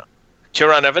first. Yeah.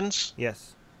 Kieran Evans?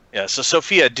 Yes. Yeah, so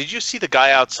Sophia, did you see the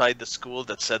guy outside the school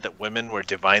that said that women were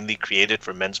divinely created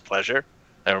for men's pleasure?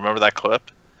 I remember that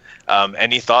clip.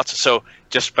 Any thoughts? So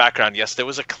just background, yes, there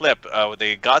was a clip where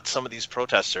they got some of these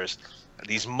protesters,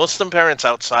 these Muslim parents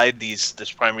outside this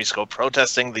primary school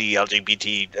protesting the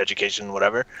LGBT education,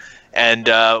 whatever. And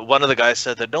one of the guys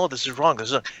said that, no, this is wrong.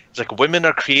 It's like women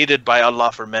are created by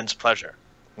Allah for men's pleasure.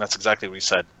 And that's exactly what he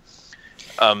said.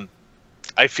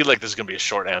 I feel like this is going to be a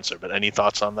short answer, but any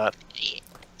thoughts on that?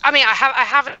 I mean, I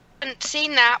haven't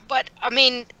seen that, but I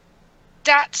mean,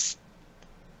 that's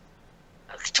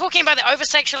talking about the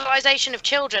over-sexualization of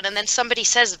children, and then somebody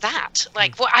says that.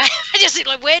 Like, what? I just think,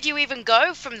 like, where do you even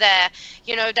go from there?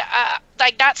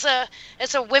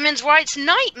 It's a women's rights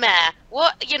nightmare.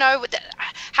 What,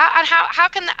 how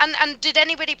can and did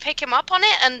anybody pick him up on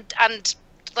it? And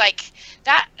like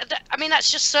that. I mean, that's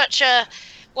just such a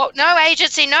no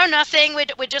agency, no nothing.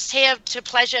 We're just here to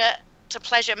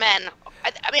pleasure men.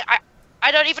 I mean,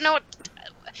 I don't even know what.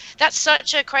 That's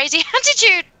such a crazy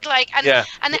attitude.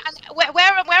 And where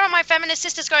are my feminist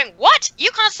sisters going? What?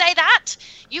 You can't say that.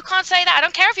 You can't say that. I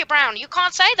don't care if you're brown. You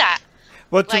can't say that.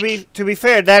 Well, to be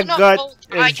fair, that got.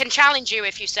 I can challenge you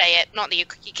if you say it. Not that you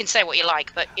can say what you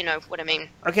like, but you know what I mean.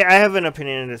 Okay, I have an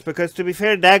opinion on this because to be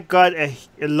fair, that got a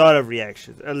lot of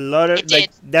reactions. A lot of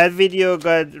that video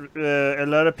got a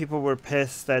lot of people were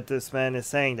pissed that this man is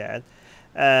saying that.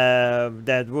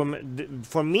 That woman.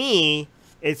 For me,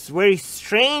 it's very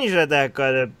strange that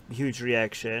got a huge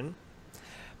reaction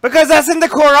because that's in the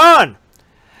Quran.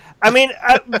 I mean,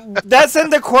 that's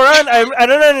in the Quran. I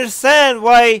don't understand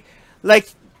why.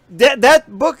 Like that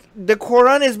book, the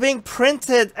Quran is being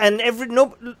printed, and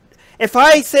if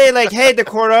I say like, hey, the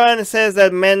Quran says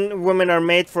that women are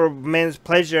made for men's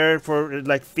pleasure, for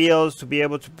like fields to be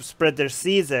able to spread their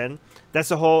season. That's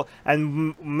the whole.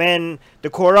 And men, the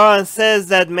Quran says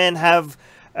that men have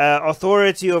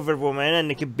authority over women, and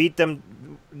they can beat them.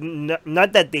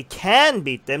 Not that they can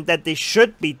beat them, that they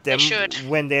should beat them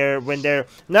when they're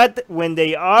not when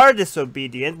they are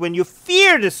disobedient. When you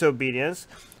fear disobedience.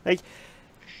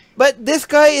 But this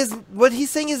guy what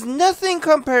he's saying is nothing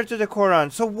compared to the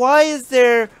Quran. So why is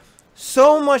there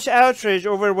so much outrage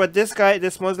over what this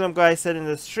Muslim guy said in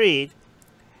the street,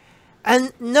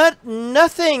 and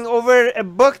nothing over a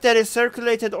book that is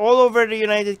circulated all over the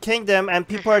United Kingdom and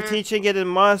people are teaching it in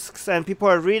mosques and people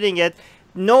are reading it?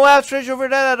 No outrage over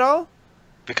that at all?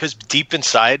 Because deep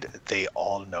inside, they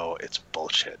all know it's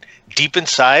bullshit. Deep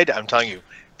inside, I'm telling you.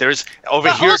 There's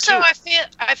over here also, too.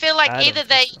 I feel like either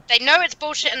they know it's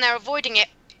bullshit and they're avoiding it,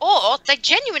 or they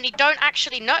genuinely don't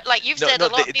actually know. Like you've said, a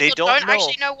lot of people don't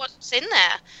actually know what's in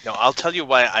there. No, I'll tell you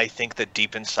why I think that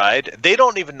deep inside, they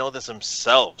don't even know this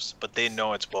themselves, but they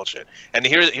know it's bullshit. And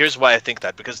here's why I think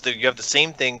that. Because you have the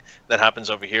same thing that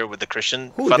happens over here with the Christian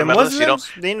fundamentalists. The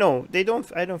Muslims, they know. They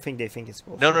don't. I don't think they think it's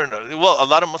bullshit. No. Well, a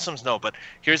lot of Muslims know, but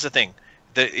here's the thing.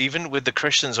 Even with the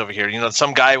Christians over here,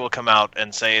 some guy will come out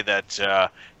and say that,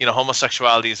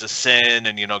 homosexuality is a sin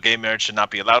and, gay marriage should not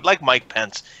be allowed, like Mike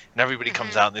Pence. And everybody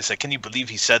comes out and they say, can you believe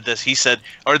he said this? He said,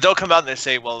 or they'll come out and they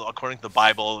say, well, according to the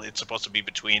Bible, it's supposed to be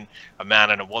between a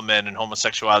man and a woman and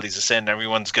homosexuality is a sin.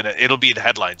 It'll be the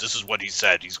headlines. This is what he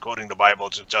said. He's quoting the Bible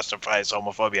to justify his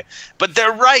homophobia. But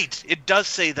they're right. It does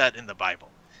say that in the Bible.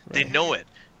 They know it.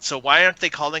 So why aren't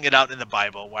they calling it out in the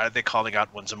Bible? Why are they calling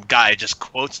out when some guy just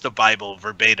quotes the Bible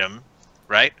verbatim,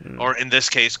 right? Or in this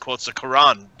case, quotes the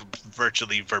Quran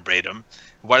virtually verbatim.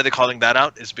 Why are they calling that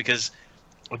out? Is because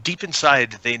deep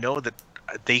inside they know that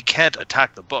they can't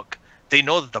attack the book. They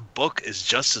know that the book is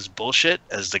just as bullshit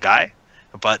as the guy,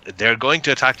 but they're going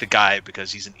to attack the guy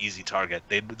because he's an easy target.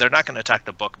 They're not going to attack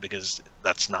the book because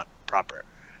that's not proper.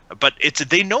 But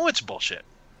they know it's bullshit.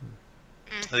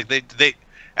 Like they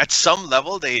at some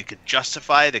level they can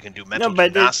justify. They can do mental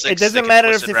gymnastics. It doesn't matter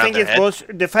if they think it's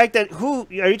bullshit. The fact that are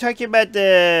you talking about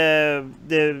the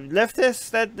leftists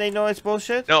that they know it's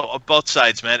bullshit? No, both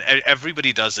sides, man.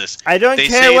 Everybody does this. I don't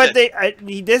care what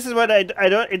this is what I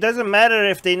don't. It doesn't matter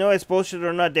if they know it's bullshit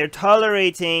or not. They're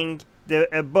tolerating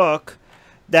a book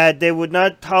that they would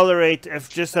not tolerate if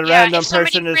just a random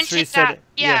person in the street said it.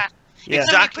 Yeah. Yeah.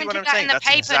 Exactly what I'm saying. That's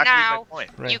exactly my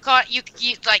point. Right. You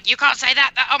can't say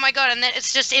that. Oh my god! And then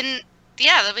it's just I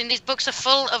mean, these books are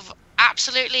full of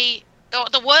absolutely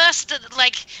the worst.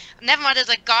 Like, never mind as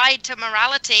a guide to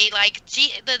morality. Like,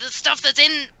 the stuff that's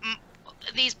in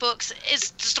these books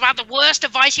is just about the worst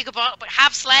advice you could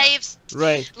have slaves.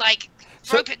 Right. Like,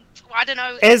 I don't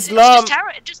know. Islam.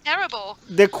 It's just terrible.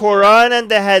 The Quran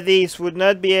and the Hadith would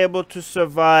not be able to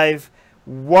survive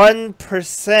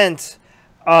 1%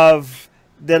 of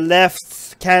the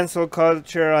left's cancel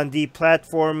culture on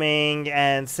deplatforming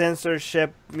and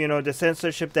censorship, the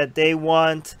censorship that they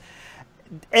want.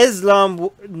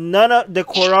 Islam, none of the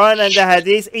Quran and the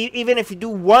Hadith, even if you do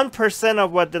 1%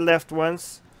 of what the left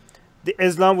wants, the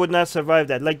Islam would not survive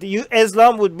that. Like,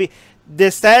 Islam would be, the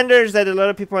standards that a lot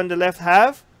of people on the left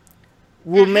have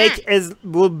will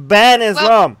will ban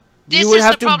Islam. You would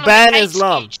have to ban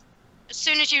Islam. Speech. As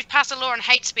soon as you pass a law on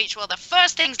hate speech, well, the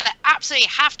first things that absolutely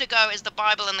have to go is the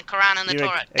Bible and the Quran and the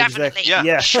Torah. Definitely.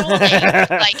 Yeah. Surely.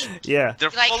 Yeah. They're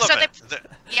full of it.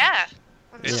 Yeah.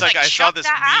 It's like I saw this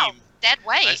meme. Dead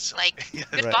weight.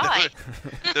 Goodbye.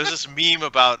 There's this meme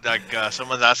about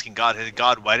someone's asking God, "Hey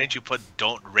God, why didn't you put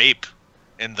 'don't rape'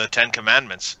 in the 10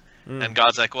 Commandments?" And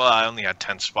God's like, "Well, I only had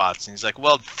 10 spots." And he's like,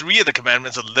 "Well, 3 of the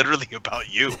commandments are literally about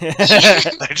you.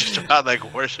 They're just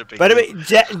about worshiping." By the way,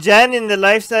 Jan in the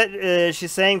live set,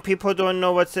 she's saying people don't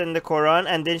know what's in the Quran,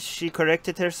 and then she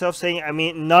corrected herself, saying, "I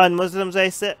mean, non-Muslims." I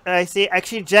see.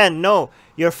 Actually, Jan, no,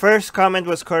 your first comment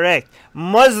was correct.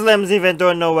 Muslims even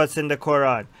don't know what's in the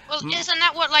Quran. Well, isn't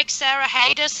that what Sarah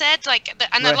Hayder said?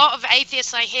 And a lot of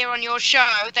atheists I hear on your show,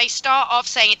 they start off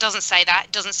saying it doesn't say that,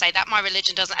 my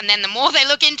religion doesn't, and then the more they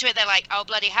look into it, they're like, oh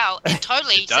bloody hell, it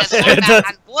totally says that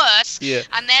and worse. Yeah.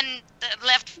 And then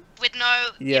left with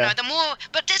no, the more,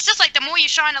 but it's just the more you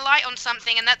shine a light on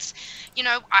something, and that's,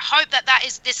 I hope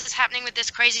this is happening with this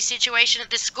crazy situation at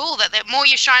this school, that the more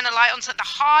you shine a light on something, the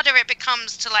harder it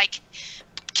becomes to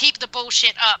keep the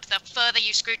bullshit up, the further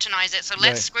you scrutinize it. So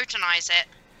let's scrutinize it.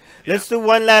 Let's do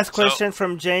one last question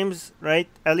from James, right,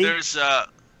 Ali? There's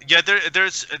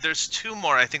there's 2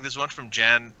 more. I think there's one from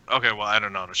Jan. Okay, well, I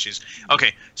don't know.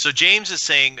 Okay. So James is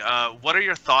saying, what are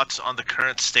your thoughts on the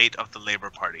current state of the Labour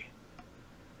Party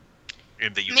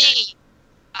in the UK? Me,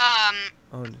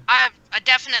 I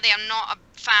definitely am not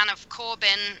a fan of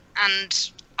Corbyn,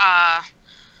 and I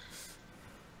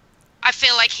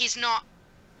feel like he's not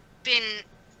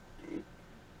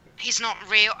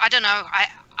real. I don't know.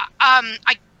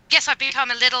 I guess I've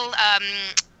become a little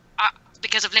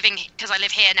because I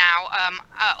live here now.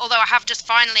 Although I have just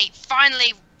finally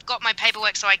got my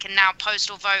paperwork so I can now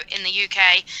postal vote in the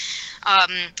UK.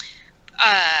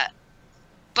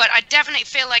 But I definitely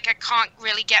feel like I can't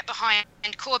really get behind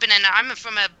Corbyn, and I'm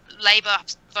from a Labour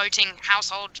voting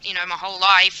household, my whole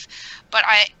life. But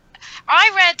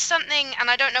I read something, and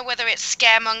I don't know whether it's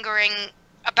scaremongering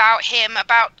about him,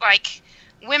 about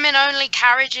women-only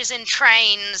carriages in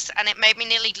trains, and it made me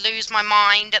nearly lose my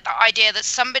mind at the idea that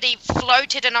somebody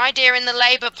floated an idea in the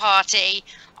Labour Party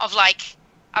of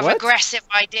a regressive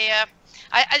idea.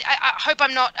 I hope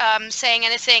I'm not saying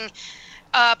anything,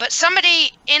 but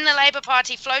somebody in the Labour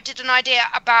Party floated an idea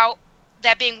about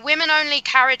there being women-only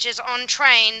carriages on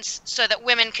trains so that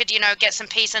women could, get some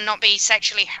peace and not be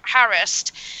sexually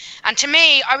harassed. And to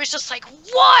me, I was just like,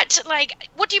 what?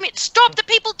 What do you mean? Stop the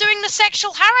people doing the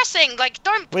sexual harassing.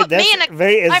 Don't put me in a...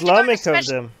 very Islamic of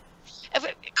them.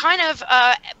 Kind of,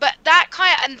 but that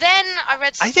kind of... And then I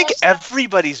read... I think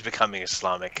everybody's becoming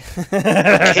Islamic.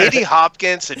 Katie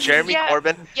Hopkins and Jeremy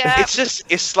Corbyn. Yeah. It's just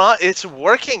Islam. It's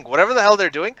working. Whatever the hell they're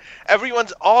doing.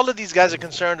 All of these guys are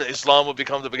concerned that Islam will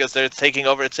become because it's taking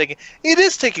over. It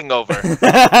is taking over.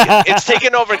 It's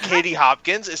taking over Katie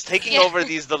Hopkins. It's taking over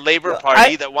the Labour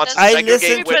Party that wants to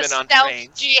segregate women on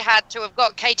trains. Jihad to have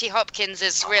got Katie Hopkins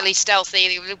is really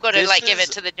stealthy. We've got to give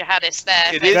it to the jihadists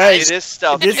there. It is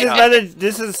stealthy.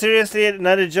 This is is seriously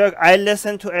not a joke. I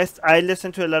listen to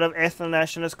a lot of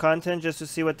ethno-nationalist content just to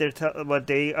see what what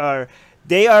they are.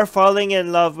 They are falling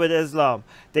in love with Islam.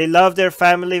 They love their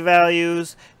family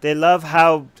values. They love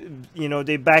how,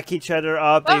 they back each other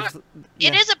up. Well,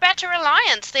 it is a better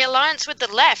alliance. The alliance with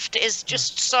the left is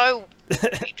just so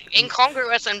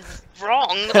incongruous and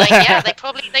wrong. Like, yeah,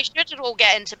 they should all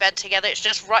get into bed together. It's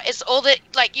just right. It's all that,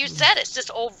 like you said, it's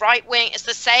just all right wing. It's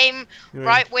the same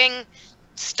right wing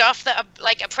stuff that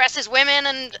like oppresses women,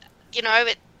 and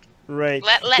it. Right.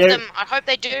 Let them. I hope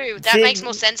they do. That makes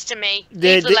more sense to me.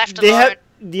 Leave the left alone.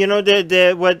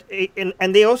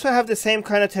 And they also have the same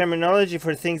kind of terminology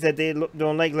for things that they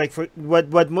don't like. Like for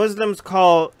what Muslims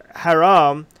call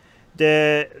haram,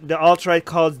 the alt-right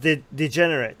calls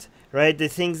degenerate. Right. The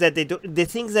things that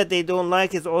they don't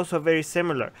like is also very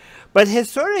similar. But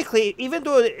historically, even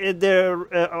though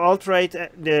the alt-right,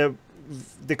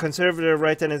 the conservative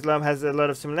right and Islam has a lot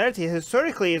of similarity,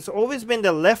 historically it's always been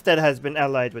the left that has been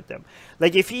allied with them.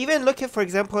 Like if you even look at, for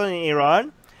example, in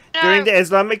Iran, during the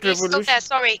Islamic Revolution. There,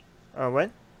 sorry. Oh,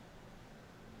 what?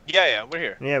 Yeah, we're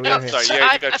here. Yeah, we're here. Sorry,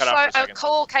 you got cut off for a second. A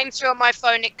call came through on my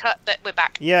phone, it cut, but we're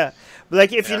back. Yeah, but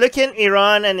like if you look in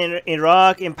Iran and in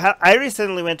Iraq, I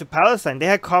recently went to Palestine. They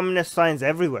had communist signs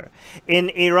everywhere. In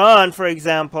Iran, for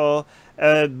example,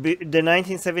 the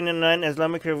 1979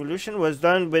 Islamic Revolution was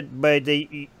done by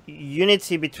the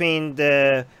unity between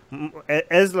the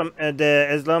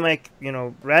Islamic,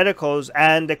 radicals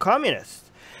and the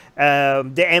communists.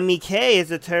 The MEK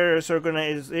is a terrorist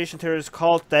organization, terrorist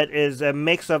cult that is a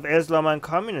mix of Islam and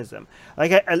communism.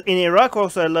 Like in Iraq,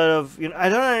 also a lot of I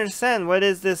don't understand what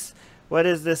is this. Why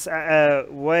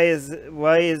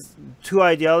is two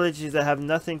ideologies that have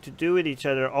nothing to do with each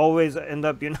other always end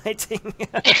up uniting?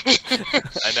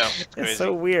 I know. It's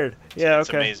so weird. Yeah, it's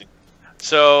amazing.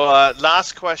 So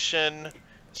last question.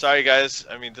 Sorry, guys.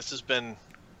 I mean, this has been.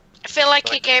 I feel like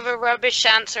he gave a rubbish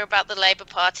answer about the Labour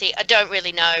Party. I don't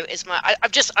really know.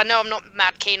 I know I'm not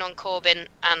mad keen on Corbyn,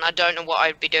 and I don't know what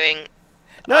I'd be doing.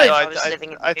 No,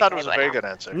 I thought it was a very good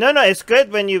answer. No, it's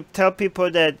good when you tell people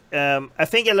that. I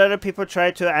think a lot of people try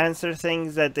to answer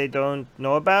things that they don't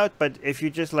know about, but if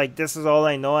you just like, this is all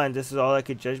I know and this is all I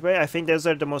could judge by, I think those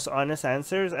are the most honest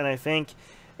answers, and I think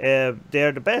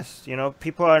they're the best.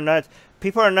 People are not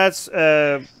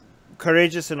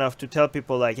courageous enough to tell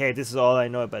people like, hey, this is all I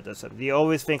know about this. They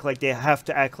always think like they have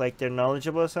to act like they're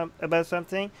knowledgeable about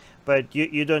something, but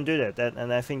you don't do that.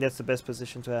 And I think that's the best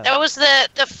position to have. That was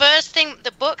the first thing,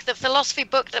 the philosophy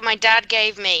book that my dad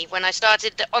gave me when I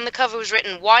started. On the cover was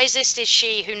written, "Wisest is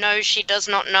she who knows she does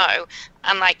not know."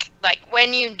 And like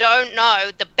when you don't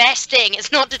know, the best thing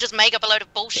is not to just make up a load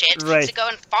of bullshit. Right. To go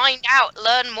and find out,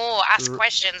 learn more, ask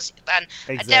questions. And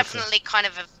exactly. I definitely kind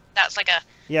of that's like a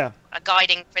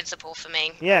guiding principle for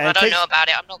me. Yeah, I don't know about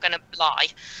it. I'm not going to lie.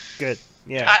 Good.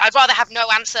 Yeah. I'd rather have no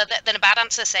answer than a bad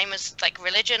answer. Same as like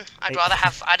religion. I'd rather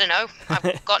have, I don't know. I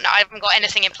haven't got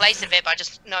anything in place of it, but I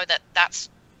just know that that's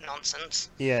nonsense.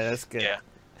 Yeah, that's good. Yeah.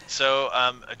 So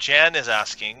Jan is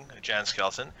asking, Jan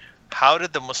Skelton, how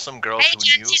did the Muslim girls Hey, who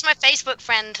Jan, knew? she's my Facebook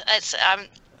friend. It's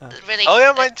really. Oh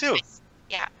yeah, mine too.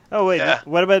 Yeah. Oh wait, Yeah.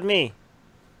 what about me?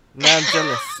 Now I'm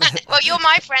jealous. Well, you're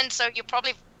my friend, so you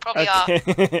probably are.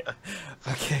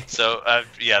 Okay. So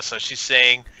so she's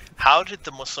saying, how did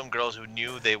the Muslim girls who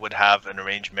knew they would have an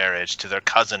arranged marriage to their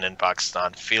cousin in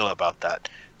Pakistan feel about that?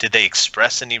 Did they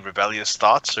express any rebellious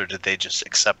thoughts, or did they just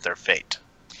accept their fate?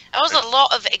 There was a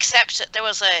lot of There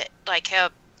was a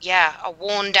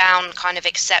worn down kind of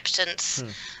acceptance.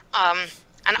 And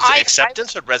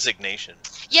acceptance or resignation?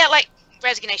 Yeah, like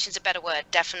resignation's a better word,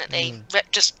 definitely.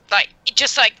 Just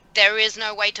like there is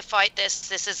no way to fight this.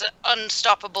 This is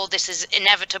unstoppable. This is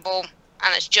inevitable,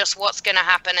 and it's just what's going to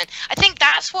happen. And I think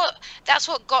that's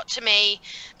what got to me,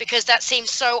 because that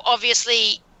seems so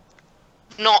obviously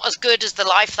not as good as the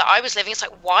life that I was living. It's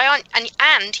like, why aren't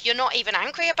and you're not even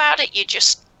angry about it. You're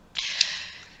just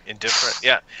indifferent.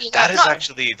 Yeah, that is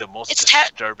actually the most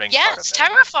disturbing part of it. Yeah, it's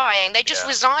terrifying. They just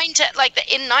resigned to,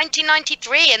 in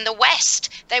 1993 in the West,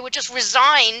 they were just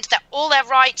resigned that all their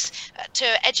rights to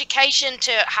education,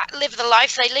 to live the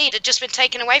life they lead, had just been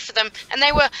taken away from them, and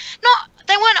they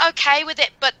weren't okay with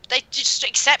it, but they just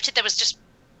accepted there was just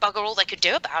bugger all they could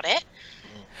do about it.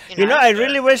 I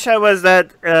really wish I was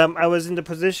I was in the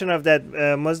position of that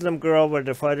Muslim girl where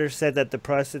the father said that the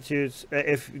prostitutes,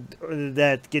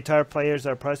 that guitar players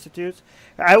are prostitutes.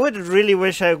 I would really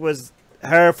wish I was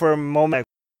her for a moment.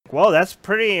 Like, wow, that's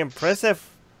pretty impressive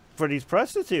for these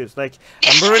prostitutes. Like,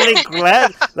 I'm really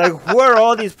glad. Like, who are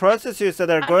all these prostitutes that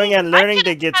are going and learning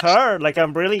the guitar? Like,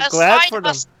 I'm really glad for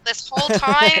them. This whole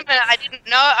time, I didn't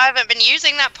know. I haven't been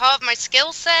using that part of my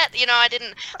skill set. You know, I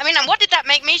didn't. I mean, and what did that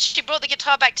make me? She brought the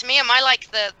guitar back to me. Am I like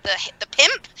the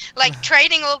pimp, like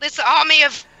training all this army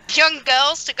of young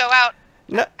girls to go out?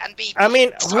 No, and be I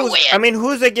mean, weird.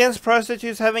 who's against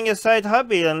prostitutes having a side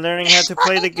hobby and learning how to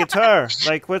play the guitar?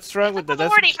 Like, what's wrong with that? They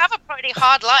already have a pretty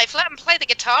hard life. Let them play the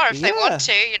guitar if they want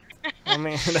to. You know? I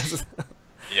mean, that's...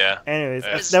 Yeah.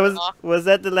 Anyways, that was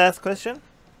that the last question?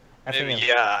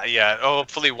 Yeah. Oh,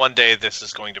 hopefully one day this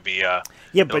is going to be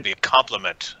it'll be a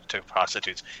compliment to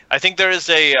prostitutes. I think there is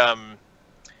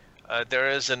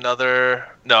another.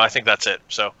 No, I think that's it.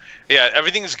 So yeah,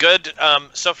 everything's good.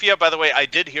 Sophia, by the way, I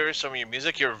did hear some of your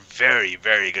music. You're a very,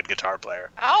 very good guitar player.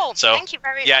 Oh, so, thank you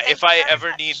very much. Yeah, if I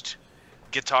ever need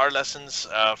guitar lessons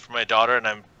for my daughter, and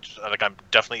I'm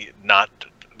definitely not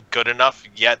good enough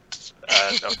yet.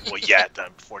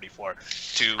 I'm 44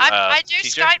 to I do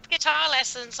teach Skype guitar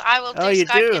lessons. I will do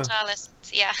Skype guitar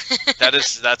lessons. Yeah.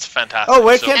 That's fantastic. Oh,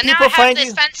 where can people find you?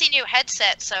 And now I have this fancy new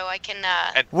headset, so I can.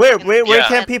 Where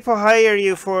can people hire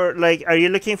you for? Like, are you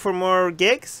looking for more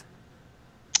gigs?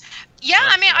 Yeah,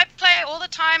 I mean, I play all the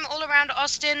time, all around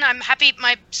Austin. I'm happy.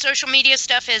 My social media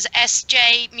stuff is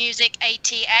SJ Music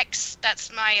ATX.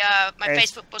 That's my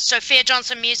Facebook.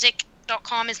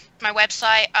 SophiaJohnsonMusic.com is my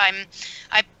website.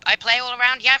 I play all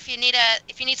around. Yeah, if you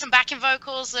need some backing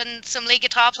vocals and some lead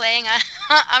guitar playing,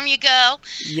 I'm your girl.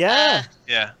 Yeah.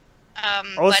 Yeah.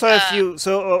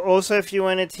 Also, if you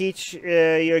want to teach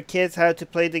your kids how to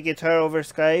play the guitar over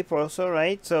Skype, also,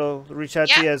 right? So reach out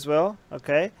to you as well.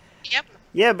 Okay. Yep.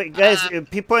 Yeah, but guys,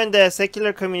 people in the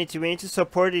secular community, we need to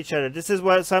support each other. This is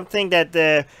something that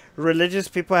the religious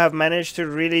people have managed to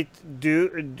really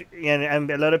do, and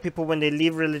a lot of people, when they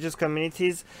leave religious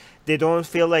communities, they don't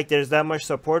feel like there's that much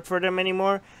support for them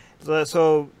anymore.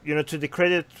 So to the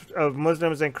credit of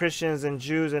Muslims and Christians and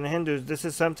Jews and Hindus, this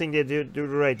is something they do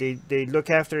right. They look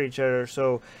after each other.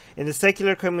 So in the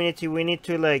secular community, we need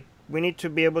to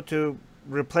be able to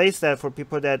replace that for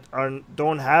people that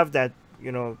don't have that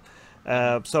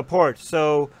support.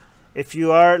 So if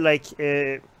you are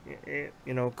if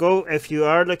you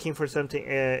are looking for something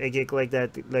a gig like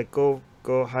that, like go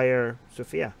hire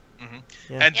Sophia. Mm-hmm.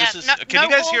 Yeah. And this is can you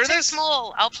guys hear this? Too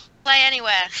small. I'll play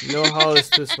anywhere. No hall is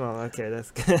too small. Okay,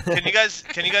 that's good. Can you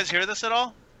guys hear this at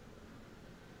all?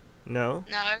 No.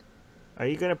 Are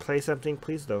you gonna play something?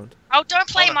 Please don't. Oh, don't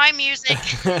play my music.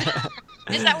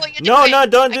 Is that what you're doing? No,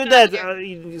 don't do that.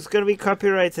 It's gonna be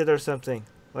copyrighted or something.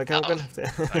 Like I'm gonna have to.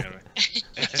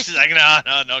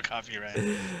 No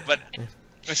copyright. But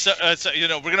so we're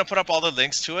gonna put up all the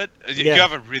links to it. You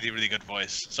have a really, really good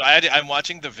voice. So I'm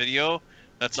watching the video.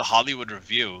 That's a Hollywood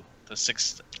review. The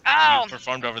 6th you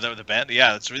performed over there with the band.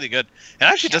 Yeah, it's really good. It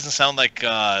actually doesn't sound like.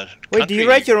 Wait, do you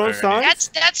write your own songs?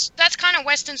 That's kind of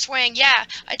Western swing. Yeah,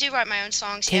 I do write my own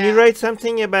songs. Can you write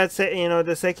something about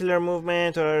the secular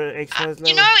movement or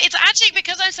You know, it's actually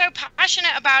because I'm so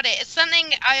passionate about it. It's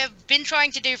something I have been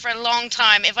trying to do for a long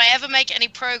time. If I ever make any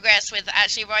progress with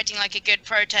actually writing like a good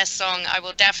protest song, I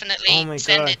will definitely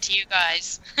send it to you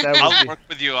guys. I'll work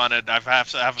with you on it. I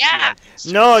have a few ideas.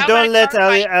 No, don't let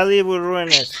Ali will ruin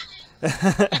it.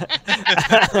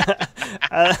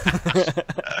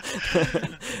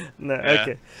 No,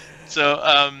 okay. So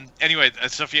anyway,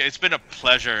 Sophia, it's been a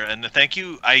pleasure, and thank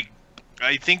you. I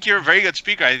think you're a very good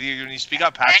speaker. When you speak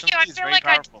out passionately, it's very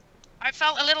powerful. I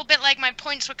felt a little bit like my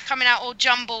points were coming out all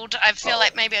jumbled. I feel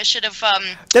like maybe I should have.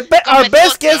 Our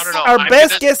best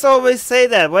guests always say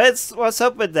that. What's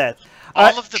up with that?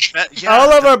 All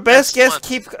of our best guests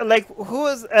keep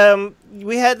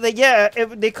we had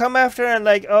if they come after and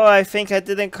I think I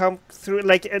didn't come through,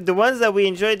 the ones that we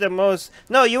enjoyed the most.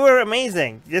 No, you were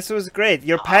amazing. This was great.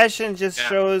 Your passion just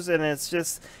shows, and it's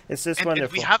just wonderful.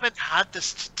 And we haven't had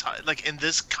this in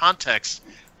this context,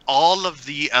 all of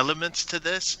the elements to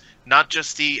this, not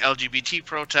just the LGBT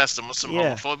protest, the Muslim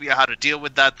homophobia, how to deal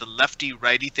with that, the lefty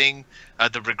righty thing,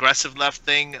 the regressive left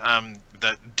thing,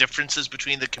 the differences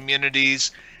between the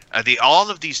communities,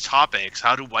 all of these topics.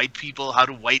 How do white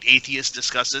atheists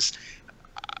discuss this?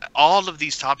 All of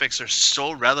these topics are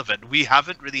so relevant. We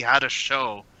haven't really had a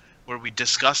show where we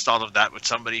discussed all of that with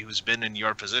somebody who's been in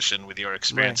your position with your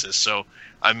experiences. Right. So,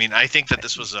 I mean, I think that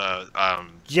this was a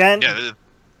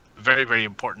very, very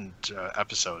important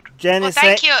episode. Jen,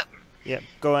 thank you. Yeah,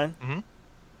 go on. Mm-hmm.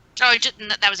 Oh,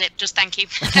 that was it. Just thank you.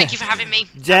 Thank you for having me.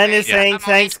 Jen is saying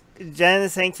thanks. Jen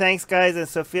is saying thanks, guys, and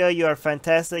Sophia, you are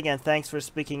fantastic, and thanks for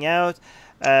speaking out.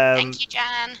 Thank you,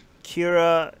 Jan.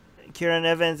 Kira Kieran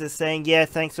Evans is saying, yeah,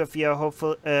 thanks, Sophia.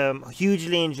 Hopeful,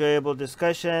 hugely enjoyable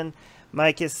discussion.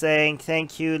 Mike is saying,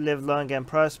 thank you, live long and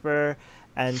prosper.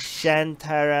 And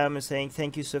Shantaram is saying,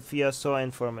 thank you, Sophia, so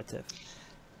informative.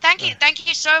 Thank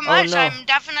you so much. no. I'm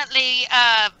definitely,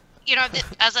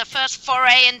 as a first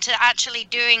foray into actually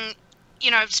doing,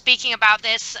 speaking about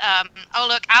this. Oh,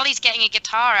 look, Ali's getting a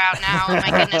guitar out now. Oh,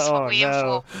 my goodness, what were you in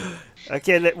for?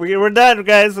 Okay, we're done,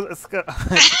 guys. Let's go.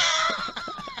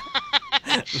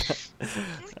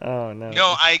 Oh no.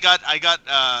 No, I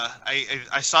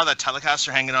saw that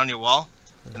Telecaster hanging on your wall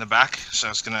in the back, so I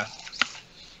was gonna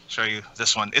show you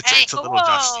this one. It's a little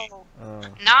dusty. Oh.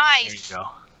 Nice. There you go.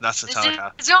 That's a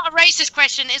Telecaster. It's not a racist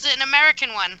question. Is it an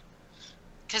American one?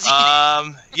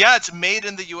 Yeah, it's made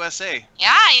in the USA.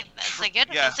 Yeah, that's a good.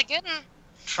 Yeah. That's a good one.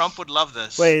 Trump would love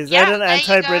this. Wait, is that an there you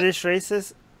go. anti-British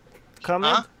racist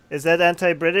comment? Huh? Is that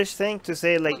anti-British thing to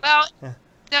say like? Well,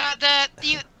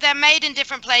 they're made in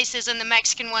different places, and the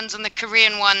Mexican ones and the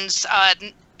Korean ones.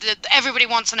 Everybody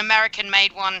wants an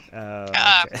American-made one.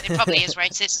 Okay. It probably is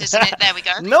racist, isn't it? There we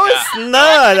go. No, it's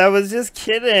not. I was just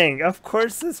kidding. Of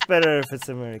course, it's better if it's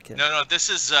American. No, this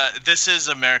is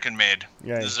American made.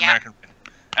 Right. This is American made.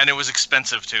 And it was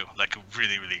expensive too, like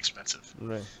really, really expensive.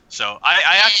 Right. So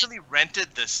I actually rented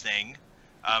this thing,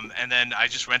 and then I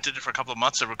just rented it for a couple of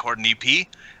months to record an EP.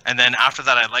 And then after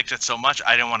that, I liked it so much,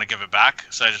 I didn't want to give it back,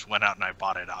 so I just went out and I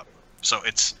bought it out. So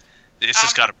it's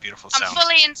just got a beautiful sound. I'm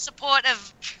fully in support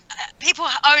of people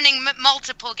owning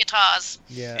multiple guitars.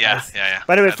 Yeah.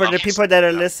 By the way, I for love the it. people that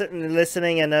are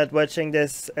listening and not watching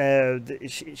this,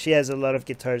 she has a lot of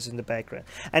guitars in the background.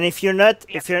 And if you're not,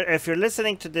 if you're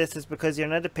listening to this, it's because you're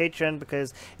not a patron.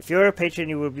 Because if you're a patron,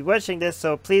 you will be watching this.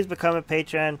 So please become a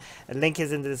patron. A link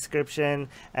is in the description,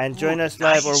 and join us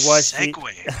live or watch. Smooth.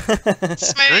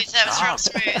 That was real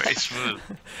smooth. Very smooth.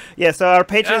 Yeah, so our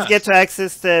patrons Yes. get to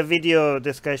access the video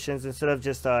discussions instead of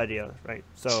just the audio, right?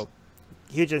 So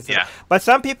huge incentive. Yeah. But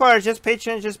some people are just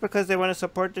patrons just because they want to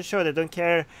support the show. They don't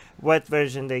care what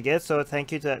version they get. So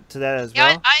thank you to that as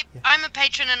well. I'm a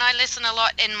patron and I listen a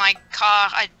lot in my car.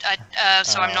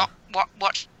 So I'm not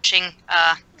watching.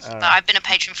 But I've been a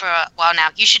patron for a while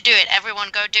now. You should do it. Everyone,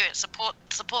 go do it. Support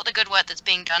the good work that's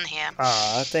being done here.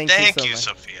 Thank you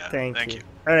so much. Sophia. Thank you.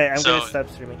 All right, I'm going to stop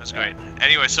streaming. That's great.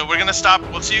 Anyway, so we're going to stop.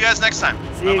 We'll see you guys next time.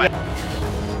 See you Bye-bye.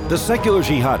 guys. The secular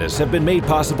jihadists have been made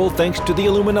possible thanks to the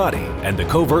Illuminati and the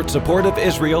covert support of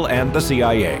Israel and the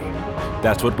CIA.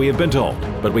 That's what we have been told,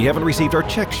 but we haven't received our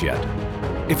checks yet.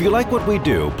 If you like what we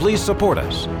do, please support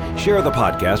us. Share the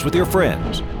podcast with your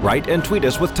friends. Write and tweet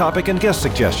us with topic and guest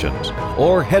suggestions.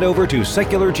 Or head over to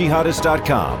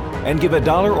secularjihadist.com and give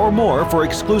 $1 or more for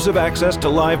exclusive access to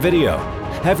live video.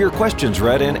 Have your questions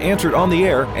read and answered on the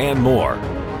air, and more.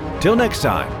 Till next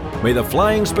time, may the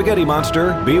flying spaghetti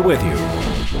monster be with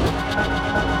you.